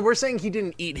sense. So we're saying he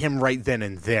didn't eat him right then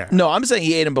and there. No, I'm saying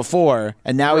he ate him before,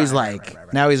 and now he's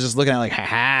like... Now he's just looking at it like,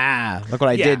 ha-ha, look what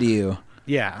I did to you.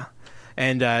 Yeah.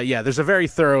 And, there's a very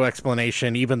thorough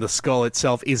explanation. Even the skull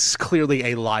itself is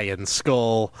clearly a lion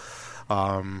skull.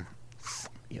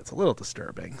 It's a little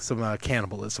disturbing. Some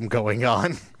cannibalism going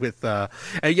on with,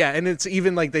 and it's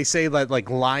even like they say that like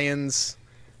lions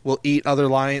will eat other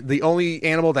lions. The only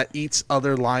animal that eats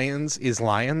other lions is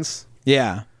lions.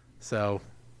 Yeah. So,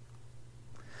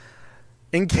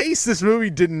 in case this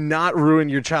movie did not ruin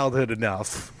your childhood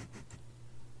enough,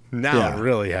 now it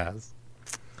really has.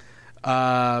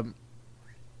 Zazu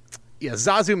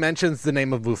mentions the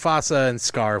name of Mufasa, and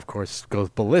Scar, of course, goes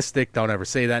ballistic. Don't ever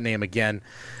say that name again.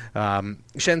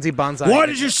 Shenzi Banzai. Why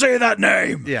did you say that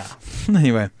name? Yeah.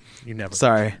 Anyway. You never.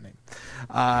 Sorry. That name.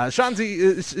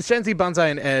 Shenzi, Banzai,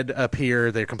 and Ed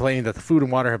appear. They're complaining that the food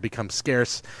and water have become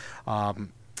scarce,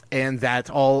 and that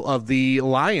all of the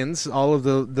lions, all of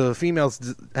the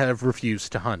females, have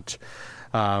refused to hunt.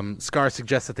 Scar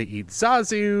suggests that they eat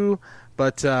Zazu,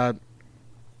 but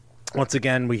once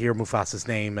again, we hear Mufasa's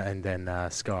name, and then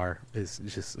Scar is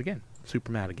just, again,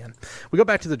 super mad again. We go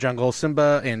back to the jungle.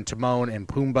 Simba and Timon and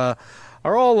Pumbaa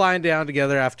are all lying down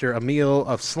together after a meal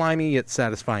of slimy yet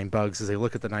satisfying bugs as they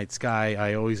look at the night sky.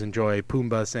 I always enjoy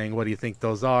Pumbaa saying, "What do you think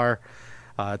those are?"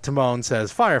 Timon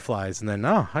says, "Fireflies." And then,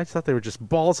 I thought they were just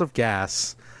balls of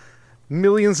gas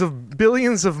billions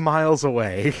of miles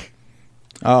away.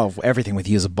 Oh, everything with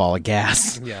you is a ball of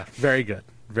gas. Yeah, very good.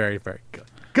 Very, very good.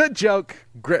 Good joke.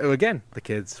 Again, the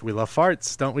kids. We love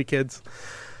farts, don't we, kids?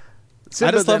 Simba,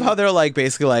 I just love how they're like,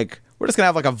 basically like, we're just going to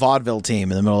have like a vaudeville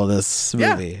team in the middle of this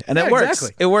movie. And it works.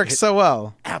 Exactly. It works so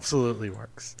well. Absolutely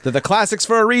works. They're the classics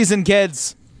for a reason,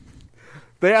 kids.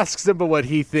 They ask Simba what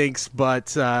he thinks,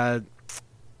 but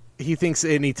he thinks,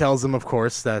 and he tells them, of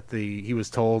course, that he was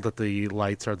told that the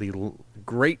lights are the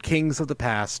great kings of the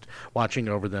past watching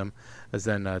over them, as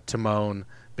then Timon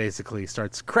basically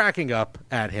starts cracking up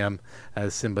at him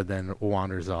as Simba then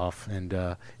wanders off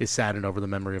and is saddened over the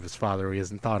memory of his father who he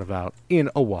hasn't thought about in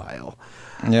a while.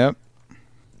 Yep.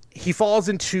 He falls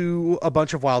into a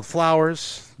bunch of wild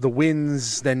flowers. The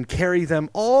winds then carry them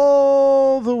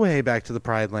all the way back to the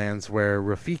Pride Lands, where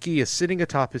Rafiki is sitting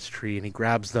atop his tree, and he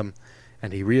grabs them,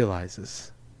 and he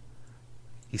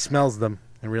smells them,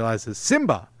 and realizes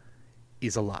Simba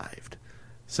is alive.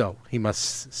 So he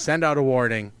must send out a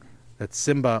warning that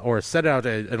Simba, or set out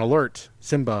an alert,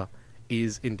 Simba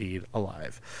is indeed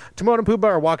alive. Timon and Pumbaa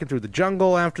are walking through the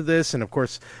jungle after this, and of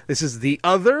course, this is the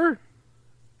other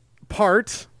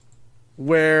part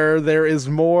where there is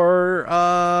more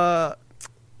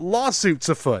lawsuits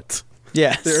afoot.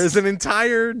 Yes. There is an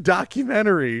entire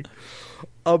documentary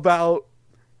about,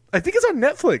 I think it's on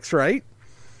Netflix, right?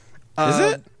 Is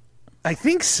it? I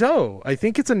think so. I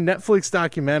think it's a Netflix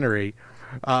documentary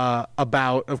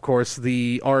about, of course,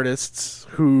 the artists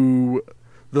who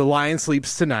The Lion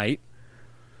Sleeps Tonight.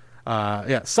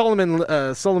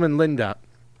 Solomon Linda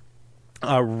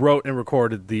wrote and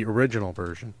recorded the original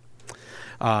version.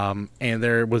 And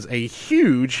there was a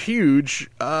huge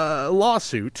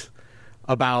lawsuit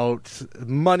about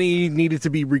money needed to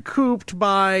be recouped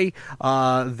by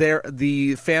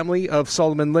the family of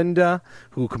Solomon Linda,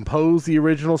 who composed the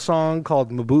original song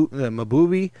called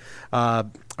Mabubi,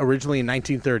 originally in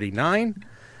 1939.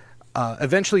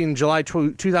 Eventually, in July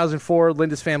 2004,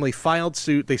 Linda's family filed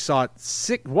suit. They sought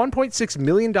 $1.6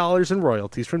 million in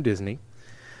royalties from Disney.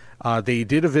 They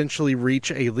did eventually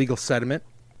reach a legal settlement.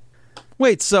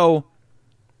 Wait, so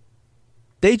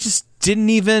they just didn't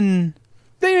even...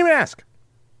 They didn't even ask.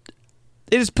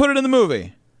 They just put it in the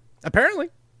movie. Apparently.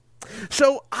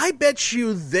 So I bet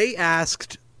you they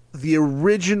asked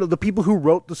the people who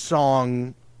wrote the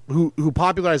song, who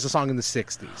popularized the song in the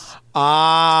 60s.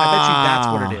 I bet you that's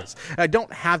what it is. I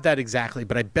don't have that exactly,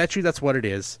 but I bet you that's what it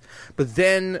is. But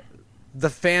then the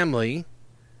family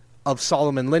of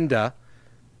Solomon Linda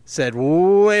said,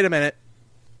 wait a minute.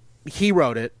 He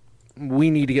wrote it.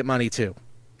 We need to get money too.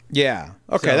 Yeah.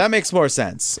 Okay, So, that makes more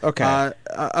sense. Okay. So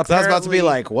I was about to be apparently,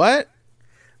 like, what?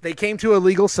 they came to a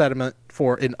legal settlement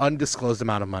for an undisclosed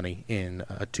amount of money in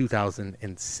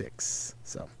 2006.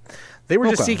 So they were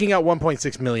just Okay. seeking out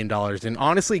 $1.6 million. And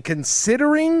honestly,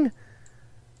 considering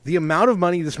the amount of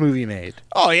money this movie made,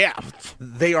 Oh, yeah.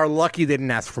 they are lucky they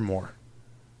didn't ask for more.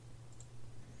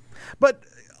 But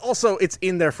also, it's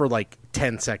in there for like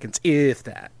 10 seconds, if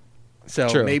that. So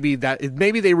True. maybe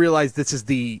they realize this is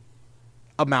the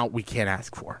amount we can't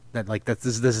ask for. That like this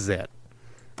is it.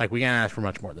 Like we can't ask for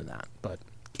much more than that. But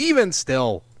even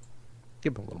still,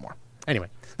 give them a little more. Anyway,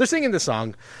 they're singing this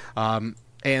song, and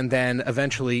then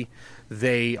eventually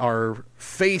they go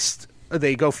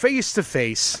face to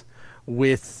face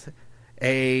with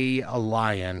a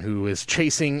lion who is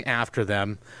chasing after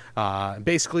them,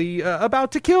 basically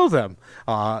about to kill them,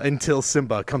 until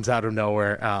Simba comes out of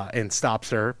nowhere and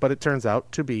stops her. But it turns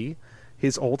out to be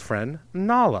his old friend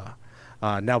Nala,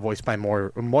 now voiced by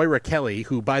Moira Kelly,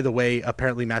 who, by the way,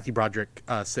 apparently Matthew Broderick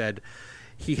said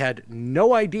he had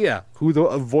no idea who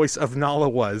the voice of Nala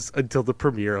was until the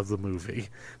premiere of the movie,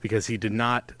 because he did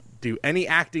not do any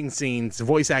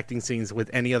voice acting scenes with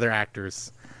any other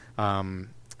actors.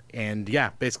 And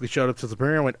yeah, basically showed up to the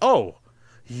premiere and went, "Oh,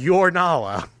 you're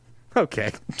Nala."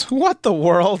 Okay. What the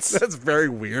world? That's very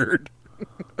weird.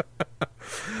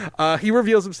 He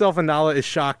reveals himself, and Nala is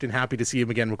shocked and happy to see him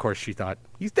again. Of course, she thought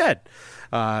he's dead.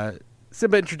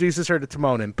 Simba introduces her to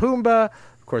Timon and Pumbaa.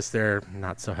 Of course, they're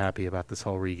not so happy about this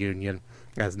whole reunion,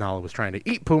 as Nala was trying to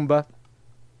eat Pumbaa.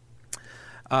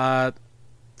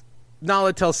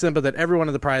 Nala tells Simba that everyone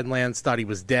in the Pride Lands thought he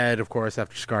was dead, of course,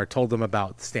 after Scar told them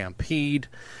about the stampede.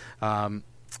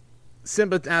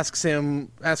 Simba asks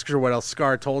her what else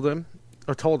Scar told her,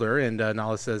 and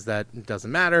Nala says that it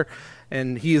doesn't matter,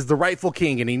 and he is the rightful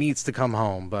king, and he needs to come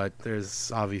home. But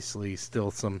there's obviously still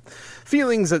some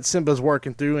feelings that Simba's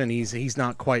working through, and he's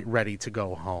not quite ready to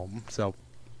go home. So,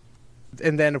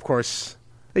 and then of course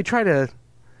they try to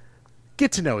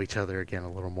get to know each other again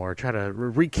a little more, try to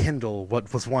rekindle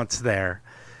what was once there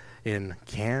in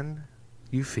Can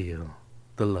You Feel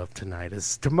the Love Tonight,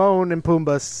 as Timon and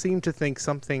Pumbaa seem to think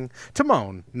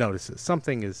Timon notices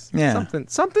something's happening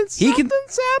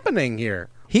here.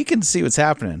 He can see what's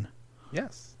happening.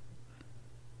 Yes.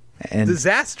 And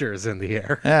Disasters in the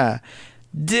air. yeah.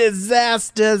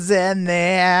 Disasters in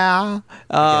there.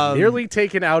 Nearly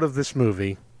taken out of this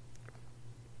movie.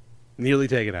 Nearly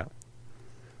taken out.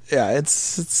 Yeah,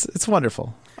 it's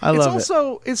wonderful. I love it.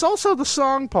 It's also the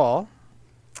song, Paul,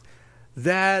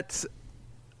 that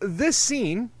this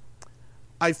scene,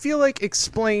 I feel like,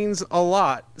 explains a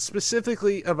lot,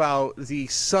 specifically about the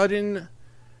sudden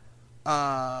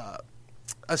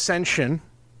ascension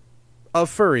of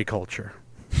furry culture.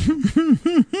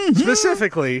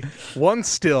 Specifically, one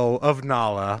still of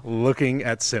Nala looking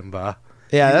at Simba.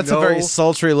 Yeah, that's a very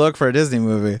sultry look for a Disney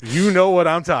movie. You know what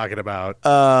I'm talking about.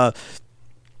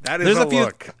 That is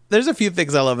look. There's a few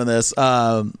things I love in this.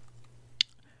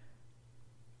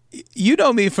 You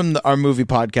know me from our movie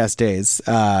podcast days,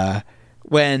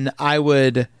 when I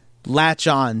would latch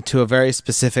on to a very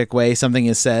specific way something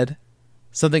is said.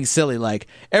 Something silly like,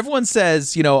 everyone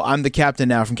says, I'm the captain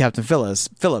now from Captain Phillips,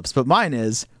 but mine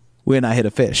is, when I hit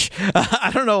a fish.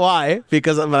 I don't know why,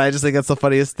 but I just think that's the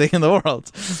funniest thing in the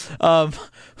world.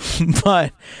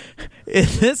 But in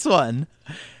this one,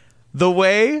 the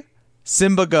way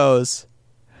Simba goes,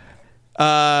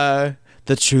 the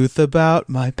truth about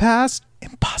my past,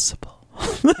 impossible.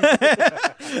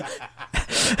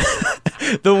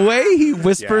 The way he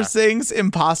whispers things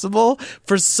impossible,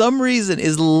 for some reason,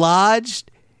 is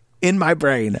lodged in my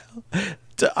brain.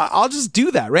 I'll just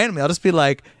do that randomly. I'll just be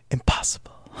like,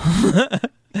 impossible.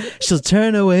 She'll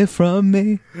turn away from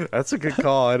me. That's a good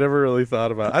call. I never really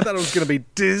thought about it. I thought it was going to be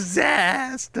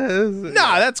disasters. No,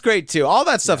 that's great too. All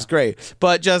that stuff's great.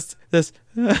 But just this,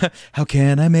 how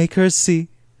can I make her see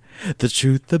the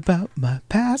truth about my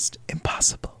past?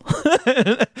 Impossible.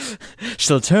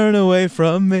 She'll turn away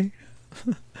from me.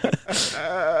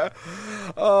 So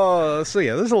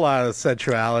yeah, there's a lot of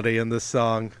sensuality in this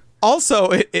song. Also,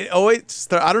 it always,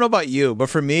 I don't know about you, but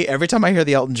for me, every time I hear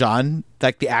the Elton John,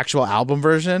 like the actual album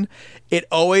version, it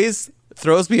always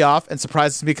throws me off and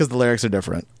surprises me because the lyrics are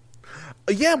different.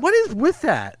 Yeah, what is with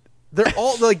that? They're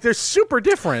all they're super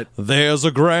different. There's a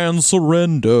grand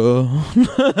surrender.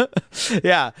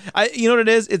 Yeah, you know what it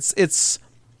is? It's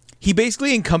he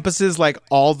basically encompasses like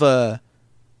all the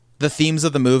themes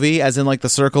of the movie, as in like the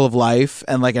circle of life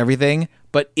and like everything,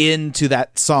 but into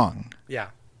that song. Yeah.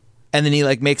 And then he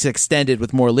like makes it extended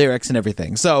with more lyrics and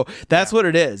everything. So that's what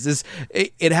it is.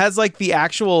 It has like the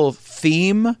actual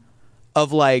theme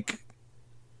of like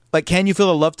like Can You Feel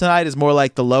the Love Tonight is more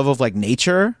like the love of like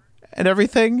nature and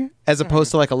everything, as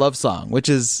opposed to like a love song, which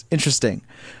is interesting,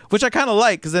 which I kind of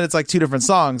like, because then it's like two different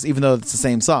songs, even though it's the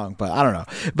same song. But I don't know.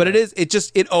 But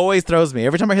it always throws me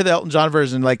every time I hear the Elton John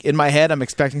version. Like in my head, I'm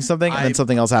expecting something, and then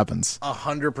something else happens.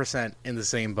 100% in the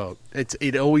same boat.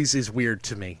 It always is weird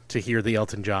to me to hear the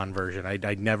Elton John version.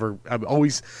 I'm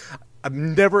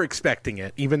never expecting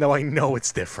it, even though I know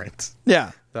it's different.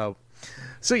 Yeah.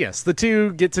 So yes, the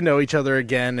two get to know each other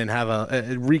again and have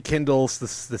it rekindles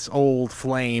this old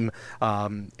flame.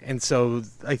 And so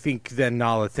I think then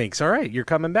Nala thinks, all right, you're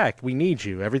coming back. We need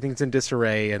you. Everything's in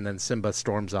disarray. And then Simba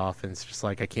storms off and it's just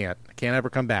like, I can't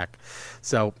ever come back.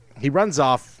 So he runs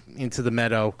off into the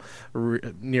meadow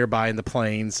nearby in the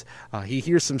plains. He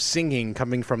hears some singing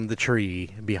coming from the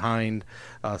tree behind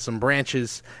some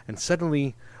branches, and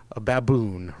suddenly a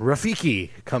baboon, Rafiki,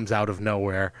 comes out of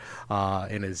nowhere,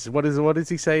 and what does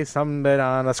he say? Some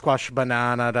banana, squash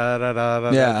banana, da da da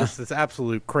da. Yeah. This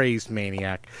absolute crazed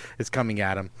maniac is coming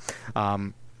at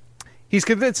him. He's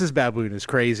convinced his baboon is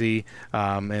crazy,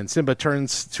 and Simba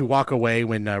turns to walk away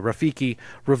when Rafiki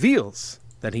reveals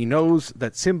that he knows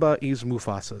that Simba is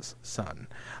Mufasa's son.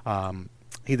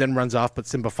 He then runs off, but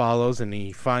Simba follows, and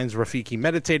he finds Rafiki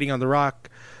meditating on the rock,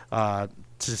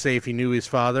 to say if he knew his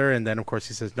father, and then of course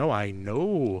he says, "No, I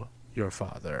know your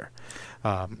father."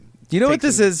 You know what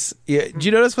this is? Yeah, do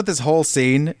you notice what this whole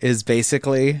scene is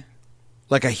basically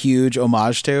like a huge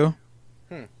homage to?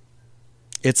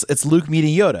 It's Luke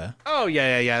meeting Yoda. Oh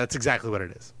yeah. That's exactly what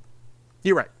it is.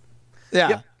 You're right. Yeah,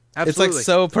 Yep, it's absolutely. like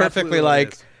so perfectly Absolutely what it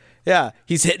like, is. yeah,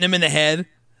 he's hitting him in the head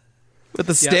with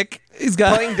the stick. He's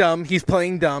got playing dumb. He's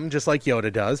playing dumb just like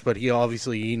Yoda does, but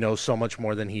he knows so much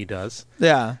more than he does.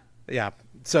 yeah. Yeah.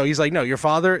 So he's like, no, your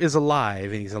father is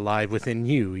alive, and he's alive within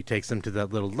you. He takes him to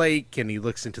that little lake, and he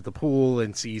looks into the pool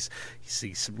and he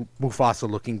sees Mufasa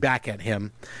looking back at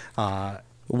him.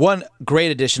 One great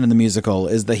addition in the musical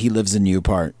is the "He Lives in You"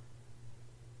 part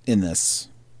in this,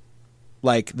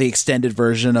 like the extended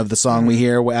version of the song we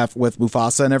hear with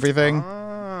Mufasa and everything.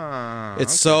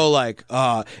 It's so like,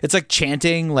 it's like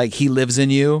chanting, like "He lives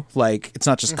in you." Like it's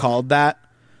not just called that.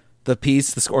 The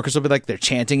piece, the orchestra will be like they're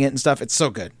chanting it and stuff. It's so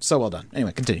good, so well done.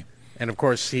 Anyway, continue. And of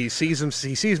course, he sees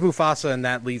Mufasa, and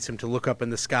that leads him to look up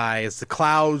in the sky as the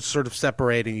clouds sort of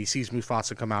separate, and he sees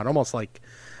Mufasa come out, almost like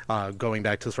going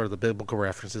back to sort of the biblical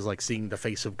references, like seeing the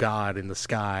face of God in the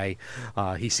sky.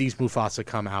 He sees Mufasa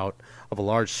come out of a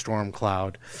large storm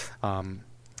cloud, and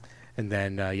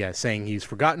then saying he's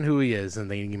forgotten who he is,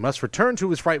 and then he must return to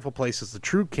his rightful place as the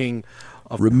true king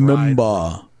of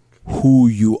Remember who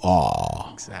you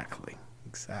are. Exactly.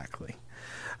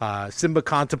 Simba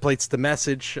contemplates the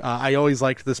message. I always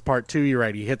liked this part too. You're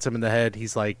right. He hits him in the head.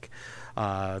 He's like,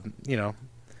 well,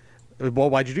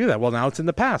 why'd you do that? Well, now it's in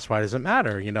the past. Why does it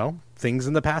matter? Things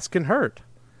in the past can hurt,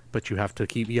 but you have to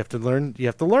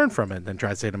learn from it. And then try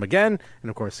to say to him again,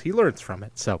 and of course he learns from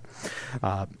it. So,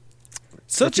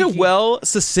 such a well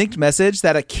succinct message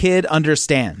that a kid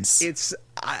understands.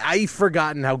 I've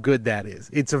forgotten how good that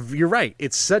is. You're right.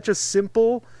 It's such a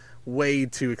simple way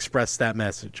to express that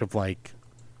message of like,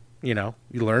 you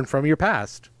learn from your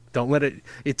past. Don't let it.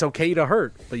 It's okay to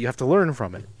hurt, but you have to learn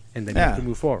from it, and then you have to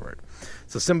move forward.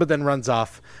 So Simba then runs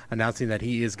off, announcing that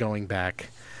he is going back.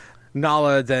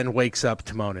 Nala then wakes up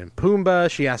Timon and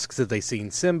Pumbaa. She asks if they've seen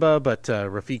Simba, but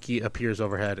Rafiki appears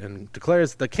overhead and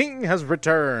declares the king has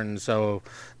returned. So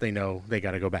they know they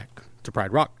got to go back to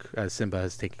Pride Rock as Simba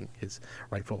is taking his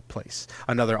rightful place.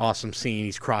 Another awesome scene.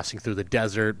 He's crossing through the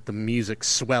desert, the music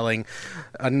swelling.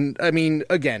 And, I mean,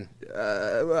 again,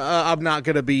 I'm not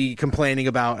going to be complaining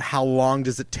about how long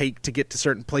does it take to get to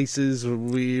certain places.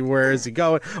 Where is he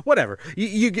going? Whatever.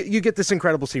 You get this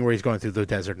incredible scene where he's going through the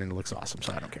desert and it looks awesome,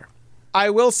 so I don't care. I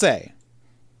will say,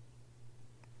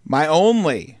 my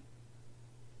only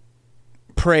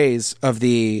praise of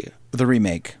the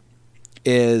remake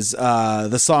is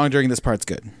the song during this part's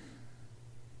good.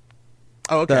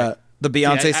 Oh, okay. The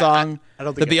Beyonce song. I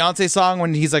don't think the Beyonce song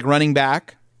when he's like running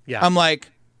back. Yeah. I'm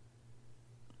like,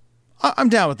 I'm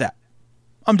down with that.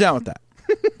 I'm down with that.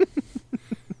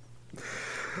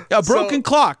 A broken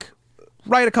clock,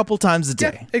 right a couple times a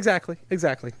day. Yeah, exactly.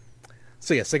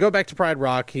 So yes, they go back to Pride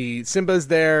Rock. Simba's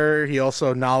there. He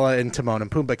also, Nala and Timon and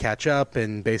Pumbaa catch up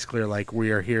and basically are like, we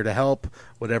are here to help.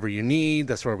 Whatever you need.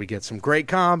 That's where we get some great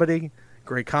comedy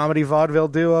vaudeville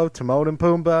duo. Timon and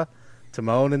Pumbaa.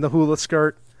 Timon in the hula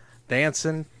skirt,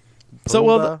 dancing.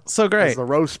 Pumbaa so great. As the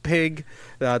roast pig.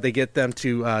 They get them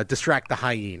to distract the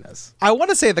hyenas. I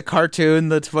want to say the cartoon,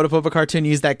 the Timon and Pumbaa cartoon,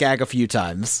 used that gag a few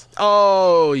times.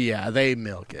 Oh yeah, they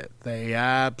milk it. They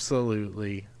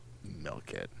absolutely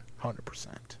milk it. 100%.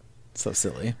 So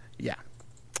silly. Yeah.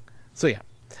 So yeah.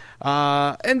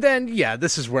 And then,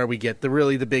 this is where we get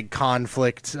the big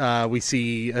conflict. We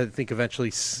see, I think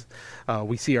eventually,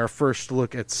 we see our first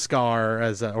look at Scar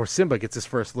or Simba gets his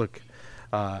first look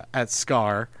at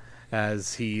Scar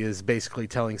as he is basically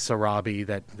telling Sarabi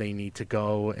that they need to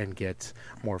go and get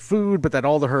more food, but that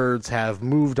all the herds have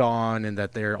moved on and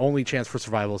that their only chance for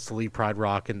survival is to leave Pride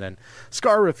Rock. And then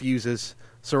Scar refuses.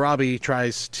 Sarabi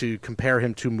tries to compare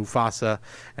him to Mufasa,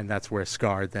 and that's where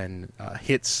Scar then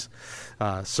hits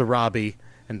Sarabi,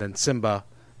 and then Simba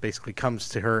basically comes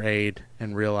to her aid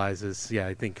and realizes,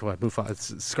 I think what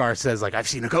Scar says, like, I've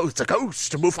seen a ghost,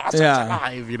 Mufasa's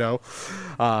alive,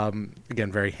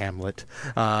 again, very Hamlet.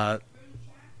 But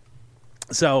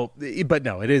no,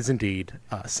 it is indeed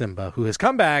Simba who has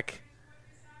come back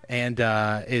and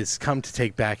is come to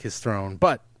take back his throne,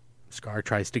 but Scar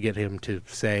tries to get him to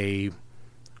say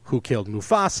who killed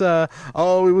Mufasa.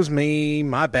 Oh, it was me.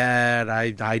 My bad.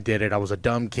 I did it. I was a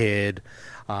dumb kid.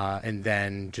 And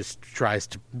then just tries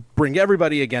to bring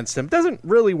everybody against him. Doesn't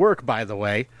really work, by the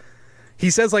way. He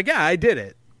says, like, I did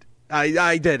it.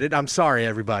 I did it. I'm sorry,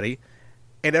 everybody.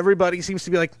 And everybody seems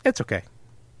to be like, it's okay.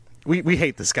 We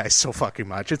hate this guy so fucking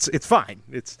much. It's fine.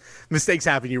 It's mistakes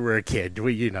happen. You were a kid.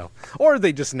 Or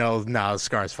they just know,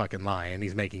 Scar's fucking lying.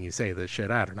 He's making you say this shit.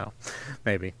 I don't know.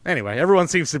 Maybe. Anyway, everyone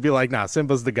seems to be like,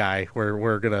 Simba's the guy.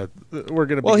 We're gonna.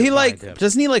 Well, he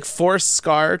doesn't he force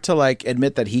Scar to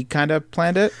admit that he kind of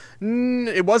planned it?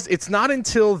 It's not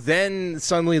until then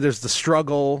suddenly there's the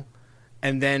struggle,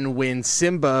 and then when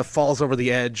Simba falls over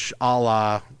the edge, a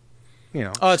la, Oh,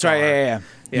 that's Scar. right. Yeah.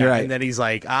 You're right. And then he's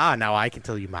like, now I can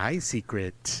tell you my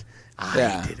secret.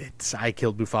 I did it. I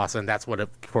killed Mufasa, and that's what, of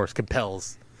course,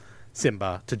 compels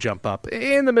Simba to jump up.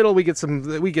 In the middle, we get some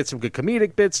good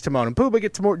comedic bits. Timon and Pumbaa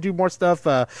get to do more stuff.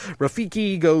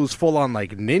 Rafiki goes full on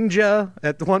ninja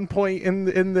at one point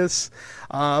in this.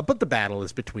 But the battle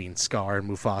is between Scar and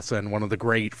Mufasa, and one of the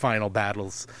great final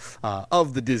battles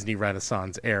of the Disney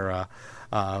Renaissance era.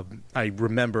 I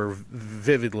remember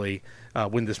vividly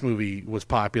when this movie was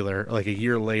popular, like a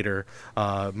year later, two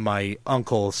of my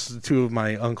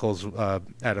uncles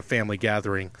at a family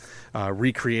gathering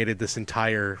recreated this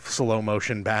entire slow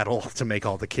motion battle to make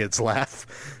all the kids laugh.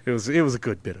 It was a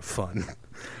good bit of fun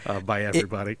by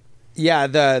everybody.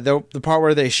 The part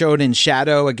where they showed in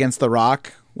shadow against the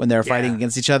rock when they're fighting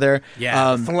against each other.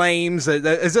 Flames.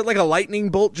 Is it like a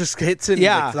lightning bolt just hits it?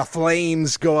 And the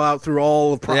flames go out through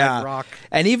all of Pride Rock.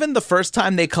 And even the first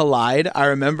time they collide, I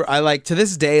remember, to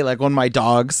this day, when my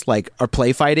dogs are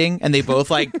play fighting and they both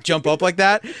jump up like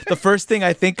that, the first thing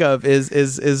I think of is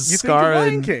Scar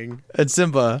and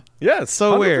Simba. Yes,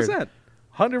 so 100%, weird.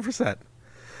 100%.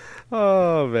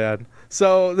 Oh man.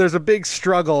 So there's a big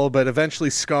struggle, but eventually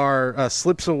Scar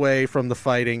slips away from the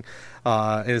fighting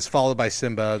and is followed by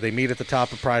Simba. They meet at the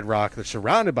top of Pride Rock. They're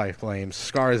surrounded by flames.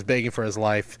 Scar is begging for his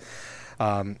life,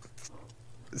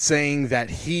 saying that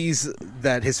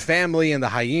his family and the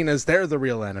hyenas, they're the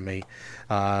real enemy.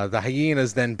 The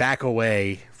hyenas then back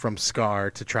away from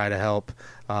Scar to try to help.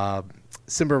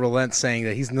 Simba relents, saying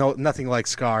that he's nothing like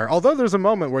Scar, although there's a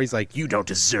moment where he's like, you don't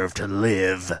deserve to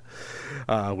live,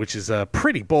 which is a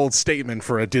pretty bold statement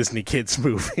for a Disney kids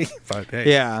movie. But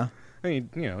hey, yeah, I mean,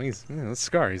 he's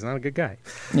Scar. He's not a good guy.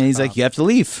 And he's like, you have to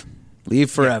leave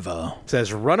forever.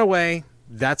 Says, run away.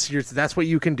 That's what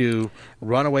you can do.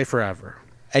 Run away forever.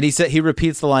 And he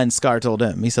repeats the line Scar told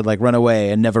him. He said, run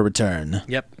away and never return.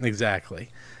 Yep, exactly.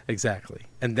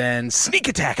 And then sneak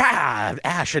attack,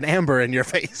 Ash and Amber in your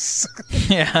face.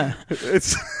 Yeah.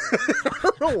 It's I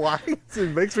don't know why. It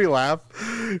makes me laugh.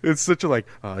 It's such a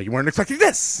you weren't expecting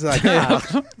this.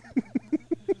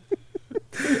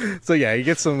 So you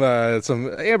get some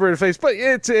Amber in the face, but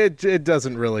it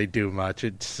doesn't really do much.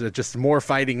 It's just more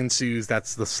fighting ensues.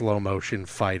 That's the slow motion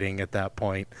fighting at that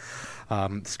point.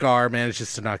 Scar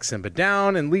manages to knock Simba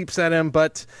down and leaps at him,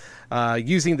 but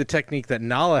using the technique that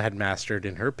Nala had mastered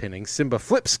in her pinning, Simba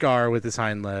flips Scar with his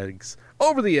hind legs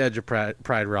over the edge of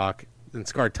Pride Rock, and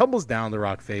Scar tumbles down the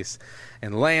rock face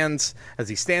and lands. As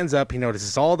he stands up, he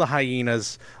notices all the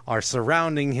hyenas are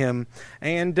surrounding him,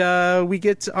 and we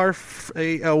get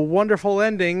a wonderful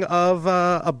ending of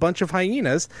a bunch of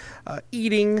hyenas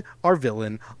eating our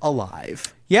villain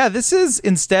alive. Yeah, this is,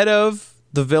 instead of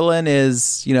the villain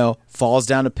falls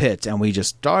down a pit and we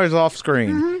just dies off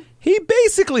screen. Mm-hmm. He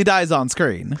basically dies on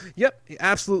screen. Yep, he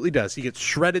absolutely does. He gets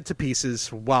shredded to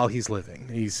pieces while he's living.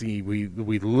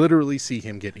 We literally see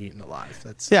him get eaten alive.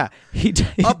 That's he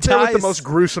up dies. There with the most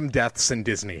gruesome deaths in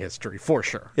Disney history, for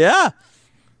sure. Yeah,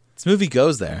 this movie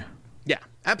goes there. Yeah,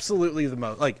 absolutely the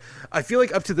most. I feel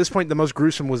like up to this point, the most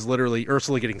gruesome was literally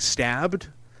Ursula getting stabbed.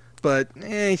 but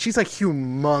she's like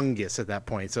humongous at that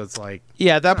point. So it's like,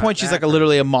 Yeah, at that point she's like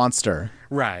literally a monster.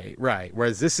 right.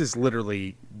 Whereas this is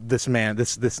literally this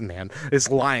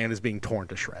lion is being torn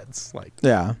to shreds. Like,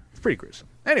 Yeah. it's pretty gruesome.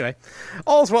 Anyway,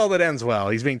 all's well that ends well.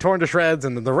 He's being torn to shreds,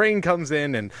 and then the rain comes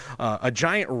in, and a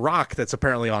giant rock that's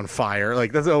apparently on fire.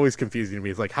 Like, that's always confusing to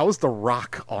me. It's like, how is the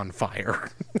rock on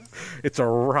fire? It's a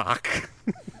rock.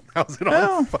 How's it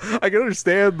on fire? I can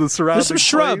understand the surrounding There's some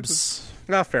shrubs.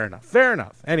 Fair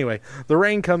enough. Anyway, the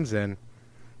rain comes in.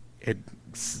 It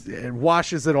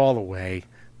washes it all away.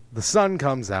 The sun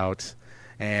comes out.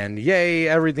 And yay,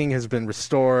 everything has been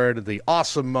restored. The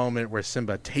awesome moment where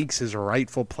Simba takes his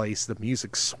rightful place. The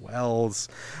music swells.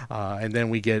 And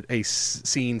then we get a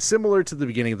scene similar to the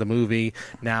beginning of the movie.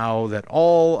 Now that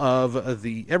all of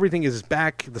everything is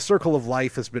back, the circle of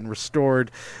life has been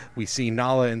restored. We see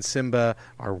Nala and Simba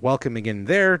are welcoming in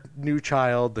their new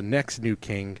child, the next new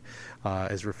king.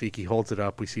 As Rafiki holds it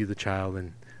up, we see the child,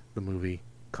 and the movie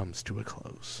comes to a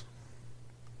close.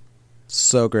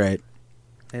 So great.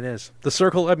 It is. The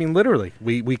circle, I mean, literally,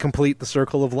 we complete the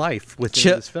circle of life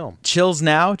within this film. Chills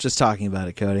now, just talking about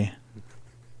it, Cody.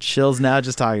 Chills now,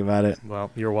 just talking about it.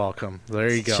 Well, you're welcome. There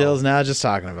you go. Chills now, just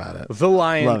talking about it. The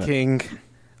Lion Love King,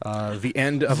 the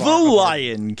end of The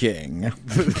Lion King.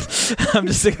 I'm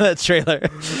just thinking of that trailer.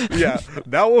 Yeah,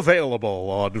 now available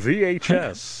on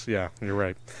VHS. Yeah, you're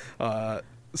right.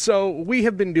 So we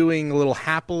have been doing a little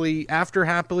happily ever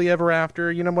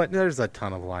after. You know what? There's a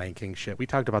ton of Lion King shit. We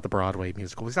talked about the Broadway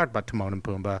musical. We talked about Timon and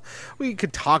Pumbaa. We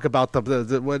could talk about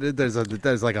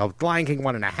there's like a Lion King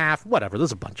 1.5. Whatever.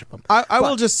 There's a bunch of them. I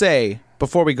will just say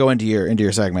before we go into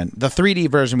your segment, the 3D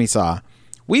version we saw,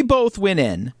 we both went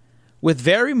in with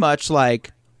very much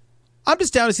like, I'm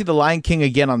just down to see the Lion King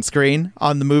again on screen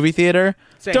on the movie theater.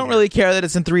 Don't really care that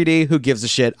it's in 3D. Who gives a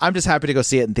shit? I'm just happy to go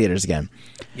see it in theaters again.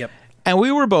 Yep. And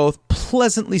we were both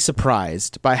pleasantly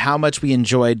surprised by how much we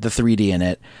enjoyed the 3D in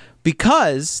it,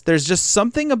 because there's just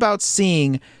something about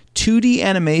seeing 2D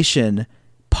animation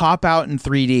pop out in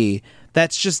 3D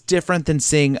that's just different than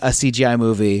seeing a CGI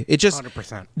movie. It just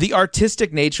 100%. The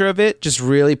artistic nature of it just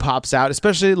really pops out,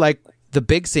 especially like the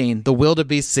big scene, the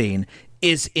wildebeest scene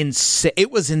is insane. It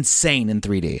was insane in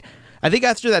 3D. I think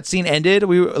after that scene ended,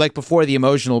 we were like before the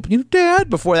emotional, Dad,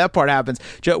 before that part happens.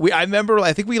 I remember,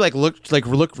 I think we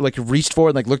reached forward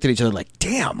and like looked at each other like,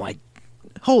 damn, like,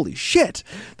 holy shit,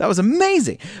 that was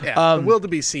amazing. Yeah, the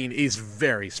wildebeest scene is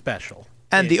very special,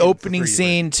 and the opening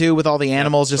scene too with all the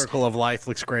animals. Just circle of life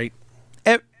looks great.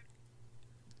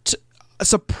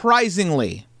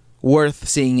 Surprisingly worth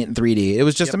seeing it in 3D. It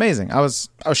was just amazing. I was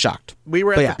shocked. We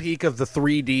were at the peak of the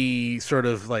 3D, sort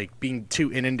of like being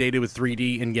too inundated with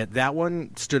 3D, and yet that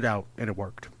one stood out and it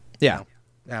worked. Yeah. You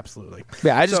know? Absolutely.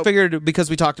 Yeah, I just figured because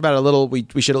we talked about it a little, we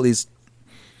should at least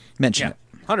mention it.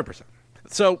 100%.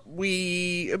 So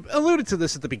we alluded to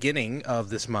this at the beginning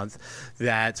of this month,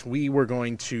 that we were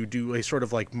going to do a sort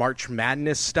of like March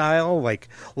Madness style. Like,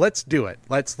 let's do it.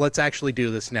 Let's actually do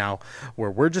this now,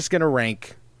 where we're just going to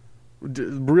rank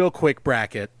real quick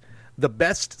bracket the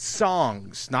best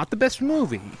songs, not the best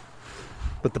movie,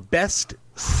 but the best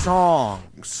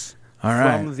songs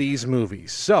from these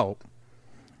movies. So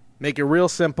make it real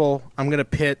simple. I'm going to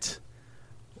pit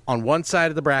on one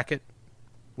side of the bracket,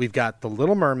 we've got The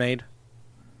Little Mermaid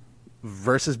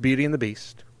versus Beauty and the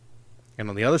Beast,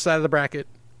 and on the other side of the bracket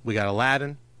we got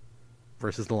Aladdin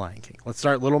versus The Lion King. Let's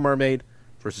start Little Mermaid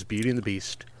versus Beauty and the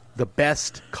Beast. The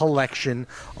best collection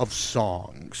of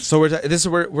songs. So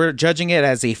we're judging it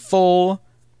as a full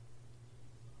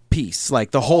piece,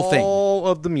 like the whole thing, all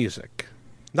of the music.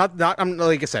 Not. I'm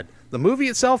like I said, the movie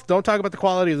itself. Don't talk about the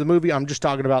quality of the movie. I'm just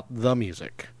talking about the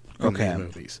music from these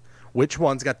movies. Which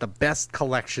one's got the best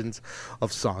collections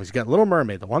of songs? You got Little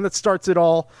Mermaid, the one that starts it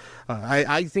all.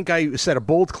 I think I said a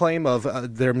bold claim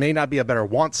of there may not be a better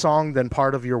want song than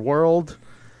Part of Your World.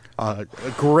 A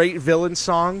great villain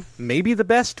song, maybe the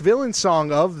best villain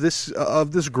song of this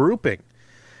grouping,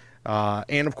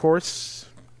 and of course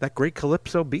that great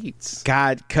Calypso beats.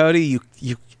 God, Cody,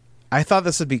 you I thought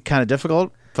this would be kind of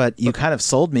difficult, but you kind of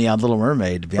sold me on Little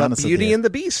Mermaid, to be honest with you. Beauty and the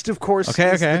Beast, of course,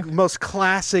 is the most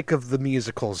classic of the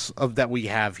musicals that we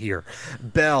have here.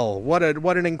 Belle, what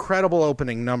an incredible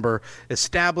opening number.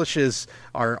 Establishes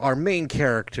our main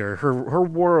character, her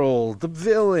world, the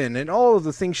villain, and all of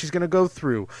the things she's going to go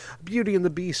through. Beauty and the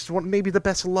Beast, maybe the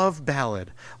best love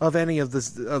ballad of any of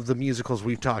the musicals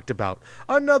we've talked about.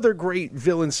 Another great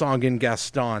villain song in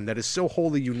Gaston that is so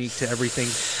wholly unique to everything.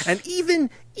 And even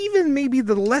maybe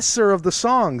the lesser of the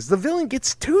songs. The villain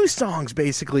gets 2 songs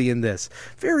basically in this.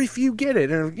 Very few get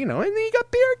it. And and then you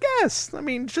got Be Our Guest. I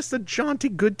mean, just a jaunty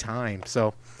good time.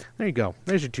 So there you go.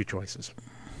 There's your 2 choices.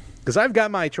 Because I've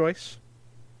got my choice,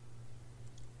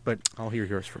 but I'll hear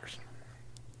yours first.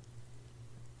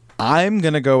 I'm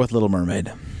going to go with Little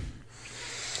Mermaid.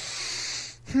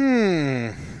 See,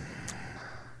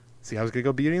 I was going to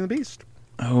go Beauty and the Beast.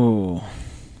 Oh.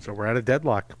 So we're at a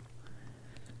deadlock.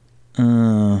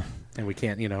 Uh, And we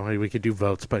can't, we could do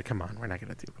votes, but come on, we're not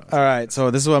going to do votes. all right, so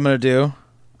this is what I'm going to do.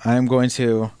 I'm going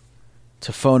to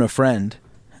phone a friend.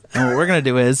 And what we're going to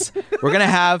do is we're going to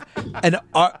have an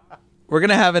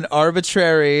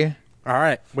arbitrary. All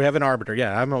right, we have an arbiter.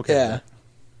 Yeah, I'm okay with that.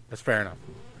 That's fair enough.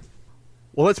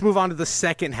 Well, let's move on to the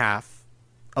second half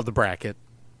of the bracket,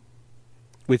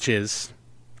 which is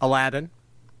Aladdin.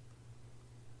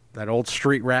 That old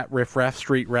street rat, riff-raff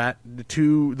street rat,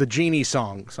 to the Genie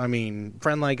songs. I mean,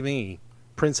 Friend Like Me,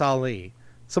 Prince Ali.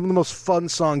 Some of the most fun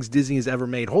songs Disney has ever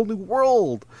made. Whole New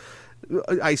World.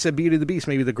 I said Beauty and the Beast,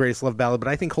 maybe the greatest love ballad, but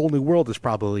I think Whole New World is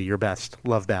probably your best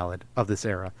love ballad of this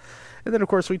era. And then, of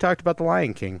course, we talked about The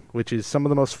Lion King, which is some of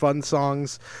the most fun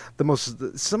songs,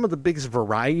 some of the biggest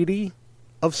variety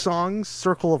of songs.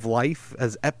 Circle of Life,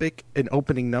 as epic an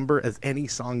opening number as any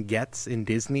song gets in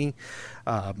Disney.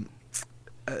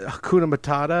 Hakuna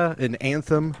Matata, an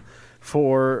anthem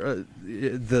for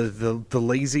the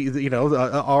lazy,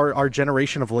 our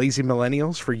generation of lazy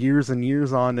millennials for years and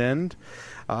years on end.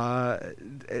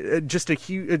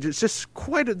 Just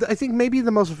quite, I think maybe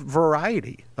the most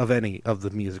variety of any of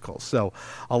the musicals. So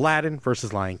Aladdin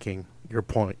versus Lion King.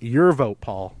 Your vote,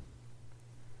 Paul.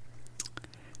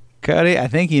 Cody, I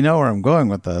think you know where I'm going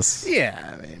with this.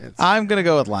 Yeah, I mean, I'm going to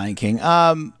go with Lion King.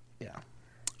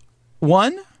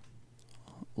 One,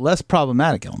 less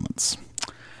problematic elements.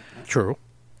 True.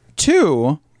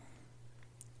 Two,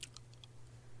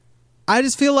 I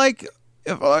just feel like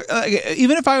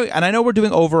even if and I know we're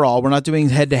doing overall, we're not doing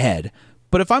head to head,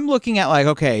 but if I'm looking at like,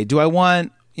 okay, do I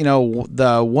want,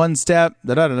 the one step,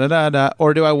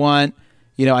 or do I want,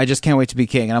 I just can't wait to be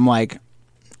king? And I'm like,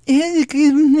 you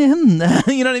know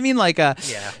what I mean? Like, yeah.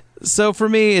 So for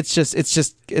me, it's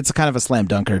kind of a slam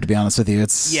dunker, to be honest with you.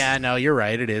 Yeah, no, you're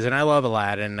right. It is. And I love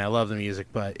Aladdin. I love the music,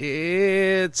 but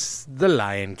it's The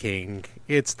Lion King.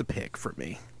 It's the pick for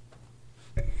me.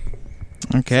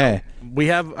 Okay. So we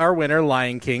have our winner,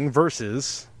 Lion King,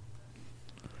 versus...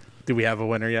 Do we have a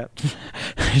winner yet?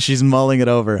 She's mulling it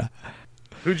over.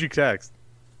 Who'd you text?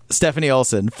 Stephanie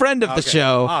Olson, friend of the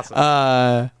show.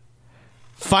 Awesome.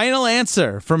 Final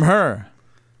answer from her.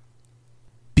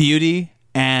 Beauty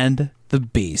and the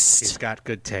Beast. He's got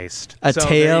good taste. A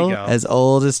tale as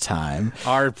old as time.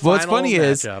 Our final What's funny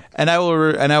matchup. is, and I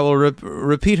will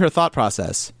repeat her thought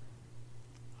process.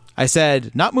 I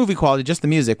said, not movie quality, just the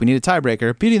music. We need a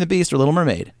tiebreaker. Beauty and the Beast or Little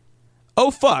Mermaid. Oh,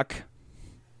 fuck.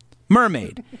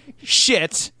 Mermaid.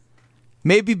 Shit.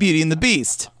 Maybe Beauty and the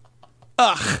Beast.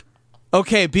 Ugh.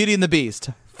 Okay, Beauty and the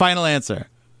Beast. Final answer.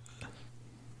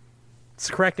 It's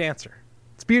the correct answer.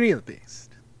 It's Beauty and the Beast.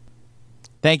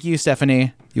 Thank you,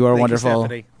 Stephanie. You are wonderful.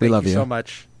 Stephanie. We love you so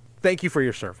much. Thank you for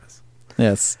your service.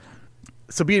 Yes.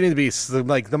 So Beauty and the Beast,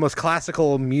 the most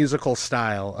classical musical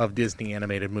style of Disney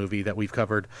animated movie that we've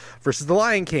covered, versus The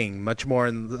Lion King. Much more,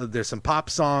 there's some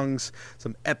pop songs,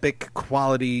 some epic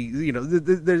quality.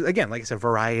 There's, again, like I said,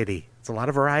 variety. It's a lot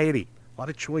of variety, a lot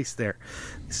of choice there.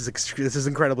 This is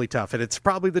incredibly tough, and it's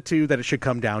probably the two that it should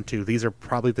come down to. These are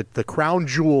probably the crown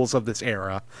jewels of this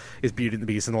era: is Beauty and the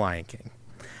Beast and The Lion King.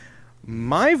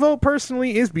 My vote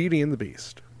personally is Beauty and the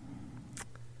Beast,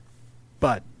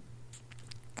 but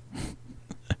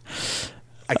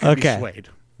I could be swayed.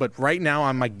 But right now,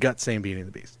 I'm my gut saying Beauty and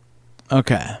the Beast.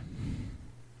 Okay.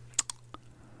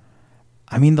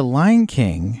 I mean, The Lion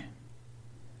King.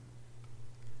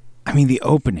 I mean, the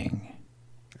opening.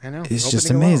 I know. It's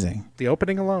just amazing. Alone. The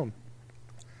opening alone.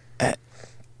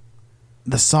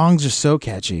 The songs are so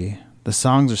catchy. The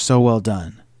songs are so well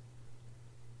done.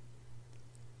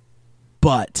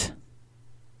 But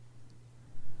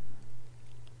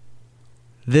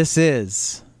this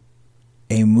is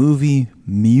a movie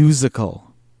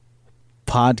musical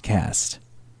podcast.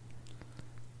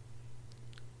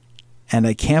 And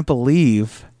I can't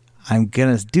believe I'm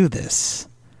going to do this.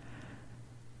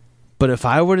 But if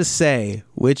I were to say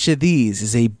which of these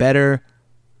is a better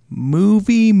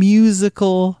movie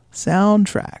musical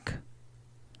soundtrack,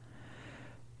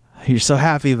 you're so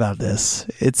happy about this.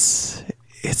 It's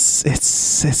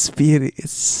beauty.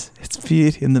 It's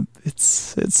beauty and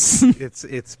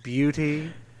it's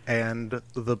Beauty and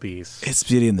the Beast. It's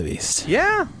Beauty and the Beast.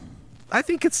 Yeah, I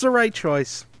think it's the right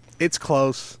choice. It's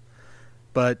close,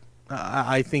 but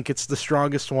I think it's the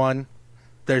strongest one.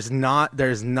 There's not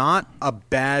a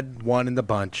bad one in the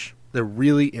bunch. There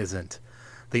really isn't.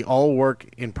 They all work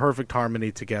in perfect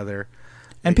harmony together.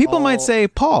 And people might say,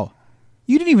 Paul,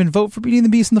 You didn't even vote for Beauty and the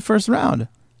Beast in the first round.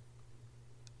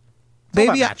 It's all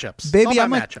about matchups. Baby, It's all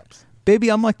I'm about like, matchups. baby,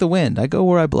 I'm like the wind. I go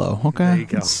where I blow. Okay. There you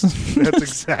go. That's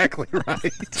exactly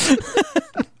right.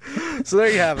 So there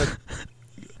you have it.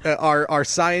 Our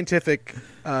scientific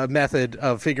method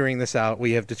of figuring this out,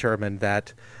 we have determined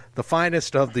that the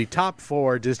finest of the top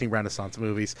 4 Disney Renaissance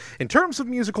movies, in terms of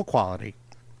musical quality,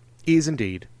 is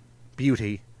indeed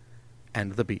Beauty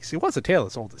and the Beast. It was a tale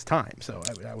as old as time, so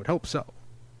I would hope so.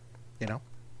 You know?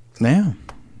 Yeah.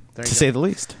 There To you say go. the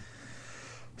least.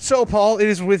 So, Paul, it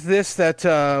is with this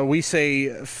that we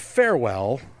say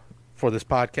farewell for this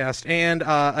podcast, and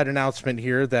an announcement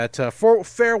here that for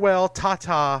farewell,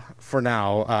 ta-ta for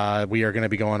now. We are going to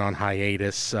be going on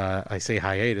hiatus. I say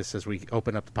hiatus as we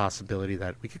open up the possibility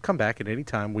that we could come back at any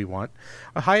time we want.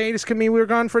 A hiatus can mean we're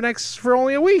gone for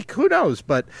only a week. Who knows?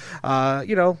 But,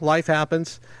 life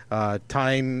happens.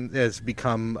 Time has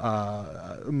become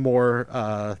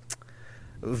more...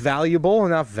 valuable,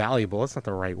 not valuable. That's not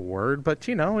the right word, but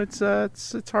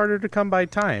it's harder to come by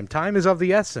time. Time is of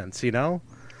the essence,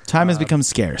 Time has become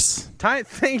scarce. Time.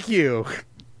 Thank you.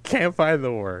 Can't find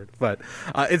the word, but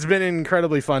it's been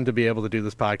incredibly fun to be able to do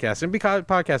this podcast and be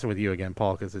podcasting with you again,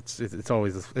 Paul, because it's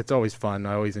always fun.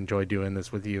 I always enjoy doing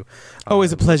this with you.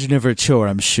 Always a pleasure, never a chore,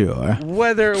 I'm sure.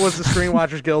 Whether it was the Screen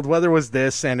Watchers Guild, whether it was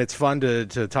this, and it's fun to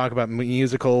talk about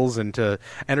musicals and to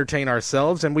entertain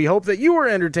ourselves, and we hope that you were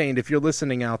entertained if you're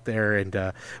listening out there,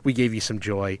 and we gave you some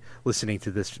joy listening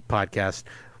to this podcast.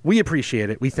 We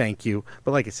appreciate it. We thank you.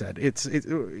 But like I said,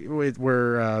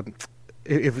 we're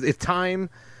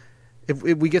if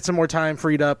we get some more time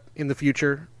freed up in the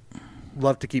future,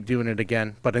 love to keep doing it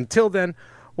again. But until then,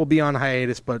 we'll be on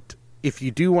hiatus. But if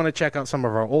you do want to check out some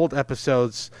of our old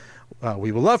episodes,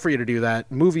 we would love for you to do that.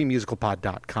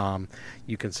 MovieMusicalPod.com.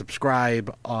 You can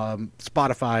subscribe.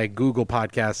 Spotify, Google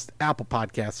Podcasts, Apple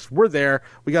Podcasts. We're there.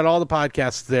 We got all the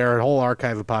podcasts there, a whole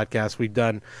archive of podcasts we've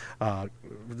done.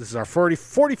 This is our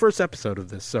 41st episode of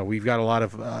this, so we've got a lot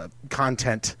of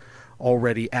content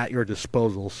already at your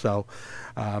disposal. So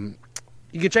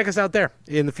you can check us out there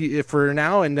for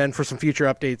now, and then for some future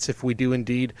updates if we do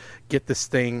indeed get this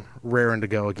thing raring to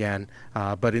go again.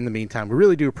 But in the meantime, we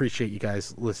really do appreciate you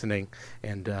guys listening,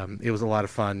 and it was a lot of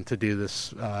fun to do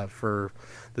this for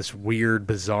this weird,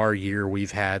 bizarre year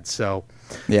we've had. So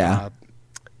Yeah.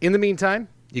 In the meantime,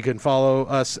 you can follow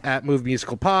us at Movie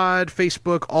Musical Pod,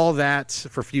 Facebook, all that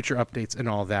for future updates and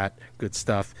all that good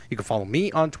stuff. You can follow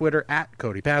me on Twitter at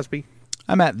Cody Pasby.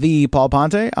 I'm at the Paul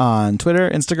Ponte on Twitter,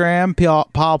 Instagram,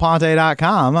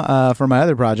 paulponte.com for my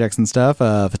other projects and stuff,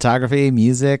 photography,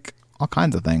 music, all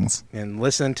kinds of things. And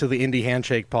listen to the Indie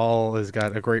Handshake. Paul has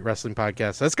got a great wrestling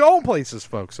podcast that's going places,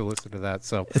 folks, so listen to that.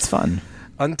 So It's fun.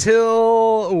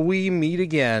 until we meet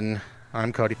again,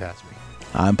 I'm Cody Pasby,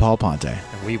 I'm Paul Ponte.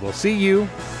 and we will see you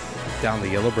down the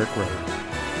yellow brick road.